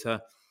 accelerator,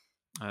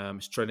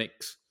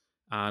 Strinix,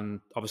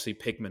 and obviously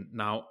pigment.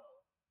 Now,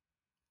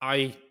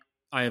 I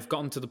have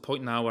gotten to the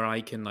point now where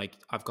I can, like,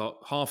 I've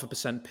got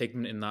 0.5%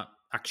 pigment in that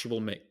actual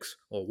mix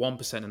or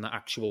 1% in that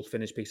actual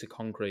finished piece of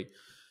concrete.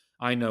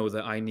 I know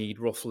that I need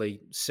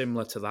roughly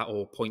similar to that,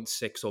 or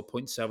 0.6 or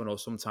 0.7 or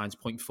sometimes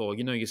 0.4.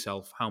 You know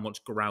yourself how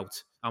much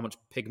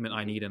pigment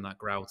I need in that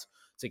grout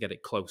to get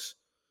it close.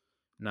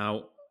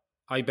 Now,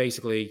 I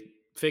basically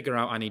figure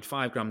out I need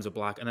 5 grams of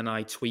black, and then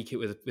I tweak it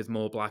with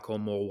more black or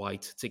more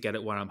white to get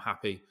it where I'm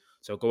happy.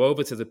 So go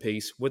over to the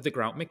piece with the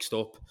grout mixed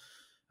up.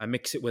 I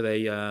mix it with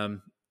a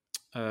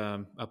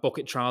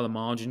bucket trowel, a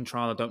margin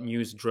trowel. I don't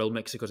use a drill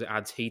mixer because it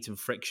adds heat and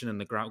friction, and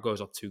the grout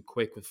goes off too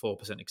quick with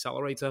 4%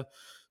 accelerator.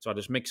 So I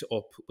just mix it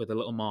up with a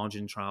little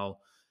margin trowel,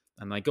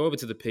 and I go over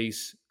to the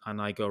piece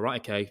and I go,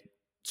 right, okay.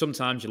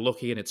 Sometimes you're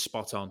lucky and it's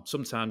spot on.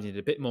 Sometimes you need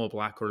a bit more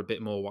black or a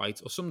bit more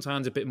white, or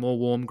sometimes a bit more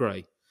warm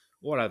grey,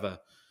 whatever.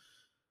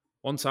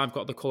 Once I've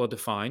got the colour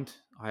defined,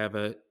 I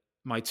have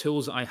my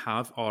tools that I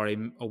have are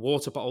a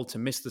water bottle to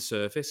mist the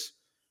surface,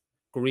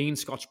 green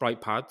Scotch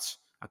Brite pads,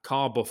 a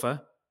car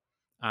buffer,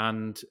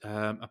 and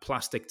a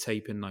plastic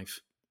taping knife.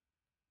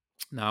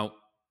 Now,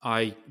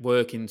 I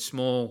work in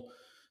small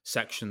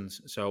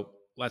sections, so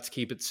let's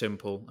keep it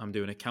simple. I'm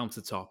doing a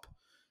countertop.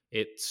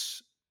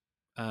 It's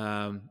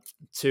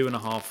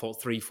 2.5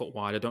 foot, 3 foot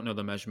wide. I don't know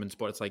the measurements,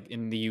 but it's like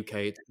in the UK,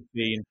 it's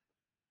between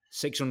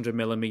 600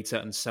 millimeter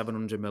and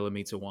 700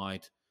 millimeter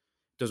wide.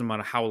 Doesn't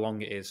matter how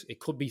long it is. It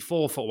could be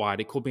 4 foot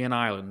wide. It could be an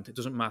island. It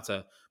doesn't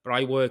matter. But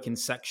I work in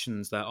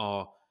sections that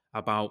are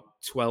about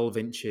 12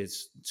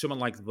 inches, something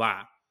like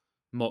that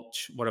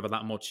much, whatever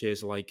that much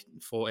is, like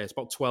it's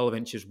about 12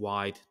 inches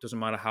wide. Doesn't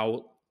matter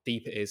how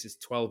deep it is. It's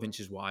 12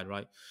 inches wide,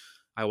 right?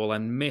 I will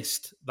then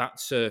mist that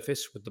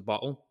surface with the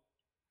bottle.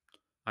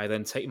 I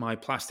then take my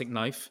plastic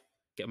knife,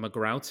 get my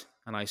grout,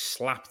 and I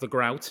slap the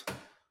grout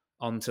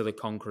onto the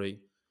concrete.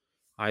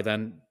 I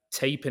then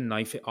tape and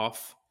knife it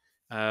off.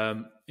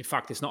 In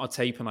fact, it's not a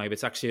taper knife.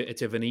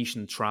 It's a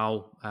Venetian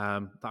trowel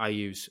that I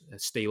use, a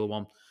steel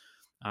one.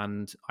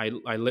 And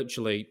I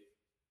literally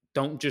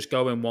don't just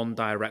go in one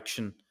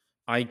direction.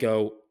 I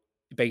go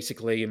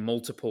basically in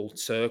multiple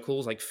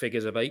circles, like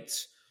figures of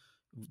eights.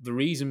 The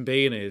reason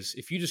being is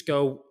if you just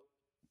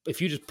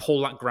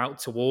pull that grout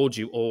towards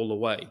you all the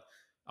way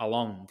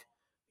along,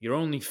 you're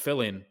only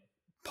filling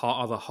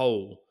part of the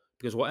hole,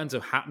 because what ends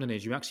up happening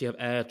is you actually have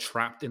air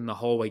trapped in the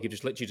hole where you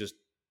just literally just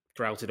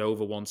grouted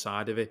over one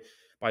side of it.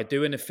 By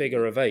doing a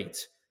figure of eight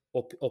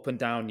up and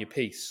down your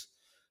piece,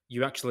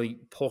 you actually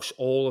push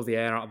all of the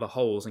air out of the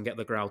holes and get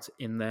the grout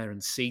in there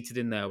and seated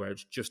in there where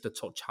it's just a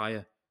touch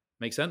higher.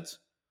 Make sense?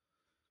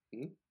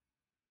 Mm-hmm.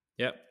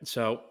 Yeah.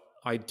 So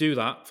I do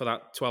that for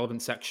that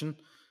 12-inch section,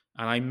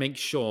 and I make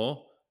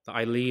sure that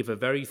I leave a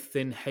very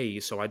thin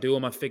haze. So I do all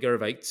my figure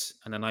of eights,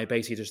 and then I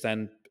basically just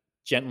then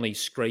gently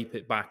scrape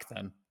it back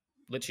then,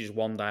 literally just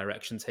one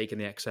direction, taking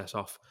the excess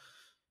off.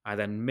 I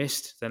then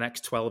mist the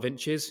next 12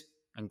 inches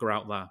and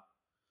grout that.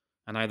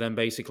 And I then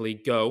basically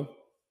go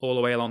all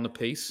the way along the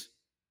piece.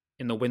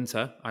 In the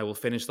winter, I will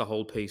finish the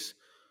whole piece.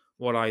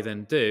 What I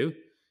then do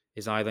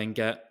is I then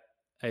get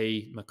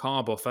a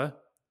Macar buffer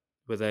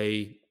with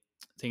I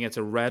think it's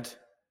a red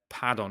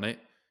pad on it,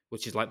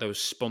 which is like those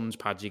sponge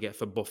pads you get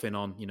for buffing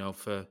on,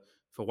 for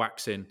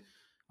waxing.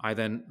 I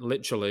then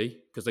literally,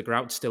 because the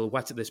grout's still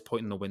wet at this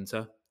point in the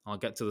winter, I'll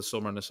get to the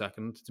summer in a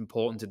second. It's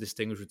important to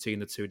distinguish between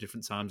the two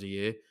different times a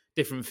year.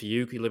 Different for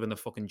you, because you live in the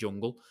fucking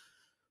jungle.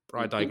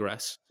 But I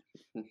digress.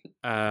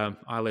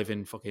 I live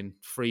in fucking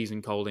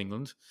freezing cold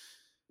England.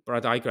 But I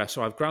digress.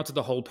 So I've grouted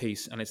the whole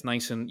piece, and it's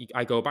nice, and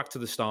I go back to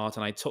the start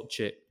and I touch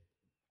it,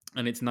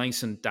 and it's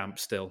nice and damp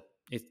still.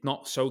 It's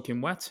not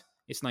soaking wet.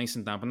 It's nice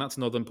and damp. And that's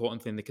another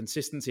important thing. The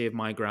consistency of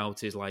my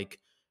grout is like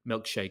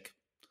milkshake.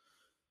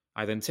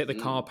 I then take the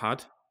car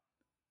pad,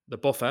 the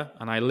buffer,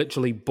 and I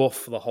literally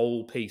buff the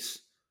whole piece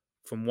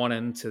from one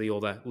end to the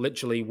other.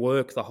 Literally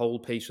work the whole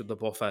piece with the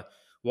buffer.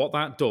 What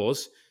that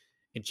does,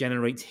 it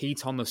generates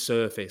heat on the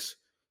surface.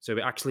 So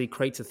it actually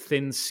creates a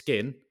thin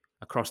skin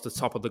across the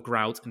top of the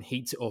grout and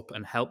heats it up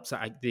and helps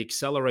the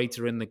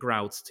accelerator in the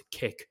grout to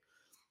kick.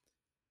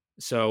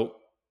 So,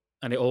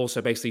 and it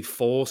also basically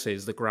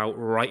forces the grout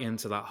right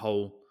into that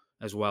hole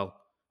as well.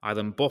 I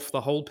then buff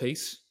the whole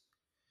piece.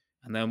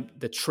 And then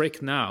the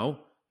trick now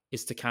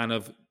is to kind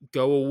of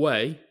go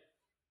away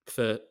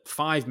for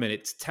 5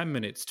 minutes, 10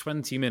 minutes,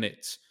 20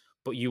 minutes.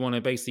 But you want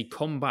to basically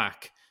come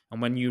back.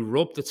 And when you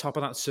rub the top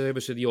of that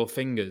surface with your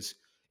fingers,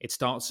 it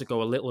starts to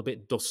go a little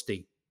bit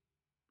dusty,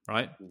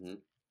 right? Mm-hmm.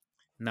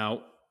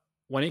 Now,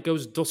 when it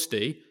goes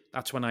dusty,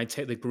 that's when I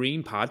take the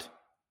green pad,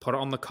 put it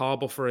on the car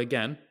buffer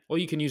again, or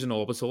you can use an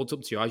orbital, it's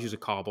up to you. I use a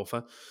car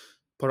buffer,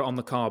 put it on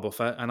the car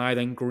buffer, and I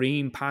then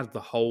green pad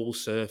the whole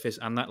surface,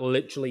 and that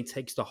literally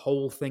takes the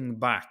whole thing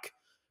back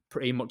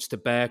pretty much to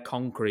bare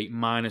concrete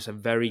minus a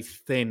very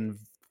thin,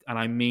 and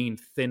I mean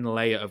thin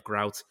layer of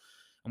grout.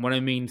 And when I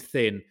mean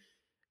thin,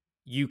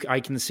 I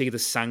can see the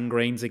sand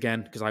grains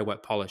again because I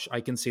wet polish.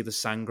 I can see the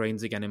sand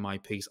grains again in my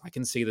piece. I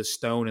can see the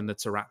stone in the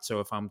terrazzo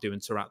if I'm doing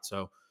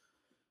terrazzo.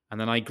 And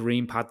then I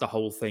green pad the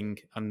whole thing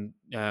and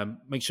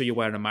make sure you're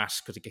wearing a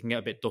mask because it can get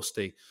a bit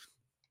dusty.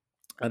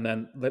 And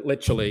then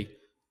literally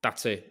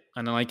that's it.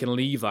 And then I can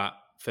leave that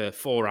for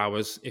 4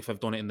 hours if I've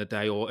done it in the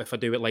day, or if I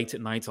do it late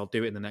at night, I'll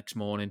do it in the next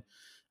morning.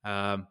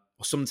 Or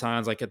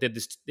sometimes, like I did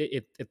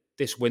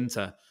this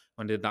winter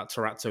when I did that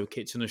terrazzo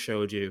kitchen I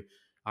showed you,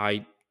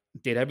 I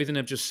did everything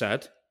I've just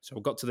said. So I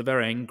got to the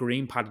very end,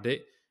 green padded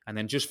it, and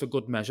then just for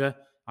good measure,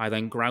 I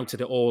then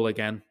grouted it all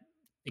again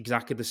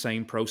exactly the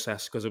same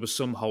process because there was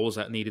some holes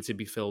that needed to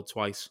be filled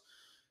twice.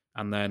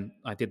 And then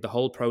I did the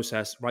whole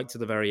process right to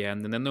the very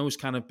end. And then those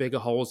kind of bigger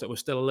holes that were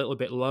still a little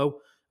bit low,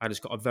 I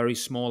just got a very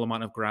small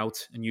amount of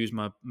grout and used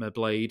my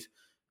blade,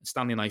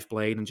 Stanley knife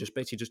blade, and just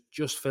basically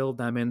just filled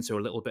them in so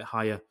a little bit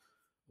higher.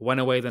 Went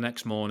away the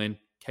next morning,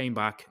 came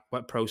back,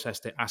 wet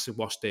processed it, acid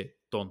washed it,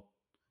 done.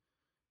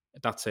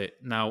 That's it.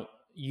 Now,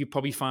 you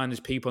probably find there's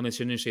people in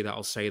this industry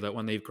that'll say that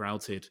when they've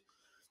grouted,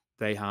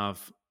 they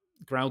have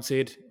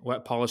grouted,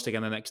 wet polished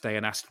again the next day,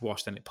 and acid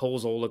washed, and it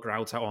pulls all the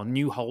grout out, or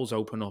new holes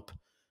open up. Mm-hmm.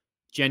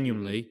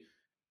 Genuinely,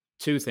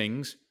 two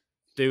things.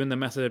 Doing the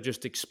method I've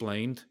just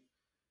explained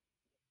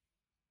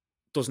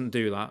doesn't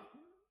do that.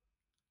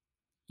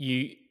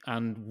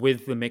 And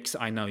with the mix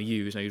that I now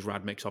use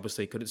Rad Mix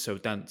obviously because it's so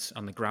dense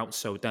and the grout's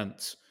so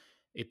dense,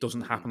 it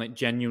doesn't Mm-hmm. happen. Like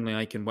genuinely,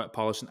 I can wet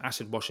polish and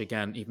acid wash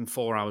again even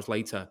 4 hours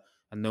later,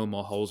 and no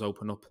more holes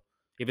open up.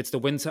 If it's the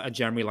winter, I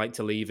generally like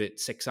to leave it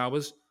 6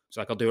 hours. So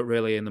like I'll do it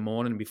really in the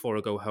morning before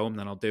I go home,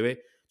 then I'll do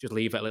it. Just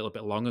leave it a little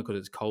bit longer because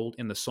it's cold.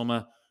 In the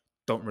summer,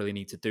 don't really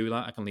need to do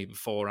that. I can leave it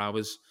 4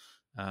 hours.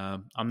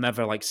 I'm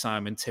never like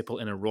Simon Tipple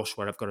in a rush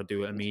where I've got to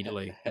do it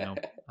immediately.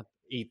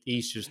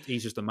 He's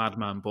just a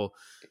madman. But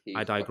I He's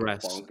fucking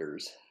digress.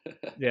 bonkers.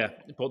 Yeah,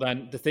 but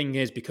then the thing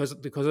is, because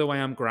of the way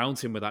I'm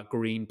grounding with that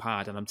green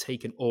pad and I'm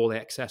taking all the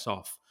excess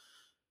off,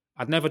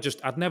 I'd never just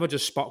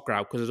spot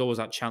grout because there's always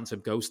that chance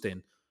of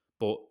ghosting.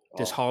 But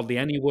there's Oh. hardly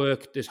any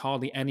work. There's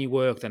hardly any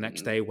work the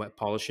next Mm-mm. day wet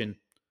polishing,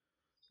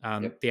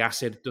 and Yep. the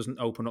acid doesn't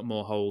open up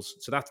more holes.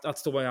 So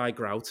that's the way I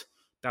grout.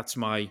 That's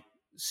my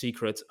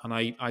secret. And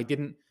I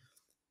didn't.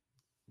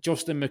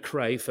 Justin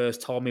McRae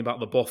first told me about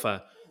the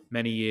buffer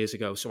many years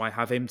ago, so I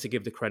have him to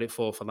give the credit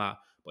for that.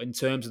 But in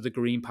terms of the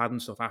green pad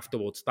and stuff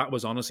afterwards, that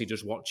was honestly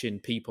just watching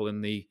people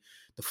in the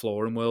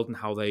flooring world and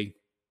how they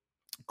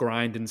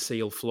grind and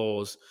seal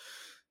floors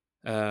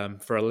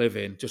for a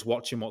living, just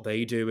watching what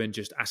they do and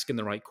just asking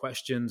the right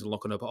questions and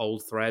looking up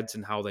old threads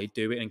and how they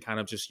do it and kind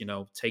of just,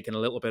 taking a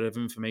little bit of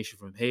information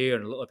from here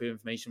and a little bit of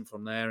information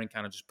from there and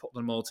kind of just put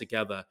them all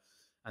together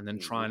and then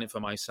Mm-hmm. trying it for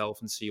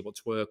myself and see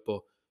what's worked.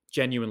 But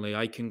genuinely,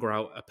 I can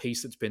grout a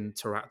piece that's been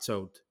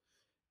terrazzoed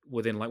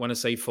within, like, when I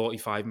say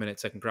 45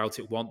 minutes, I can grout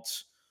it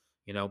once,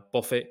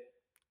 buff it,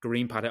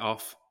 green pad it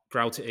off,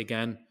 grout it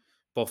again,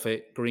 buff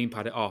it, green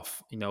pad it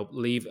off,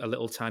 leave a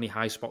little tiny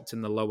high spots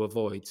in the lower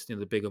voids,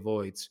 the bigger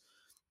voids.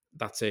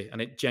 That's it. And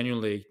it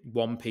genuinely,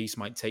 one piece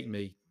might take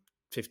me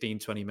 15,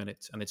 20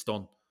 minutes and it's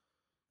done.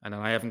 And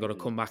then I haven't got to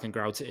Mm-hmm. come back and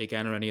grout it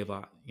again or any of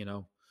that,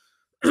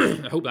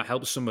 I hope that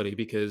helps somebody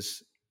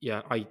because,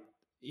 yeah, I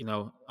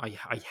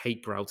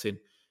hate grouting.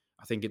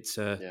 I think it's,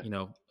 Yeah.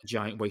 a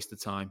giant waste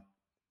of time.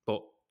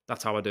 But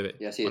that's how I do it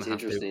Yeah. See, when it's I have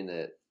to. interesting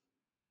that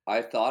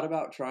I thought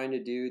about trying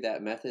to do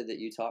that method that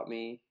you taught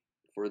me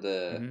for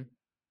the Mm-hmm.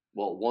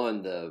 well,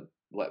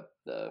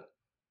 the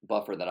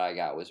buffer that I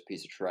got was a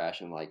piece of trash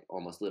and like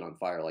almost lit on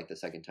fire like the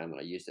second time that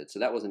I used it. So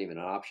that wasn't even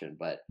an option.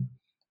 But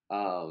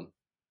um,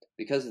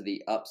 because of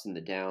the ups and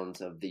the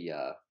downs of the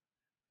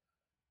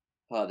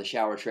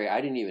shower tray, I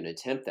didn't even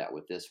attempt that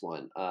with this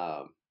one.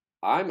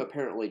 I'm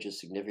apparently just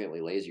significantly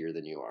lazier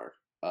than you are.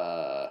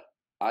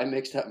 I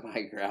mixed up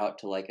my grout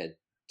to like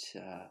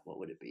what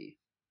would it be?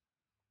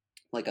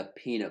 Like a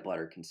peanut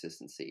butter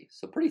consistency,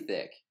 so pretty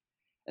thick.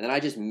 And then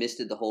I just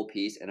misted the whole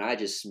piece, and I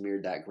just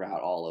smeared that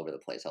grout all over the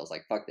place. I was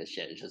like, "Fuck this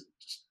shit!" It's just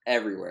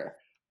everywhere.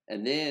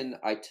 And then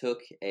I took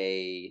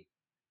a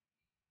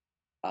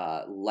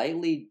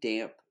lightly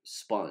damp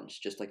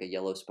sponge, just like a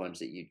yellow sponge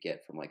that you'd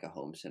get from like a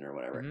home center or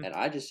whatever. Mm-hmm. And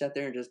I just sat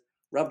there and just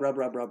rub, rub,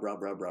 rub, rub,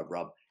 rub, rub, rub,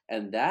 rub,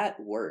 and that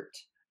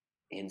worked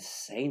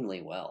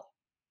insanely well.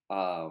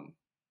 Um,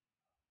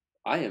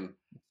 I am.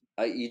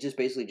 You just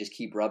basically just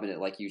keep rubbing it,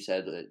 like you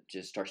said. It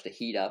just starts to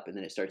heat up, and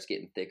then it starts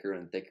getting thicker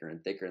and thicker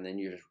and thicker, and then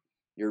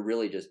you're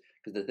really just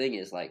because the thing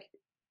is like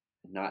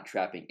not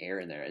trapping air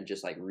in there and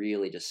just like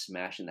really just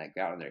smashing that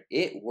grout in there.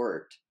 It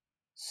worked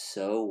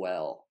so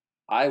well.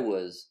 I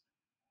was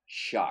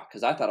shocked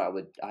because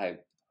I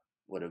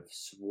would have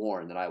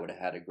sworn that I would have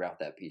had to grout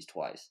that piece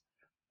twice.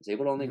 I was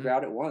able to only Mm-hmm.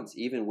 grout it once,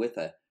 even with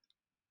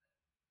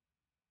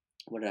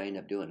what did I end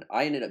up doing?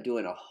 I ended up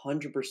doing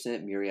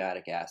 100%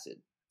 muriatic acid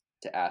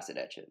to acid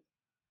etch it,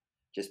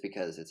 just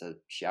because it's a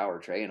shower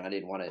tray and I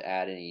didn't want to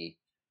add any.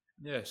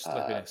 Yeah, Uh,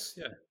 slippiness.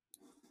 Yeah.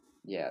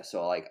 yeah,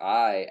 so like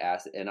I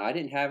asked, and I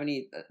didn't have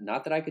any,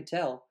 not that I could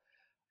tell,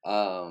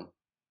 um,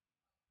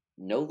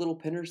 no little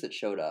pinners that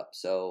showed up.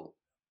 So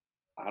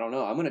I don't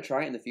know. I'm gonna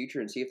try it in the future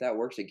and see if that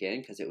works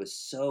again because it was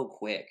so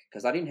quick.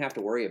 Because I didn't have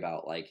to worry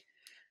about like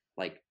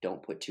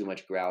don't put too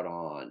much grout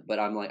on. But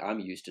I'm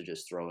used to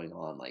just throwing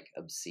on like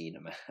obscene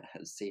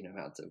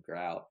amounts of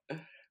grout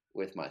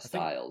with my I think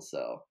styles.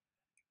 So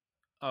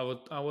I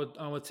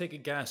would take a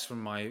guess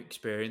from my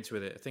experience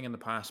with it. I think in the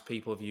past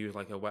people have used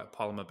like a wet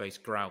polymer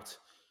based grout,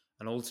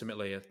 and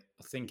ultimately I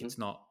think mhm, it's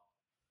not.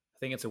 I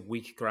think it's a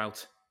weak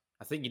grout.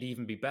 I think you'd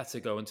even be better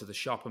going to the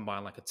shop and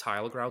buying like a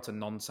tile grout, a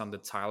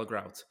non-standard tile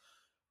grout,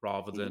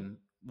 rather mhm, than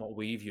what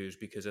we've used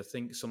because I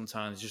think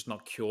sometimes it's just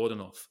not cured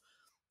enough.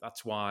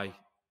 That's why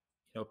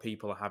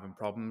people are having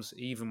problems.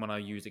 Even when I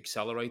used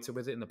accelerator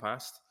with it in the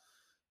past,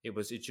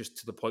 it's just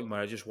to the point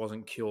where it just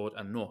wasn't cured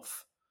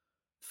enough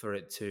for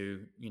it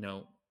to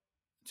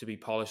to be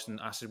polished and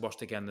acid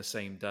washed again the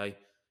same day.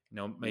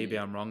 Maybe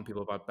I'm wrong.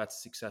 People have had better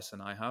success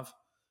than I have.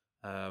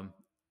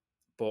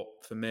 But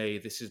for me,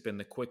 this has been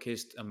the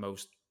quickest and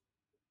most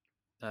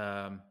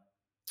um,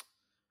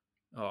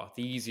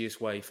 the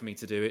easiest way for me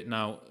to do it.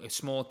 Now, a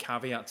small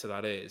caveat to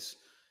that is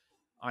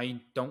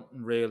I don't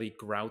really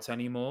grout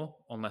anymore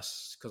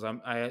unless because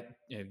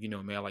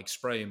me, I like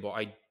spraying, but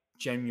I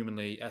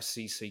genuinely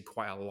SCC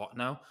quite a lot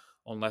now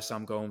unless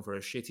I'm going for a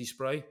shitty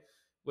spray,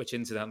 which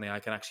incidentally I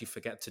can actually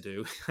forget to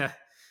do.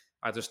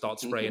 I just start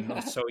spraying.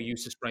 I'm so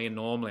used to spraying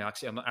normally.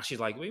 Actually, I'm actually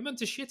like, "We meant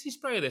to shitty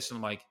spray this," and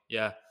I'm like,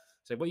 "Yeah."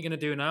 So, what are you going to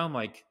do now? I'm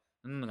like,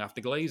 I have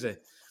to glaze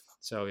it.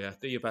 So yeah,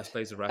 do your best,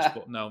 glaze the rest.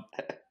 But no,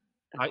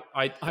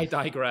 I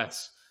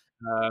digress.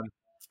 Um,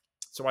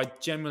 so I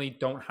generally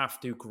don't have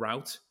to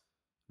grout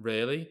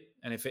really,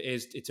 and if it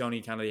is, it's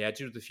only kind of the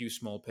edges with a few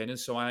small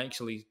pinners. So I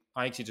actually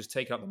just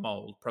take out the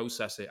mold,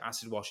 process it,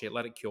 acid wash it,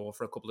 let it cure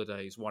for a couple of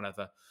days,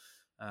 whatever,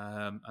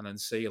 and then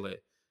seal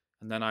it.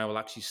 And then I will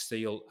actually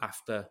seal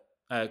after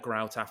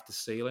grout after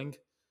sealing,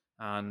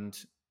 and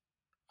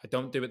I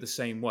don't do it the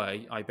same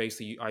way. I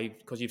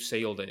because you've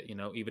sealed it,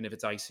 even if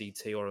it's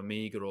ICT or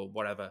Amiga or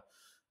whatever,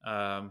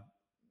 a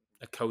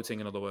coating,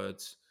 in other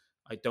words,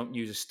 I don't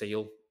use a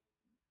steel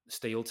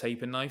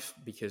taping knife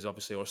because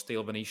obviously, or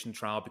steel Venetian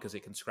trowel because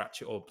it can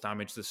scratch it or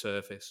damage the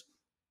surface.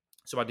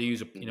 So I do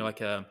use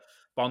like a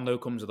Bondo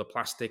comes with a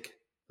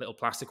little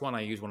plastic one.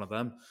 I use one of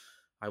them.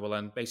 I will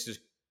then basically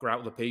just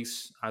grout the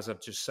piece as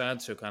I've just said.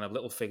 So kind of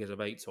little figures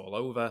of eights all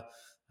over.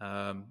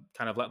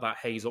 Kind of let that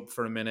haze up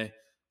for a minute,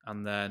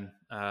 and then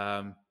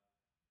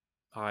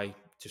I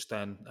just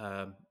then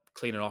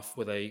clean it off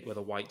with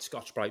a white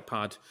Scotch Brite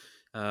pad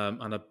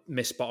and a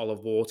mist bottle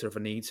of water if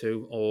I need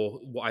to. Or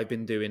what I've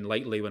been doing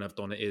lately when I've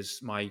done it is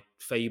my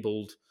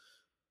fabled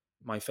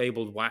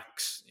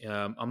wax.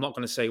 I'm not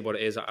going to say what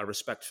it is out of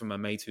respect for my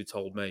mate who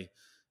told me,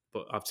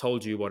 but I've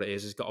told you what it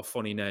is. It's got a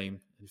funny name.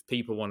 If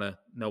people want to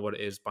know what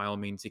it is, by all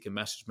means, you can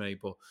message me.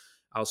 But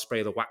I'll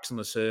spray the wax on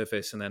the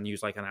surface and then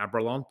use like an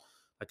Abralon,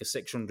 like a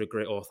 600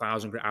 grit or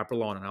 1,000 grit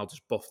Abralon, and I'll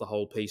just buff the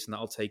whole piece, and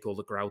that'll take all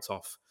the grout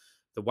off.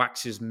 The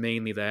wax is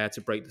mainly there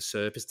to break the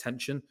surface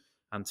tension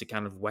and to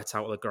kind of wet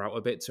out the grout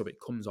a bit so it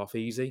comes off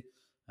easy.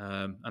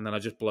 And then I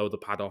just blow the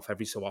pad off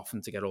every so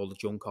often to get all the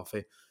junk off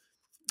it.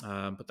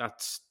 But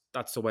that's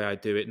the way I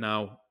do it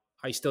now.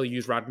 I still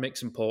use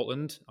Radmix in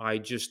Portland. I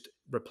just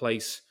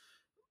replace,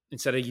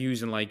 instead of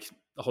using like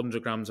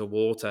 100 grams of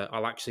water,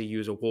 I'll actually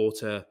use a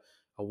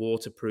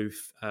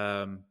waterproof.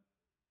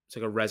 It's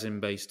like a resin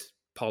based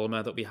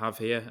polymer that we have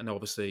here, and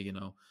obviously,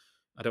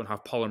 I don't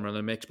have polymer in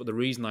the mix. But the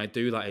reason I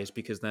do that is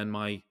because then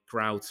my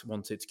grout,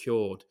 once it's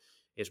cured,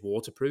 is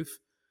waterproof,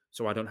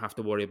 so I don't have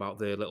to worry about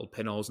the little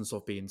pinholes and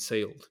stuff being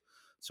sealed.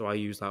 So I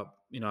use that,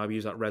 I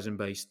use that resin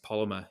based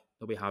polymer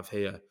that we have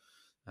here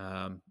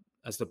um,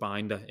 as the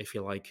binder, if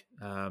you like,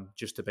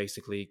 just to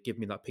basically give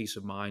me that peace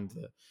of mind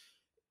that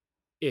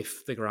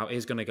if the grout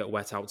is going to get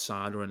wet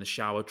outside or in a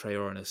shower tray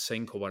or in a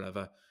sink or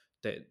whatever,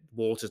 that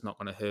water's not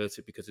going to hurt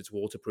it because it's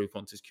waterproof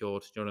once it's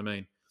cured. Do you know what I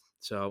mean?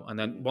 So, and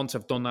then once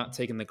I've done that,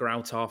 taken the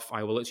grout off,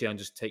 I will literally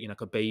just take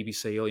like a baby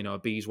seal, a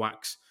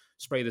beeswax,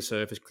 spray the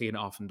surface, clean it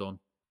off, and done.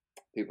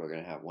 People are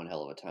going to have one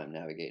hell of a time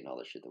navigating all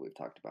the shit that we've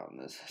talked about in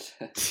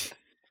this.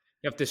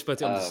 You have to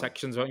split it into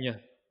sections, won't you?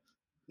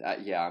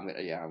 Yeah, I'm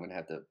gonna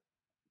have to.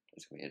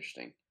 It's gonna be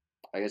interesting.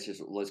 I guess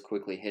just let's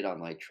quickly hit on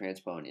like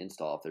transpo and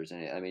install if there's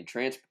any. I mean,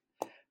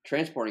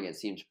 transporting it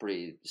seems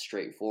pretty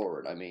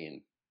straightforward. I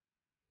mean,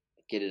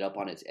 get it up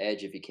on its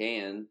edge if you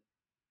can,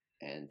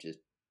 and just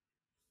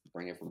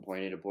bring it from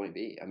point A to point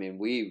B. I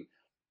mean,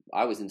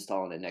 I was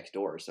installing it next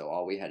door, so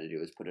all we had to do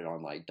was put it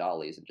on like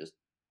dollies and just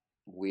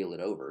wheel it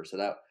over. So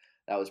that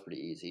was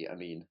pretty easy. I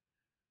mean,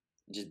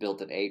 just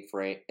built an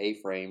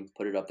A-frame,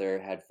 put it up there,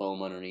 had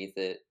foam underneath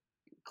it,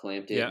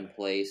 clamped it in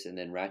place, and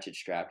then ratchet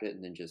strapped it,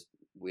 and then just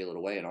wheel it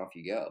away, and off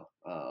you go.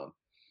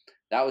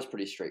 That was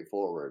pretty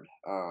straightforward.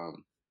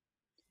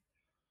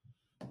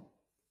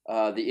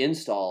 The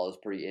install is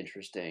pretty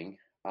interesting.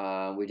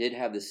 We did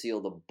have to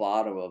seal the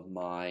bottom of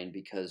mine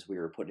because we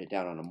were putting it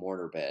down on a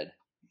mortar bed.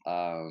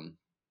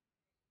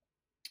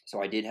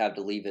 So I did have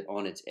to leave it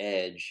on its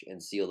edge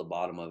and seal the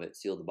bottom of it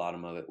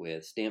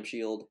with Stamp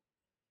Shield.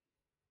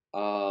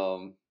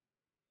 And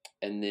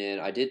then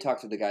I did talk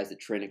to the guys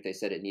at Trinic. They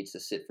said it needs to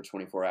sit for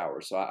 24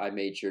 hours. So I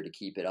made sure to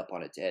keep it up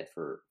on its head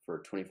for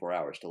 24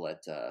 hours to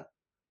let,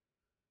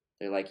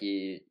 they're like,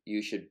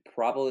 you should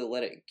probably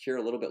let it cure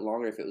a little bit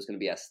longer if it was going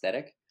to be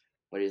aesthetic.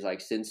 But he's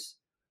like, since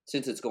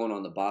it's going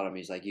on the bottom,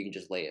 he's like, you can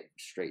just lay it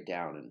straight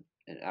down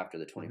and after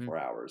the 24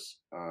 hours.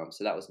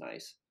 So that was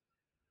nice.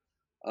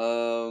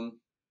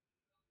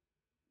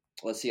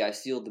 Let's see, I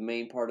sealed the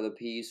main part of the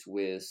piece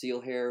with seal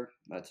hair.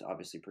 That's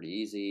obviously pretty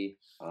easy.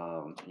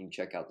 You can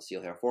check out the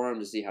seal hair forum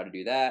to see how to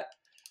do that.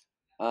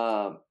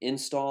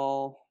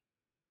 Install.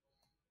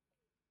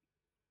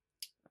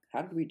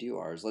 How did we do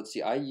ours? Let's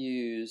see. I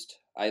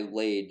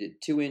laid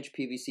 2-inch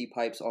PVC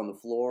pipes on the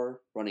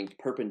floor, running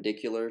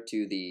perpendicular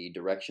to the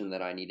direction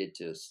that I needed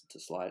to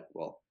slide.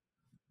 Well,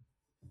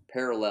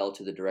 parallel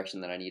to the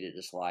direction that I needed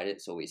to slide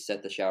it. So we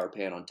set the shower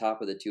pan on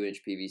top of the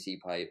 2-inch PVC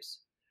pipes.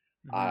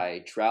 Mm-hmm.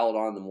 I troweled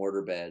on the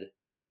mortar bed,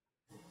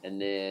 and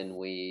then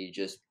we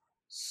just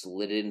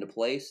slid it into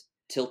place,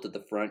 tilted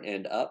the front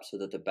end up so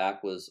that the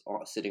back was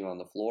sitting on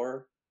the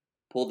floor,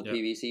 pulled the Yep.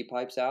 PVC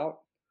pipes out,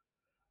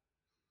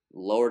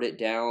 lowered it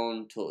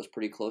down till it was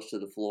pretty close to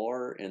the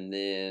floor, and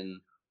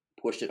then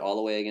pushed it all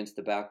the way against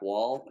the back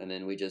wall, and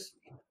then we just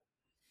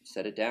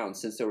set it down.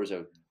 Since there was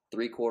a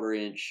 3/4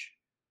 inch,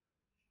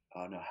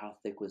 oh no, how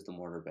thick was the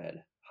mortar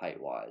bed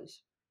height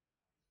wise?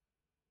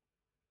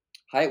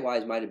 Height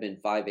wise might have been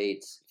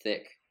 5/8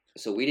 thick,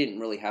 so we didn't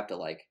really have to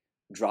like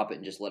drop it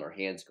and just let our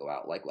hands go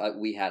out. Like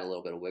we had a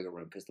little bit of wiggle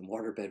room because the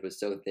mortar bed was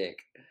so thick.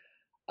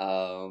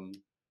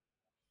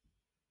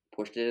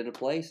 Pushed it into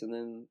place, and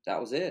then that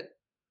was it.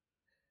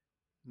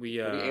 We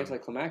Pretty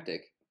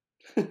anticlimactic.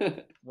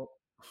 what,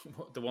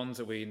 the ones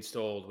that we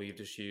installed, we've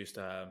just used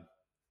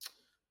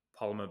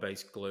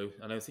polymer-based glue.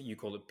 I don't think you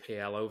call it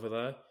PL over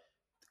there.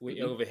 We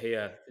Mm-hmm. over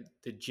here,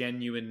 the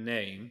genuine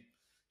name,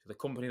 so the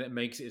company that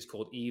makes it is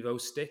called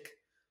Evo Stick,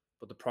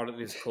 but the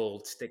product is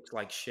called Sticks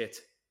Like Shit.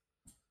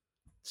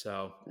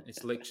 So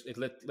it's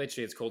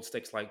literally it's called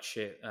Sticks Like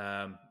Shit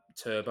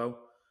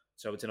Turbo.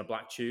 So it's in a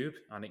black tube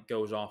and it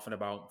goes off in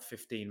about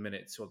 15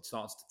 minutes. So it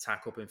starts to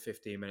tack up in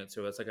 15 minutes.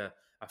 So it's like a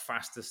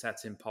faster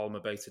setting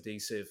polymer based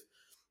adhesive.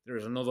 There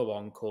is another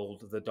one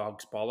called the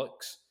Dog's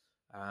Bollocks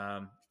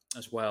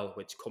as well,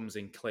 which comes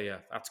in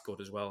clear. That's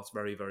good as well. It's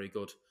very, very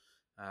good.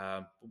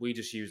 We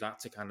just use that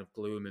to kind of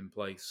glue them in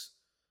place.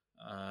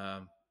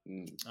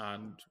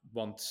 And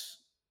once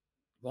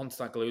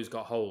that glue's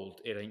got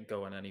hold, it ain't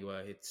going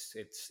anywhere. It's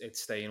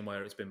staying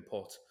where it's been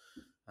put.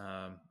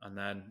 And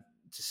then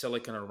to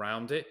silicon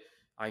around it,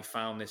 I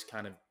found this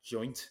kind of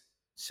joint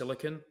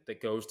silicon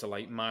that goes to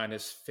like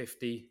minus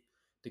 50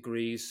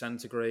 degrees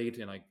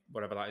centigrade,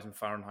 whatever that is in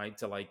Fahrenheit,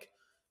 to like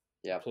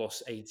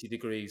plus 80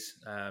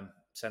 degrees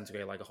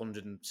centigrade, like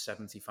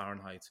 170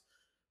 Fahrenheit.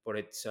 But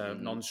it's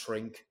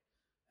non-shrink,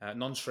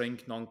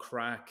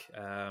 non-crack.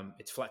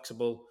 It's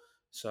flexible.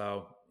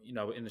 So,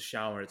 in the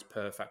shower, it's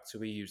perfect. So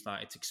we use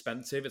that. It's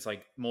expensive. It's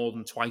like more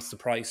than twice the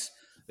price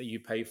that you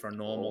pay for a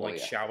normal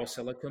shower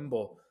silicone.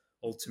 But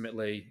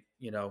ultimately,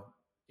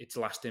 it's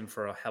lasting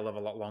for a hell of a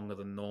lot longer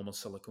than normal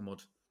silicone would.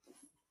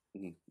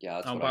 Mm-hmm. Yeah,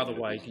 that's and what by I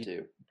the way,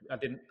 too. I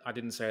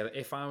didn't say that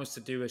if I was to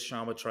do a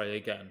shower tray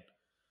again,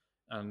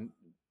 and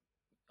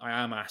I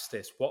am asked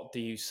this, what do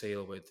you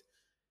seal with?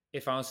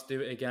 If I was to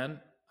do it again,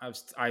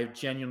 I've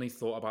genuinely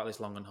thought about this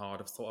long and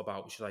hard. I've thought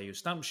about, should I use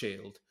Stamp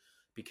Shield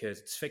because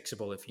it's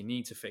fixable if you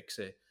need to fix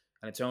it,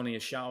 and it's only a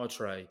shower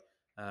tray.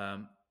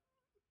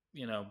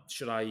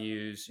 Should I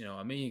use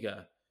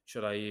Amiga?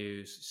 Should I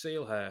use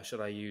Seal Hair?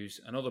 Should I use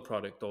another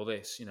product or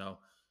this?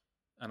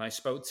 And I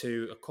spoke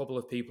to a couple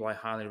of people I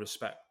highly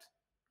respect.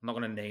 I'm not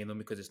going to name them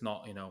because it's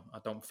not, I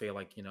don't feel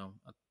like, I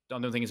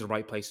don't think it's the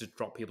right place to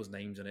drop people's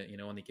names in it,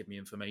 and they give me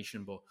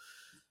information, but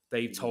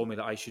they've told me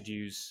that I should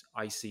use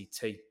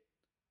ICT.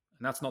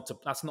 And that's not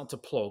to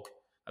plug.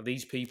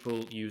 These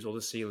people use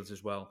other sealers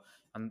as well.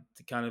 And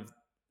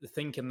the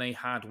thinking they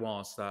had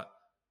was that,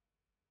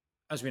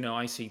 as we know,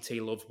 ICT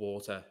loves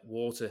water.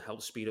 Water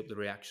helps speed up the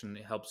reaction.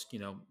 It helps,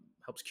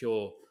 helps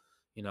cure,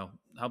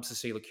 helps the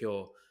sealer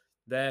cure.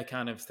 Their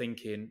kind of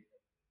thinking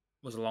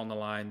was along the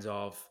lines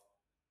of,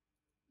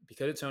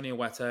 because it's only a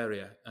wet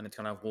area and it's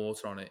going to have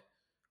water on it,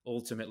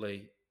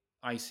 ultimately,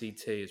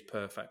 ICT is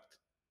perfect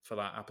for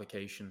that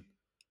application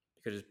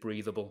because it's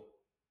breathable.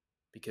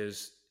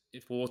 Because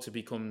if water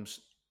becomes,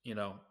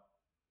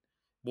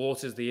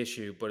 water's the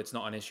issue, but it's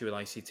not an issue with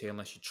ICT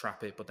unless you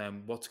trap it. But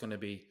then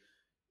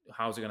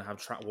how's it going to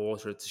have trapped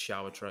water? It's a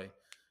shower tray.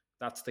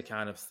 That's the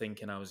kind of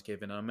thinking I was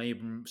given. And I may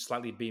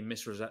slightly be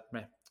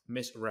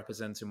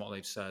misrepresenting what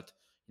they've said.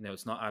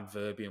 It's not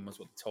adverbium was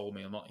what they told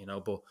me. I'm not,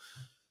 but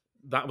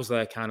that was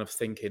their kind of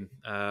thinking.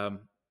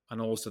 And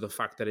also the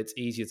fact that it's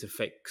easier to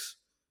fix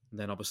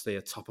than obviously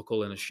a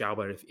topical in a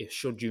shower. If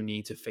should you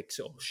need to fix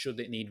it or should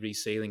it need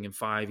resealing in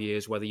 5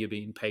 years, whether you're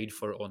being paid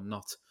for it or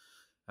not,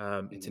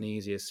 it's an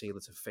easier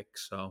sealer to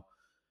fix. So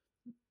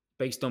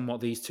based on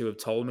what these two have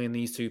told me, and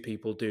these two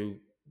people do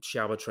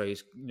shower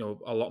trays,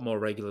 a lot more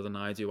regular than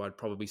I do, I'd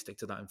probably stick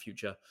to that in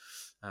future,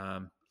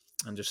 and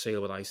just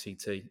seal with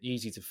ICT.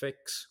 Easy to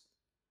fix,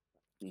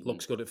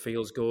 looks good, it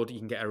feels good. You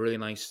can get a really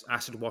nice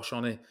acid wash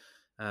on it,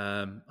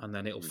 and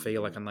then it'll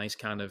feel like a nice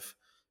kind of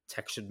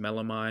textured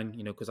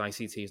melamine, because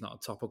ICT is not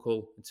a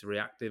topical, it's a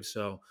reactive,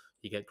 so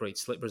you get great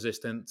slip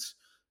resistance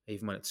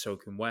even when it's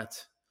soaking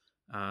wet.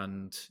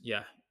 And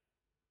yeah,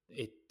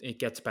 it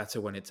gets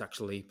better when it's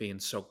actually being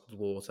soaked with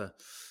water.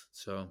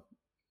 So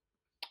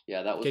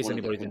yeah, that in was case one of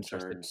the anybody's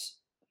interested. concerns.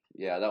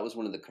 Yeah, that was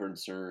one of the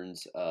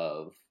concerns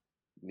of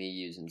me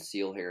using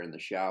Seal Hair in the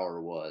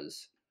shower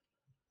was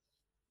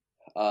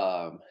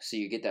so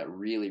you get that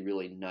really,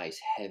 really nice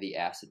heavy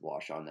acid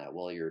wash on that.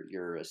 Well,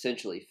 you're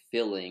essentially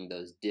filling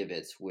those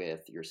divots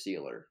with your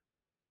sealer.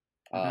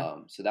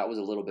 So that was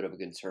a little bit of a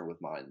concern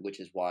with mine, which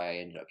is why I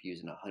ended up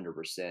using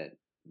 100%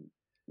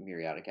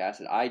 muriatic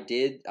acid.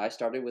 I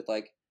started with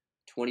like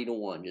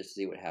 20-1 just to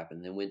see what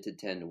happened, then went to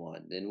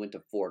 10-1, then went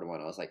to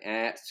 4-1. I was like,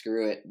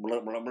 screw it, blah,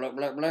 blah, blah,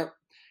 blah, blah.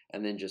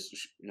 And then just,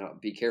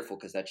 be careful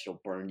because that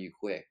shit'll burn you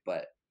quick.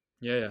 But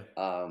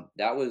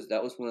that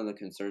was one of the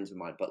concerns of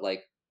mine. But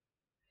like,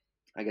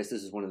 I guess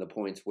this is one of the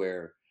points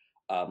where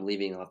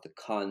leaving off the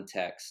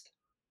context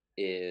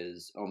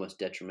is almost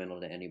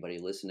detrimental to anybody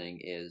listening.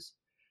 Is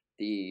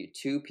the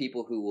two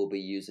people who will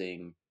be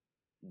using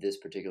this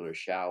particular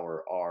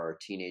shower are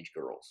teenage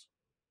girls.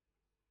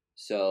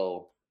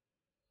 So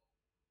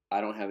I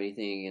don't have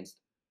anything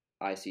against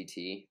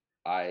ICT.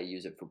 I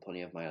use it for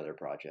plenty of my other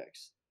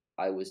projects.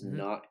 I was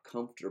not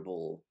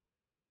comfortable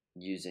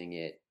using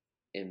it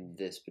in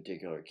this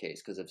particular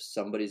case because if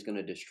somebody's going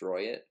to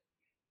destroy it,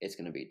 it's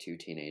going to be two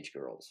teenage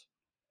girls.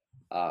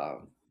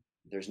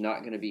 There's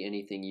not going to be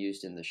anything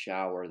used in the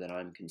shower that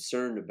I'm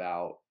concerned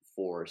about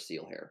for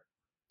seal hair.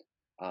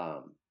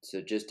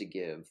 So just to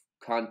give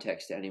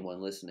context to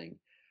anyone listening,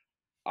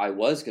 I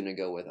was going to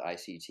go with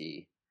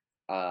ICT.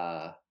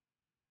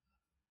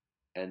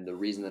 And the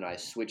reason that I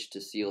switched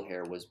to seal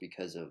hair was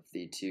because of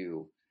the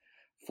two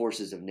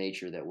forces of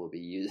nature that will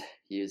be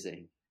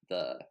using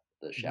the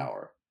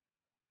shower.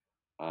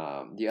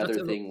 The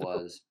other thing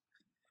was...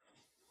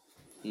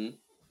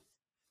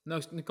 No,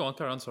 go on,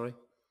 carry on, sorry.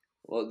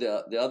 Well,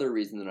 the other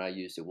reason that I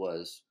used it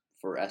was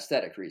for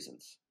aesthetic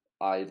reasons.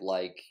 I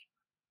like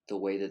the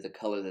way that the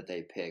color that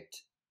they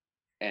picked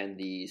and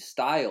the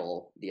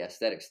style, the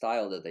aesthetic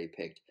style that they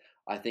picked,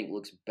 I think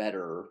looks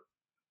better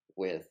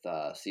with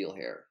seal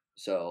hair.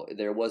 So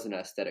there was an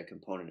aesthetic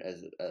component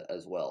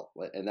as well.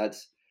 And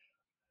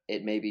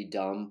it may be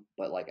dumb,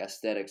 but like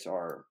aesthetics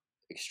are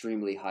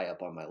extremely high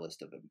up on my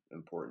list of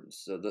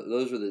importance. So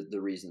those are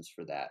the reasons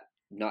for that.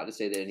 Not to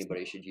say that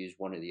anybody should use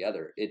one or the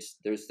other.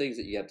 There's things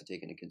that you have to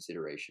take into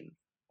consideration,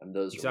 and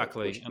those are what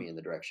pushed me in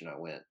the direction I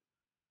went.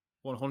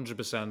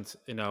 100%.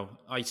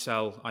 I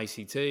sell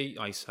ICT,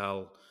 I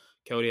sell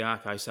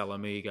Kodiak, I sell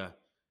Amiga,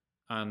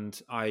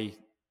 and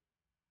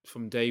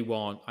from day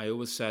one, I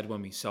always said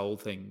when we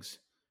sold things,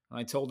 and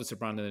I told it to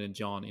Brandon and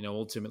John,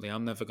 ultimately,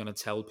 I'm never going to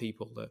tell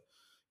people that,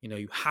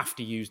 you have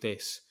to use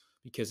this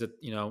because, at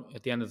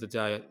the end of the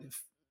day,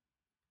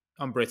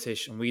 I'm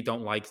British and we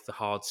don't like the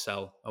hard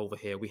sell over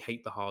here. We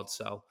hate the hard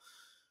sell.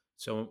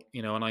 So,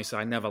 and I said,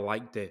 I never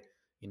liked it.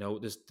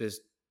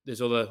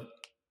 There's other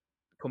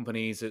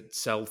companies that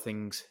sell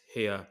things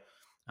here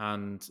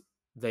and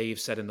they've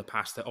said in the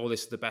past that,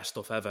 this is the best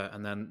stuff ever.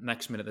 And then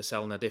next minute they're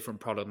selling a different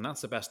product and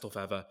that's the best stuff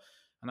ever.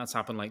 And that's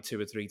happened like 2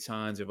 or 3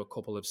 times with a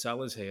couple of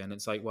sellers here. And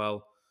it's like,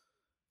 well,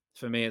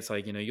 for me, it's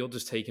like, you're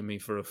just taking me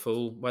for a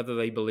fool. Whether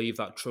they believe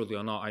that truly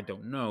or not, I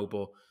don't know.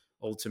 But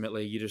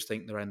ultimately, you just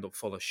think they end up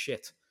full of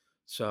shit.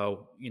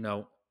 So,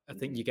 I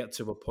think you get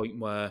to a point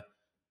where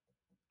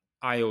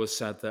I always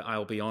said that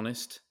I'll be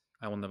honest.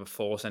 I will never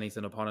force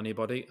anything upon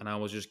anybody. And I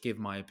will just give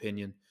my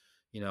opinion,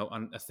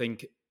 and I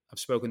think I've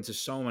spoken to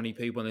so many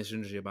people in this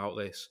industry about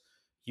this.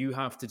 You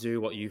have to do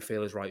what you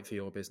feel is right for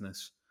your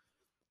business,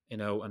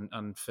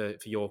 and for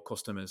your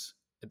customers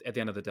at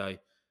the end of the day,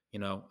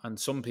 and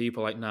some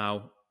people like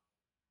now,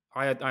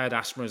 I had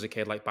asthma as a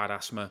kid, like bad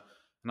asthma,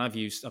 and I've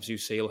used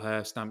Seal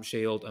Hair, Stamp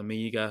Shield,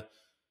 Amiga,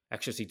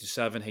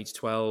 XC7,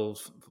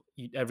 H12,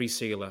 every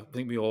sealer. I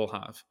think we all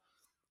have.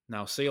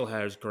 Now, Seal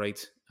Hair is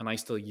great, and I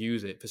still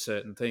use it for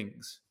certain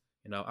things,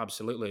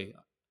 absolutely.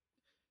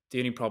 The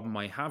only problem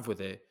I have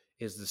with it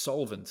is the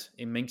solvent.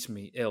 It makes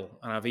me ill,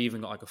 and I've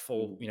even got like a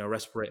full,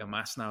 respirator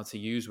mask now to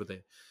use with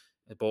it.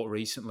 I bought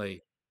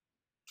recently,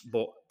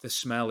 but the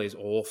smell is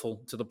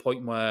awful to the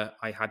point where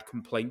I had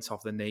complaints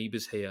of the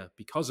neighbours here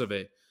because of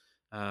it.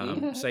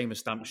 Same as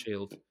Stamp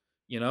Shield,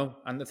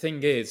 And the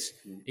thing is,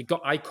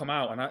 I come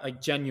out and I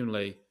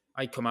genuinely,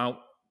 come out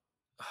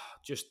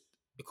just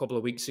a couple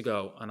of weeks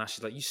ago and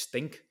she's like, you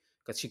stink,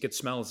 because she could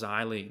smell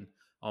xylene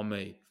on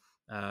me.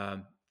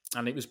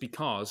 And it was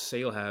because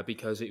Seal Hair,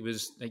 because it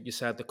was, like you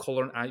said, the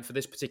colour, for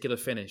this particular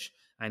finish,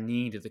 I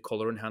needed the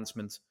colour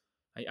enhancement.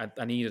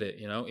 I needed it,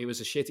 It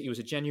was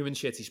a genuine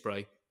shitty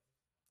spray.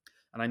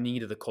 And I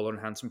needed the colour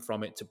enhancement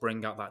from it to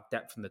bring out that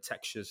depth and the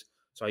textures.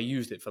 So I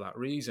used it for that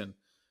reason.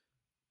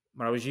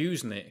 When I was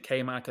using it,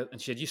 came out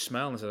and she said, you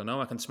smell? And I said, I know,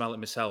 I can smell it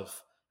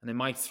myself. And in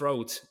my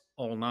throat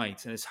all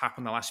night, and it's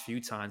happened the last few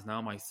times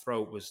now, my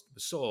throat was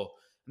sore.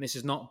 And this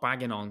is not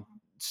bagging on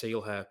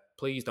Seal Hair.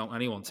 Please don't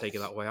anyone take it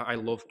that way. I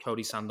love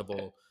Cody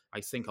Sandoval. I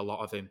think a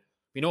lot of him.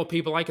 You know what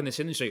people like in this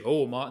industry?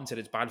 Oh, Martin said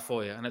it's bad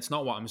for you. And it's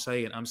not what I'm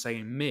saying. I'm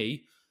saying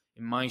me,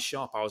 in my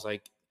shop, I was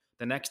like,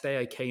 the next day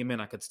I came in,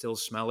 I could still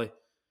smell it.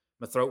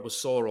 My throat was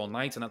sore all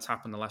night, and that's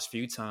happened the last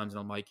few times. And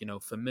I'm like,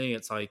 for me,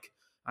 it's like,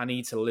 I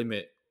need to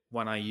limit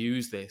when I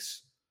use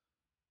this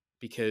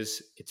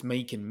because it's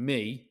making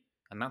me,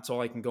 and that's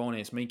all I can go on,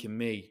 it's making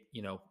me,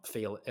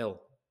 feel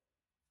ill.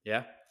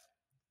 Yeah.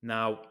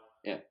 Now,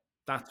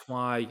 that's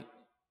why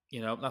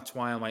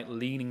I'm like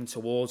leaning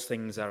towards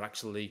things that are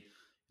actually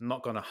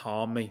not going to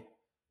harm me,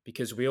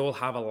 because we all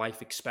have a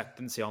life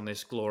expectancy on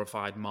this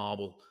glorified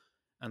marble.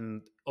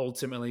 And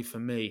ultimately, for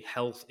me,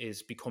 health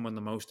is becoming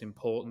the most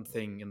important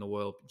thing in the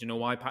world. Do you know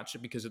why,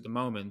 Patrick? Because at the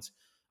moment,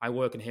 I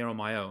work in here on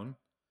my own.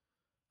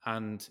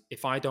 And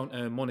if I don't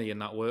earn money in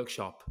that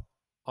workshop,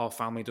 our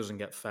family doesn't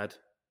get fed.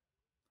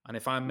 And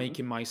if I'm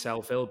making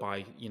myself ill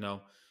by,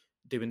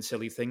 doing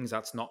silly things,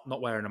 that's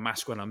not wearing a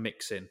mask when I'm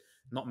mixing,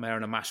 not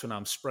wearing a mask when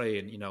I'm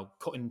spraying,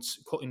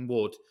 cutting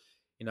wood,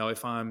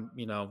 if I'm,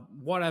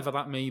 whatever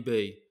that may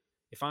be,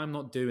 if I'm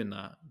not doing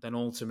that, then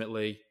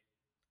ultimately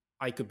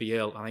I could be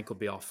ill and I could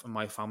be off and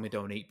my family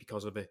don't eat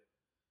because of it.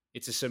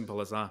 It's as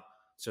simple as that.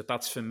 So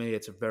that's, for me,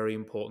 it's a very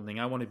important thing.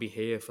 I want to be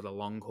here for the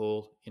long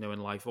haul, in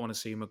life. I want to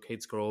see my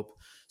kids grow up.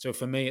 So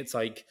for me, it's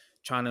like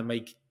trying to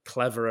make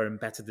cleverer and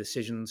better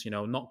decisions,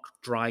 not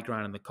dry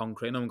grinding the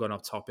concrete. I know I'm going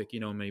off topic, you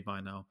know me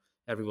by now.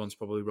 Everyone's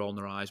probably rolling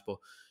their eyes, but,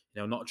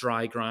 not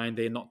dry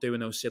grinding, not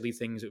doing those silly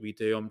things that we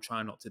do. I'm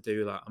trying not to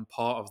do that. And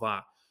part of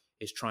that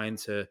is trying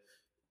to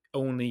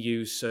only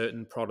use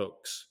certain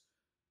products,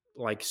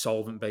 like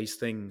solvent-based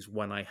things,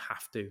 when I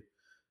have to.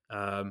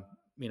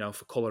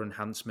 For color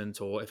enhancement,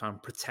 or if I'm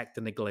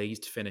protecting the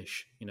glazed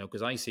finish,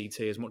 because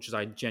ICT, as much as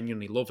I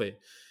genuinely love it,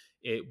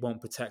 it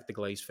won't protect the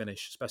glazed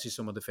finish, especially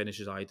some of the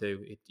finishes I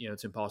do.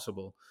 It's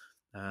impossible.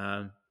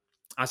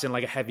 As in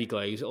like a heavy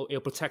glaze,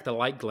 it'll protect the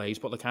light glaze,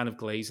 but the kind of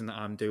glazing that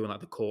I'm doing,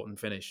 like the Corten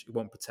finish, it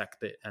won't protect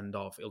the end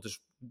off. It'll just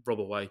rub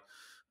away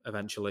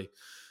eventually.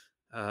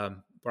 But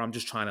I'm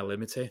just trying to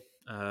limit it.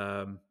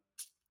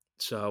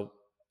 So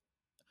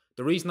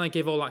the reason I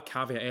give all that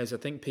caveat is I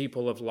think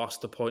people have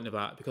lost the point of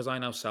that, because I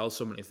now sell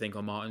something, to think,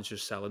 oh, Martin's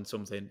just selling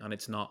something, and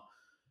it's not.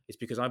 It's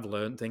because I've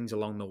learned things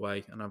along the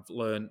way, and I've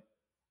learned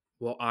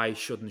what I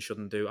should and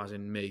shouldn't do, as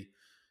in me,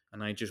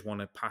 and I just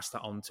want to pass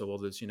that on to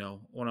others.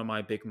 One of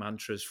my big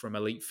mantras from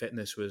Elite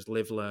Fitness was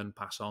live, learn,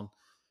 pass on,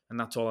 and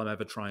that's all I'm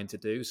ever trying to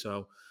do.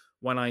 So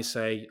when I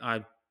say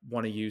I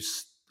want to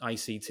use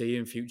ICT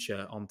in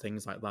future on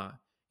things like that,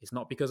 it's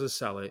not because I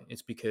sell it,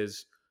 it's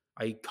because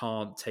I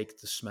can't take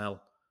the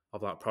smell of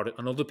that product,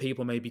 and other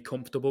people may be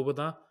comfortable with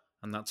that,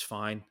 and that's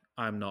fine.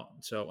 I'm not.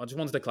 So I just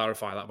wanted to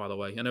clarify that, by the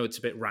way. I know it's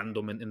a bit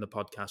random in the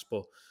podcast,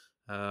 but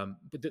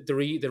the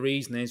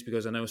reason is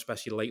because I know,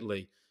 especially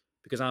lately,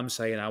 because I'm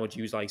saying I would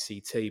use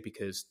ICT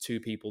because two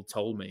people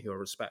told me who I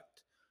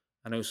respect.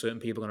 I know certain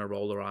people are going to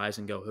roll their eyes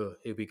and go, oh,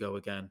 here we go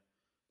again.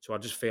 So I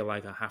just feel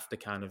like I have to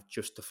kind of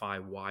justify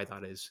why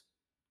that is.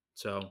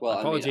 So Well, I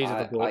mean, apologies if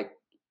I brought...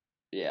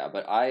 yeah,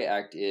 but I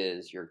act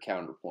as your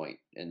counterpoint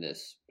in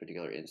this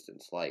particular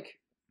instance. Like,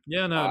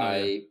 Yeah, no,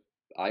 yeah.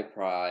 I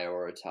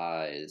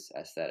prioritize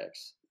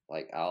aesthetics.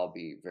 Like, I'll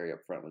be very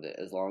upfront with it.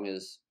 As long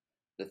as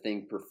the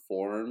thing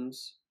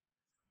performs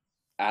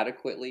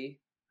adequately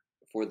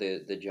for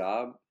the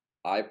job,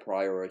 I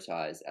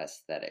prioritize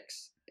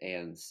aesthetics.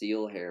 And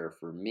seal hair,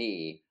 for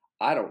me,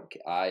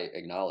 I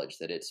acknowledge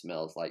that it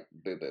smells like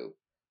boo boo,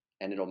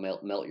 and it'll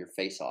melt your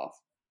face off.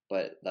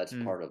 But that's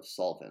part of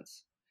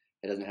solvents.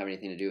 It doesn't have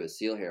anything to do with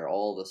seal hair.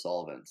 All the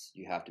solvents,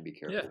 you have to be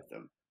careful with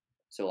them.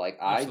 So, like,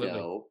 I Absolutely.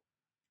 know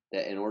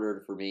that in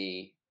order for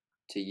me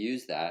to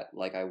use that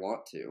like I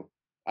want to,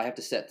 I have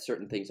to set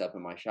certain things up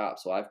in my shop.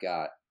 So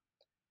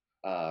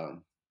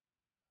um,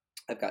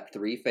 I've got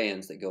 3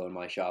 fans that go in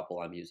my shop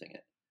while I'm using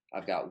it.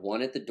 I've got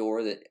one at the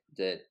door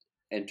that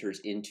enters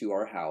into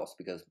our house,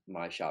 because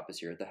my shop is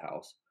here at the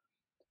house.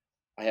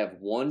 I have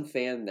one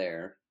fan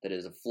there that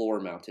is a floor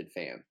mounted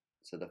fan.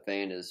 So the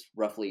fan is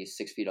roughly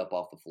 6 feet up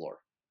off the floor.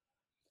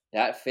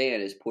 That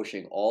fan is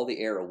pushing all the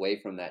air away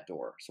from that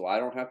door. So I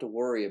don't have to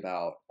worry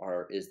about,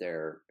 are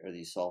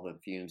these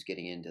solvent fumes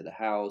getting into the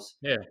house?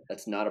 Yeah.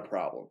 That's not a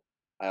problem.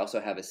 I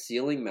also have a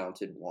ceiling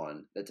mounted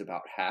one that's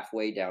about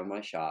halfway down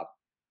my shop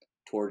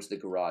towards the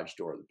garage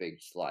door, the big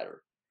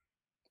slider.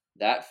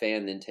 That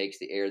fan then takes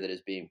the air that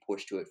is being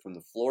pushed to it from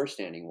the floor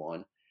standing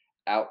one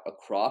out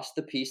across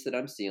the piece that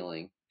I'm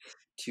sealing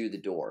to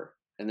the door.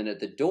 And then at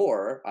the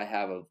door, I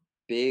have a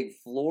big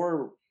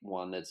floor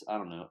one that's, I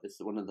don't know,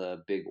 it's one of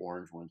the big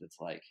orange ones.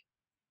 It's like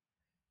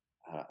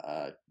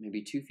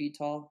maybe 2 feet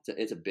tall.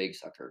 It's a big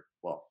sucker.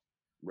 Well,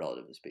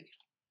 relatively speaking.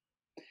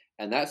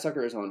 And that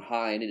sucker is on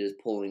high, and it is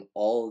pulling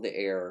all of the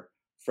air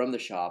from the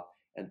shop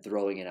and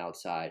throwing it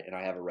outside. And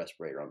I have a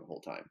respirator on the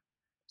whole time.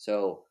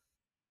 So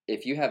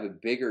if you have a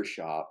bigger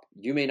shop,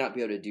 you may not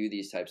be able to do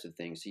these types of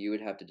things. So you would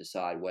have to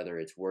decide whether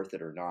it's worth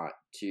it or not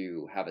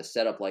to have a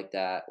setup like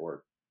that,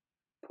 or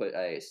put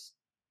a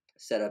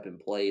setup in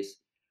place.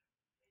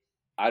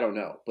 I don't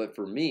know. But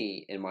for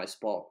me, in my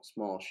small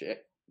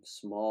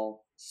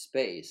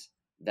space,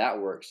 that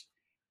works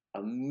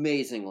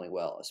amazingly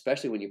well,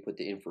 especially when you put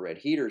the infrared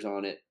heaters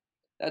on it.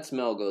 That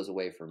smell goes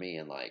away for me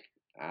in, like,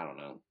 I don't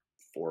know,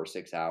 4 or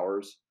 6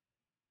 hours.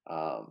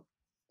 So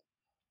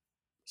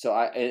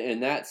in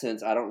that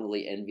sense, I don't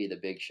really envy the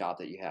big shop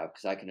that you have,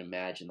 because I can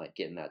imagine, like,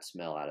 getting that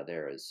smell out of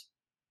there is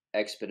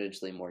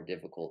exponentially more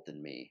difficult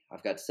than me.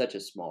 I've got such a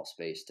small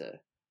space to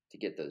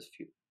get those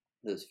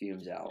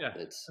fumes out. Yeah.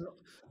 It's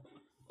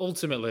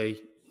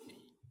Ultimately,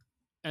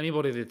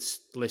 anybody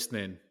that's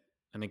listening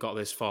and they got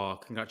this far,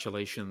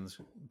 congratulations.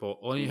 But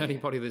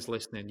anybody that's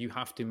listening, you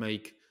have to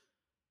make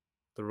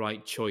the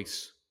right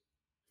choice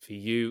for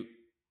you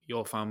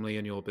your family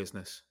and your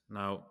business.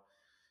 Now,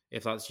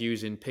 if that's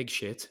using pig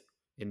shit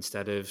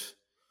instead of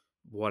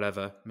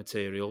whatever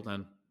material,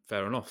 then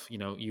fair enough.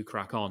 You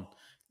crack on.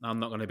 I'm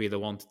not going to be the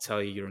one to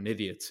tell you you're an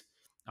idiot.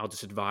 I'll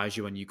just advise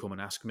you when you come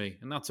and ask me.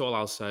 And that's all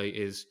I'll say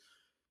is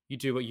you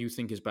do what you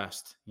think is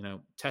best.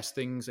 Test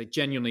things.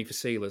 Genuinely for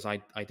sealers, I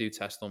do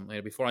test them.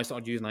 Before I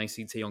started using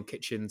ICT on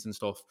kitchens and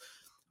stuff,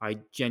 I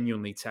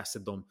genuinely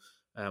tested them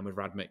with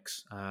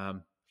Radmix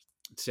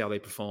to see how they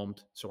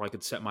performed, so I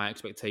could set my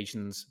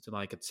expectations and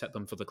I could set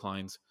them for the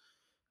client.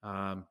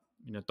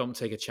 Don't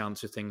take a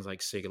chance with things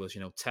like sealers.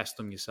 Test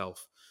them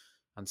yourself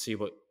and see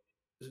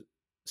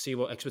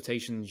what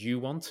expectations you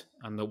want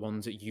and the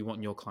ones that you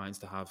want your clients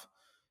to have,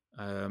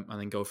 and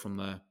then go from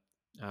there.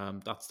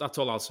 That's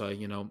all I'll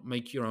say.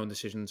 Make your own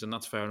decisions, and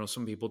that's fair enough.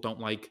 Some people don't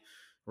like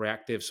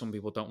reactive, some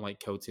people don't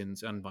like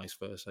coatings, and vice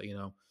versa.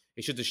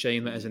 It's just a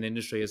shame that as an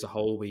industry as a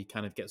whole, we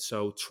kind of get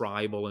so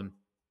tribal and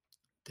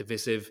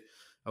divisive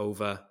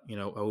over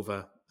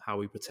how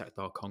we protect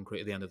our concrete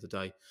at the end of the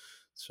day.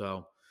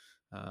 So,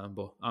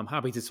 but I'm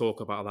happy to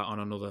talk about that on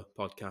another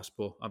podcast.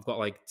 But I've got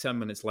like 10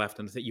 minutes left,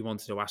 and I think you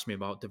wanted to ask me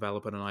about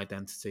developing an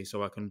identity,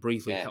 so I can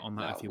briefly hit on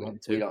that if you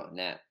want to. We don't.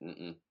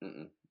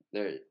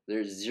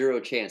 There's zero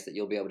chance that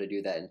you'll be able to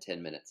do that in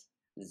 10 minutes.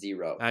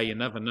 Zero. You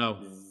never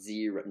know.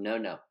 Zero.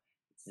 No.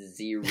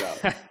 Zero.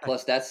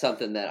 Plus, that's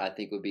something that I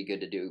think would be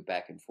good to do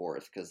back and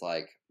forth, because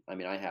I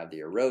have the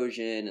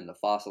erosion and the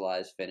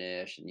fossilized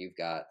finish, and you've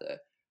got the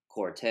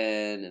Core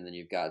 10, and then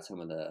you've got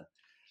some of the.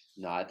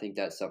 No, I think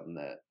that's something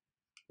that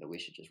we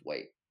should just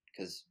wait,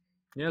 because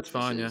it's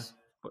fine.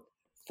 But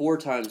 4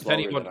 times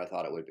longer than I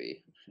thought it would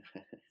be.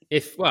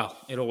 It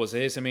always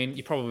is.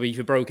 If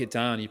you broke it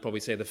down, you'd probably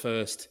say the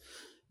first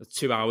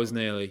 2 hours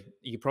nearly.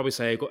 You could probably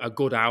say a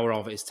good hour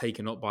of it is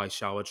taken up by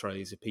shower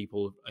trays if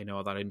people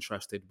are that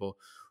interested. But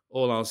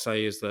all I'll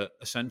say is that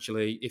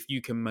essentially, if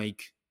you can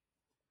make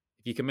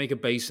a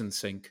basin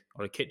sink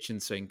or a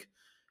kitchen sink,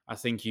 I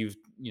think you've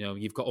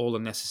got all the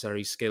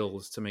necessary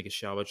skills to make a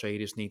shower tray. You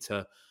just need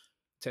to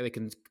take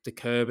the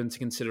curb into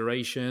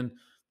consideration.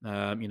 The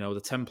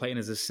templating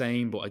is the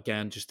same, but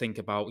again, just think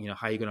about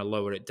how you're going to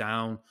lower it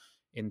down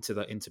into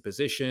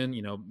position.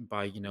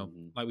 By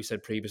like we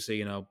said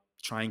previously,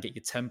 try and get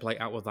your template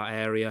out of that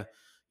area.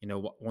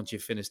 Once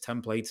you've finished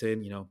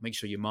templating, make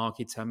sure you mark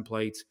your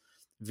template,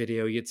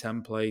 video your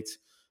template.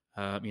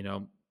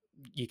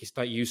 You can,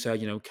 like you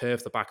said,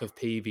 curve the back of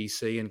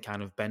PVC and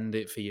kind of bend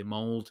it for your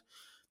mold.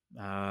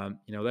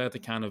 They're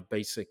the kind of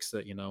basics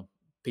that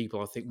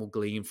people I think will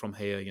glean from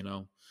here.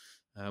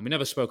 We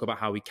never spoke about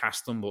how we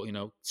cast them, but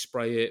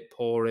spray it,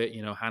 pour it,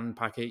 hand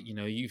pack it.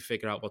 You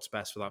figure out what's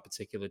best for that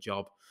particular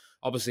job.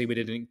 Obviously, we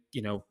didn't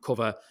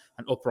cover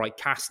an upright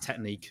cast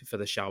technique for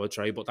the shower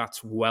tray, but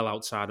that's well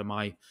outside of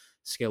my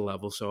skill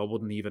level, so I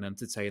wouldn't even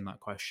entertain that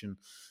question.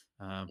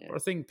 But I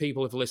think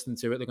people, if listening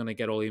to it, they're going to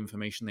get all the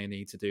information they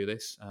need to do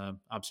this.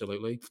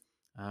 Absolutely.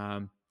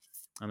 And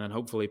then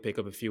hopefully pick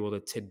up a few other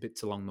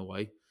tidbits along the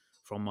way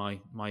from my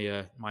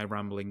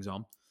ramblings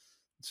on.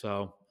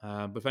 So,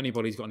 but if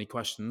anybody's got any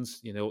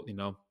questions,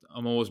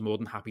 I'm always more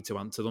than happy to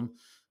answer them.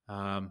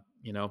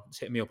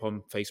 Just hit me up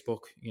on Facebook.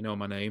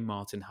 My name,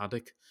 Martin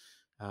Haddock.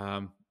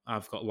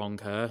 I've got long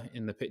hair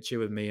in the picture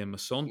with me and my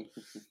son.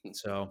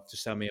 So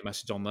just send me a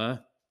message on there,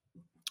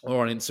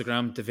 or on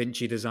Instagram,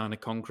 Vinci Designer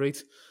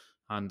Concrete,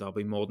 and I'll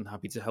be more than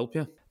happy to help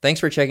you.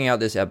 Thanks for checking out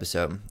this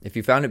episode. If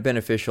you found it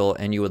beneficial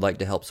and you would like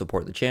to help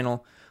support the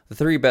channel, the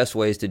 3 best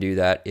ways to do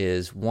that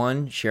is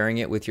 1, sharing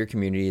it with your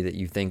community that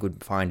you think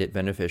would find it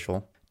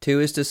beneficial. 2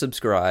 is to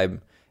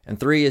subscribe. And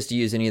 3 is to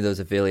use any of those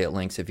affiliate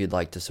links if you'd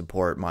like to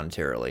support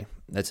monetarily.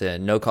 That's a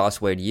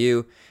no-cost way to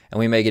you, and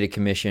we may get a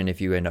commission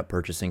if you end up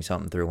purchasing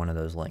something through one of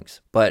those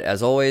links. But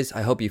as always,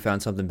 I hope you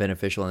found something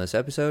beneficial in this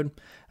episode,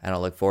 and I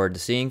look forward to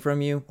seeing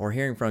from you or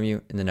hearing from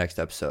you in the next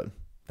episode.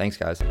 Thanks,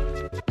 guys.